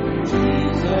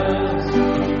 Jesus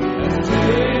has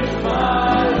changed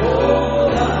my whole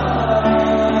life.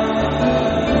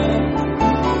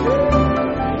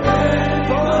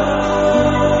 Anybody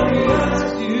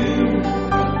ask you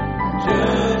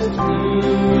just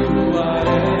who I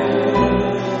am,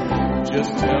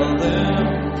 just tell them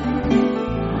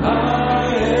I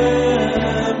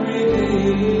am redeemed.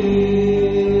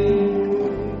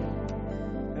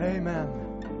 Amen.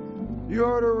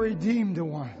 You're the redeemed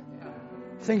one.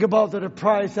 Think about the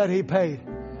price that He paid.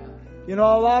 You know,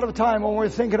 a lot of time when we're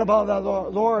thinking about that,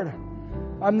 Lord,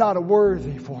 I'm not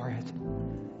worthy for it.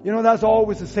 You know, that's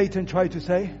always what Satan tried to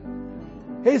say.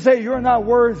 He said, you're not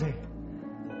worthy.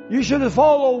 You should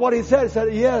follow what He said. He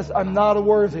said, yes, I'm not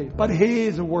worthy, but He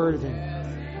is worthy.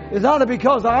 It's not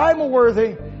because I'm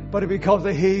worthy, but because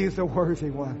He is the worthy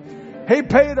one. He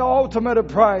paid the ultimate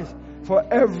price for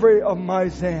every of my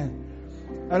sin.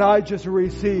 And I just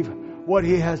receive what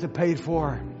He has paid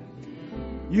for.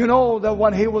 You know that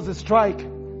when He was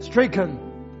stricken,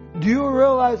 do you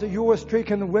realize that you were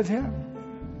stricken with Him?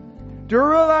 Do you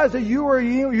realize that you were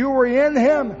in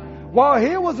Him? While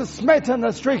He was smitten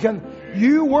and stricken,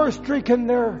 you were stricken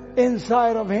there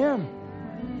inside of Him.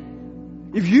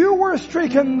 If you were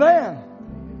stricken then,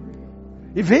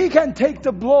 if He can take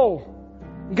the blow,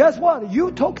 guess what?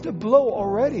 You took the blow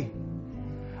already.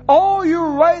 All you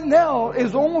right now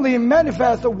is only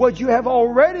manifest of what you have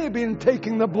already been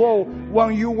taking the blow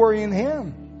when you were in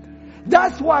Him.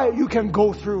 That's why you can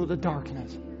go through the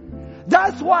darkness.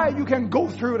 That's why you can go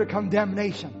through the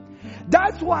condemnation.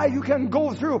 That's why you can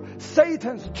go through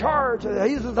Satan's charge.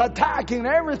 He's attacking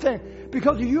everything.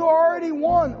 Because you already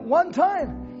won one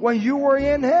time when you were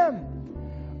in Him.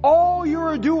 All you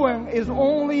are doing is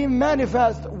only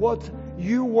manifest what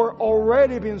you were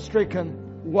already been stricken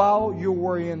while you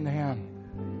were in Him.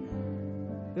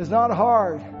 It's not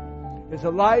hard. It's a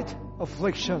light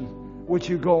affliction which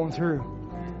you're going through.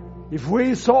 If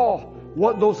we saw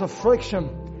what those afflictions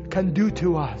can do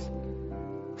to us,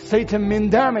 Satan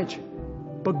meant damage,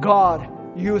 but God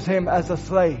used him as a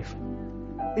slave.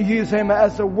 He used him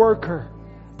as a worker,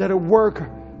 that a worker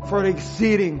for the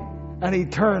exceeding and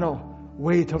eternal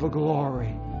weight of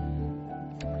glory.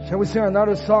 Shall we sing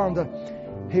another song that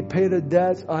He paid the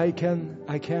debts I can't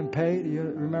pay? Do you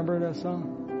remember that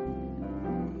song?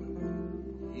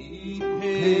 He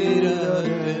paid a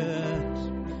debt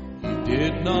He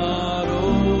did not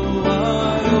owe.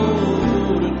 I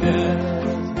owed a debt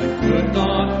I could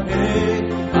not pay.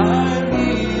 I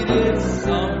needed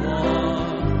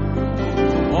someone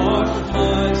to wash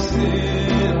my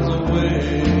sins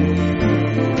away.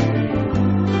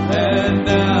 And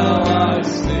now I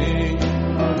sing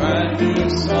a brand new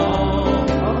song,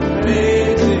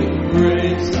 amazing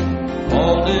grace,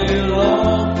 all day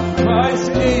long.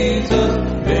 Christ Jesus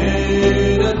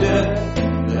paid a debt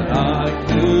that I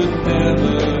could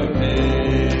never pay.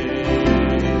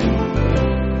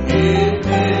 He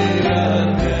paid a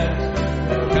debt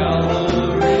at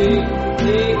Calvary.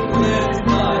 He cleansed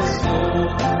my soul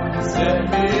and set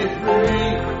me free.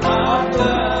 I'm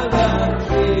glad that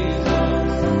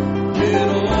Jesus did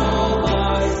all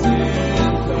my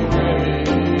sins away.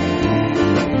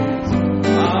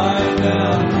 I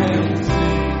now can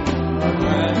sing a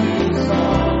brand new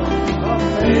song,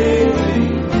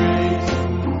 amazing grace,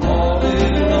 all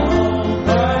day long.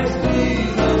 Christ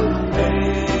Jesus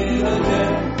paid a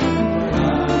debt that I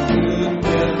could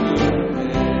never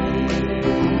pay.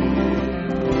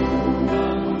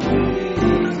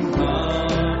 Please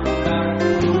come back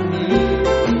to me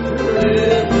to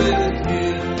live with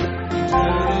Him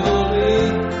eternally.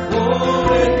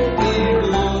 Glory be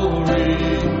glory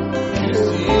to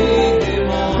see Him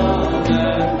on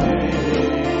that day.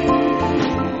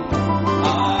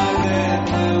 I then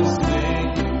will sing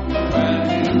a brand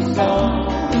new song,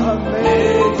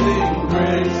 amazing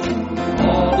grace,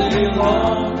 all day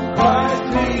long. Christ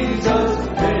Jesus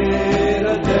paid a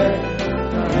debt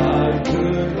that I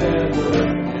could never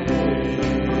pay.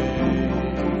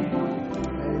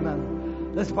 Amen.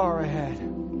 Let's bow our head.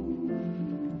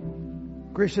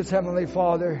 Gracious Heavenly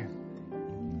Father,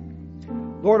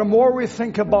 Lord, the more we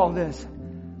think about this,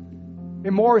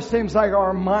 the more it seems like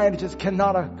our mind just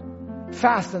cannot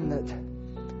fasten it.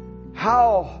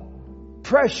 How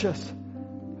precious,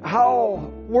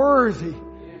 how worthy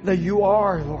that you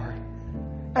are, Lord.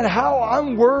 And how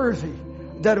unworthy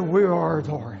that we are,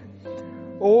 Lord.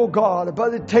 oh God, but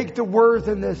to take the words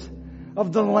in this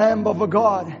of the Lamb of a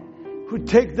God who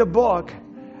take the book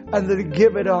and to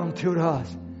give it unto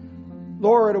us.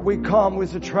 Lord, we come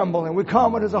with a trembling. We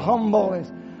come with a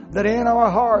humbleness that in our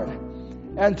heart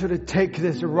and to take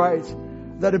this rights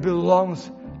that it belongs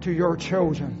to your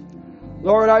children.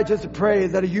 Lord, I just pray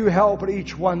that you help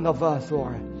each one of us,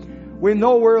 Lord. We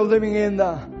know we're living in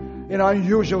an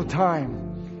unusual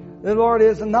time. The Lord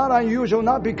is not unusual,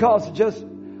 not because just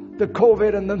the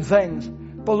COVID and the things,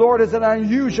 but Lord, is an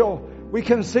unusual. We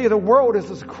can see the world is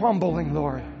just crumbling,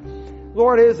 Lord.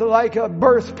 Lord, it is like a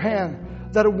birth pan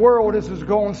that the world is just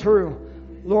going through.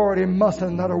 Lord, it must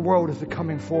another world is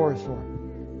coming forth, Lord.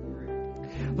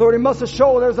 Lord, it must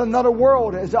show there's another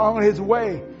world is on his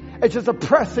way. It's just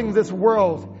oppressing this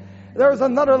world. There's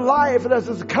another life that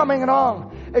is coming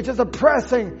on. It's just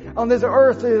oppressing on this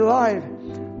earthly life.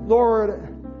 Lord,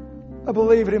 I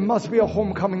believe it must be a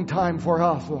homecoming time for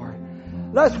us, Lord.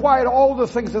 That's why all the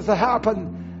things that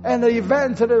happen and the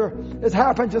events that has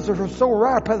happened just so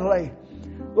rapidly.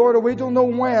 Lord, we don't know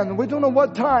when. We don't know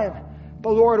what time.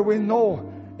 But Lord, we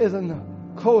know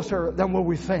isn't closer than what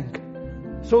we think.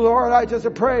 So Lord, I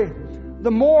just pray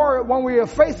the more when we are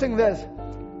facing this,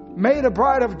 may the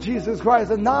bride of Jesus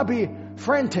Christ not be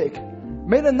frantic.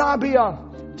 May them not be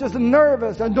just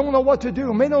nervous and don't know what to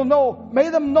do. May them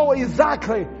know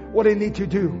exactly what they need to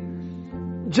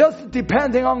do. Just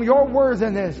depending on your words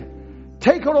in this.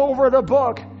 Take it over the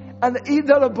book and eat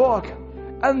the book.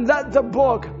 And let the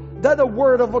book, that the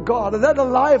word of God, that the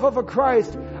life of a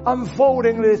Christ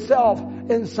unfolding itself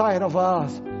inside of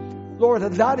us. Lord,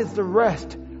 that is the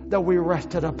rest that we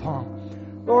rested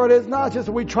upon. Lord, it's not just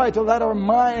we try to let our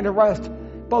mind rest,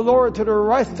 but Lord, to the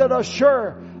rest that are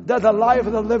sure that the life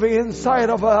of the living inside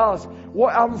of us will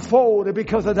unfold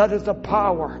because that is the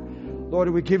power. Lord,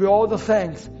 we give you all the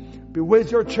thanks. Be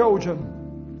with your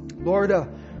children. Lord,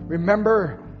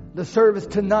 remember the service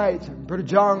tonight. Brother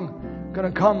John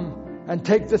going to come and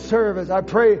take the service. I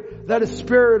pray that the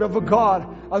Spirit of God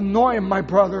anoint my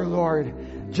brother, Lord.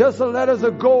 Just to let us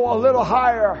go a little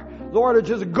higher. Lord,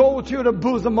 just go to the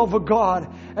bosom of a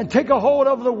God and take a hold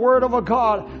of the word of a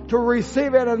God to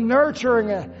receive it and nurturing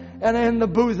it and in the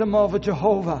bosom of a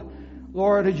Jehovah.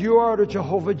 Lord, you are the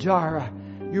Jehovah Jireh.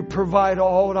 You provide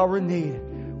all our need.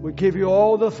 We give you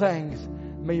all the thanks.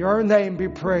 May your name be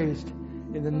praised.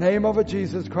 In the name of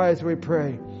Jesus Christ we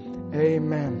pray.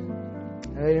 Amen.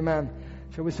 Amen.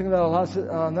 Shall we sing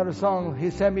another song, He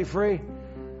Set Me Free?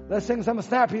 Let's sing some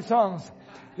snappy songs.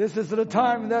 This is the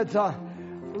time that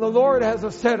the Lord has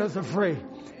set us free.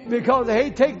 Because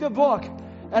He take the book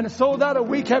and so that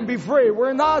we can be free.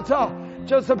 We're not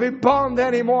just to be bound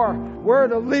anymore. We're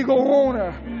the legal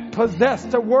owner. Possess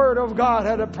the word of God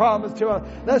had a promise to us.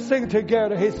 Let's sing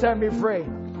together. He set me free.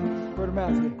 Brother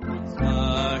Matthew. It's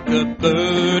like a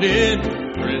bird in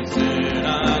prison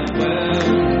I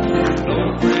dwell.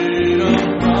 No freedom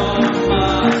from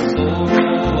my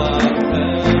sorrow I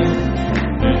felt.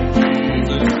 And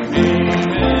Jesus came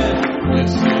and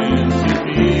listened to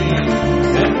me.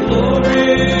 And glory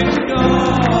to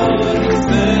God, He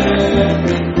set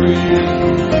me free.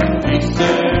 He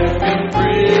set me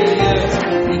free, yes,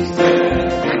 He set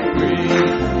me free.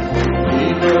 He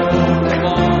broke the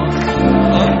bonds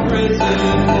of prison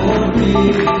for me.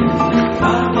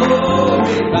 My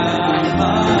glory bound my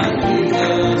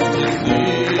Jesus to see.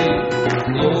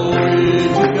 Glory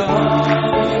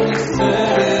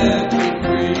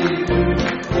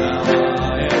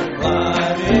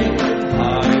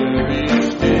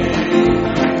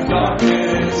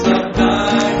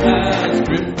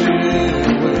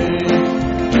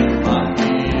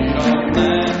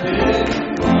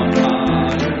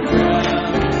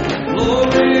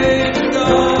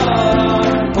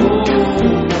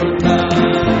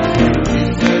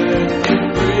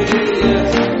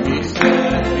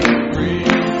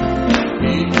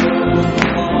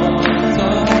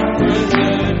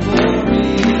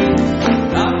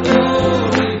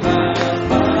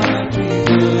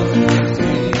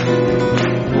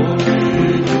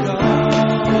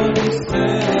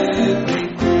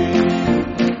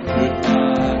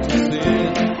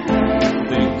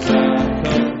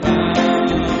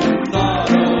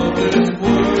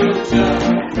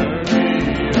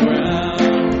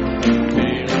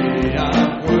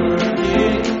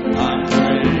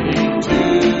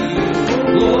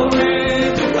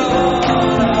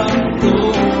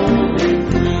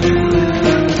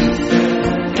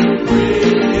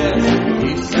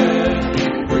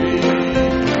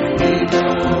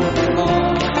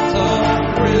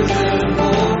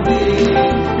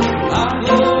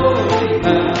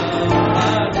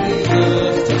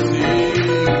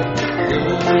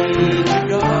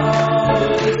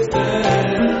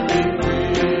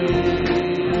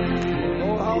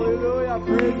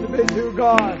you,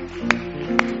 God.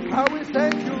 How we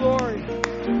thank you, Lord.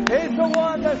 He's the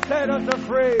one that set us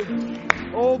free.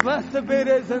 Oh, blessed be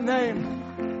His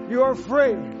name. You are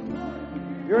free.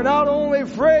 You're not only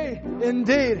free,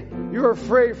 indeed, you are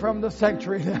free from the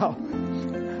sanctuary now.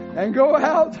 And go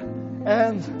out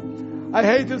and, I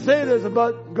hate to say this,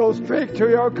 but go straight to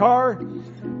your car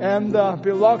and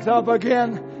be locked up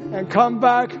again and come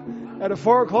back at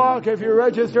 4 o'clock if you're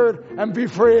registered and be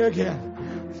free again.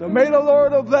 So may the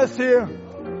Lord bless you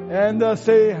and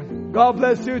say, God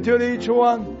bless you to each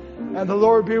one and the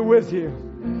Lord be with you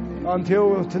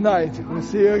until tonight. We'll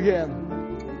see you again.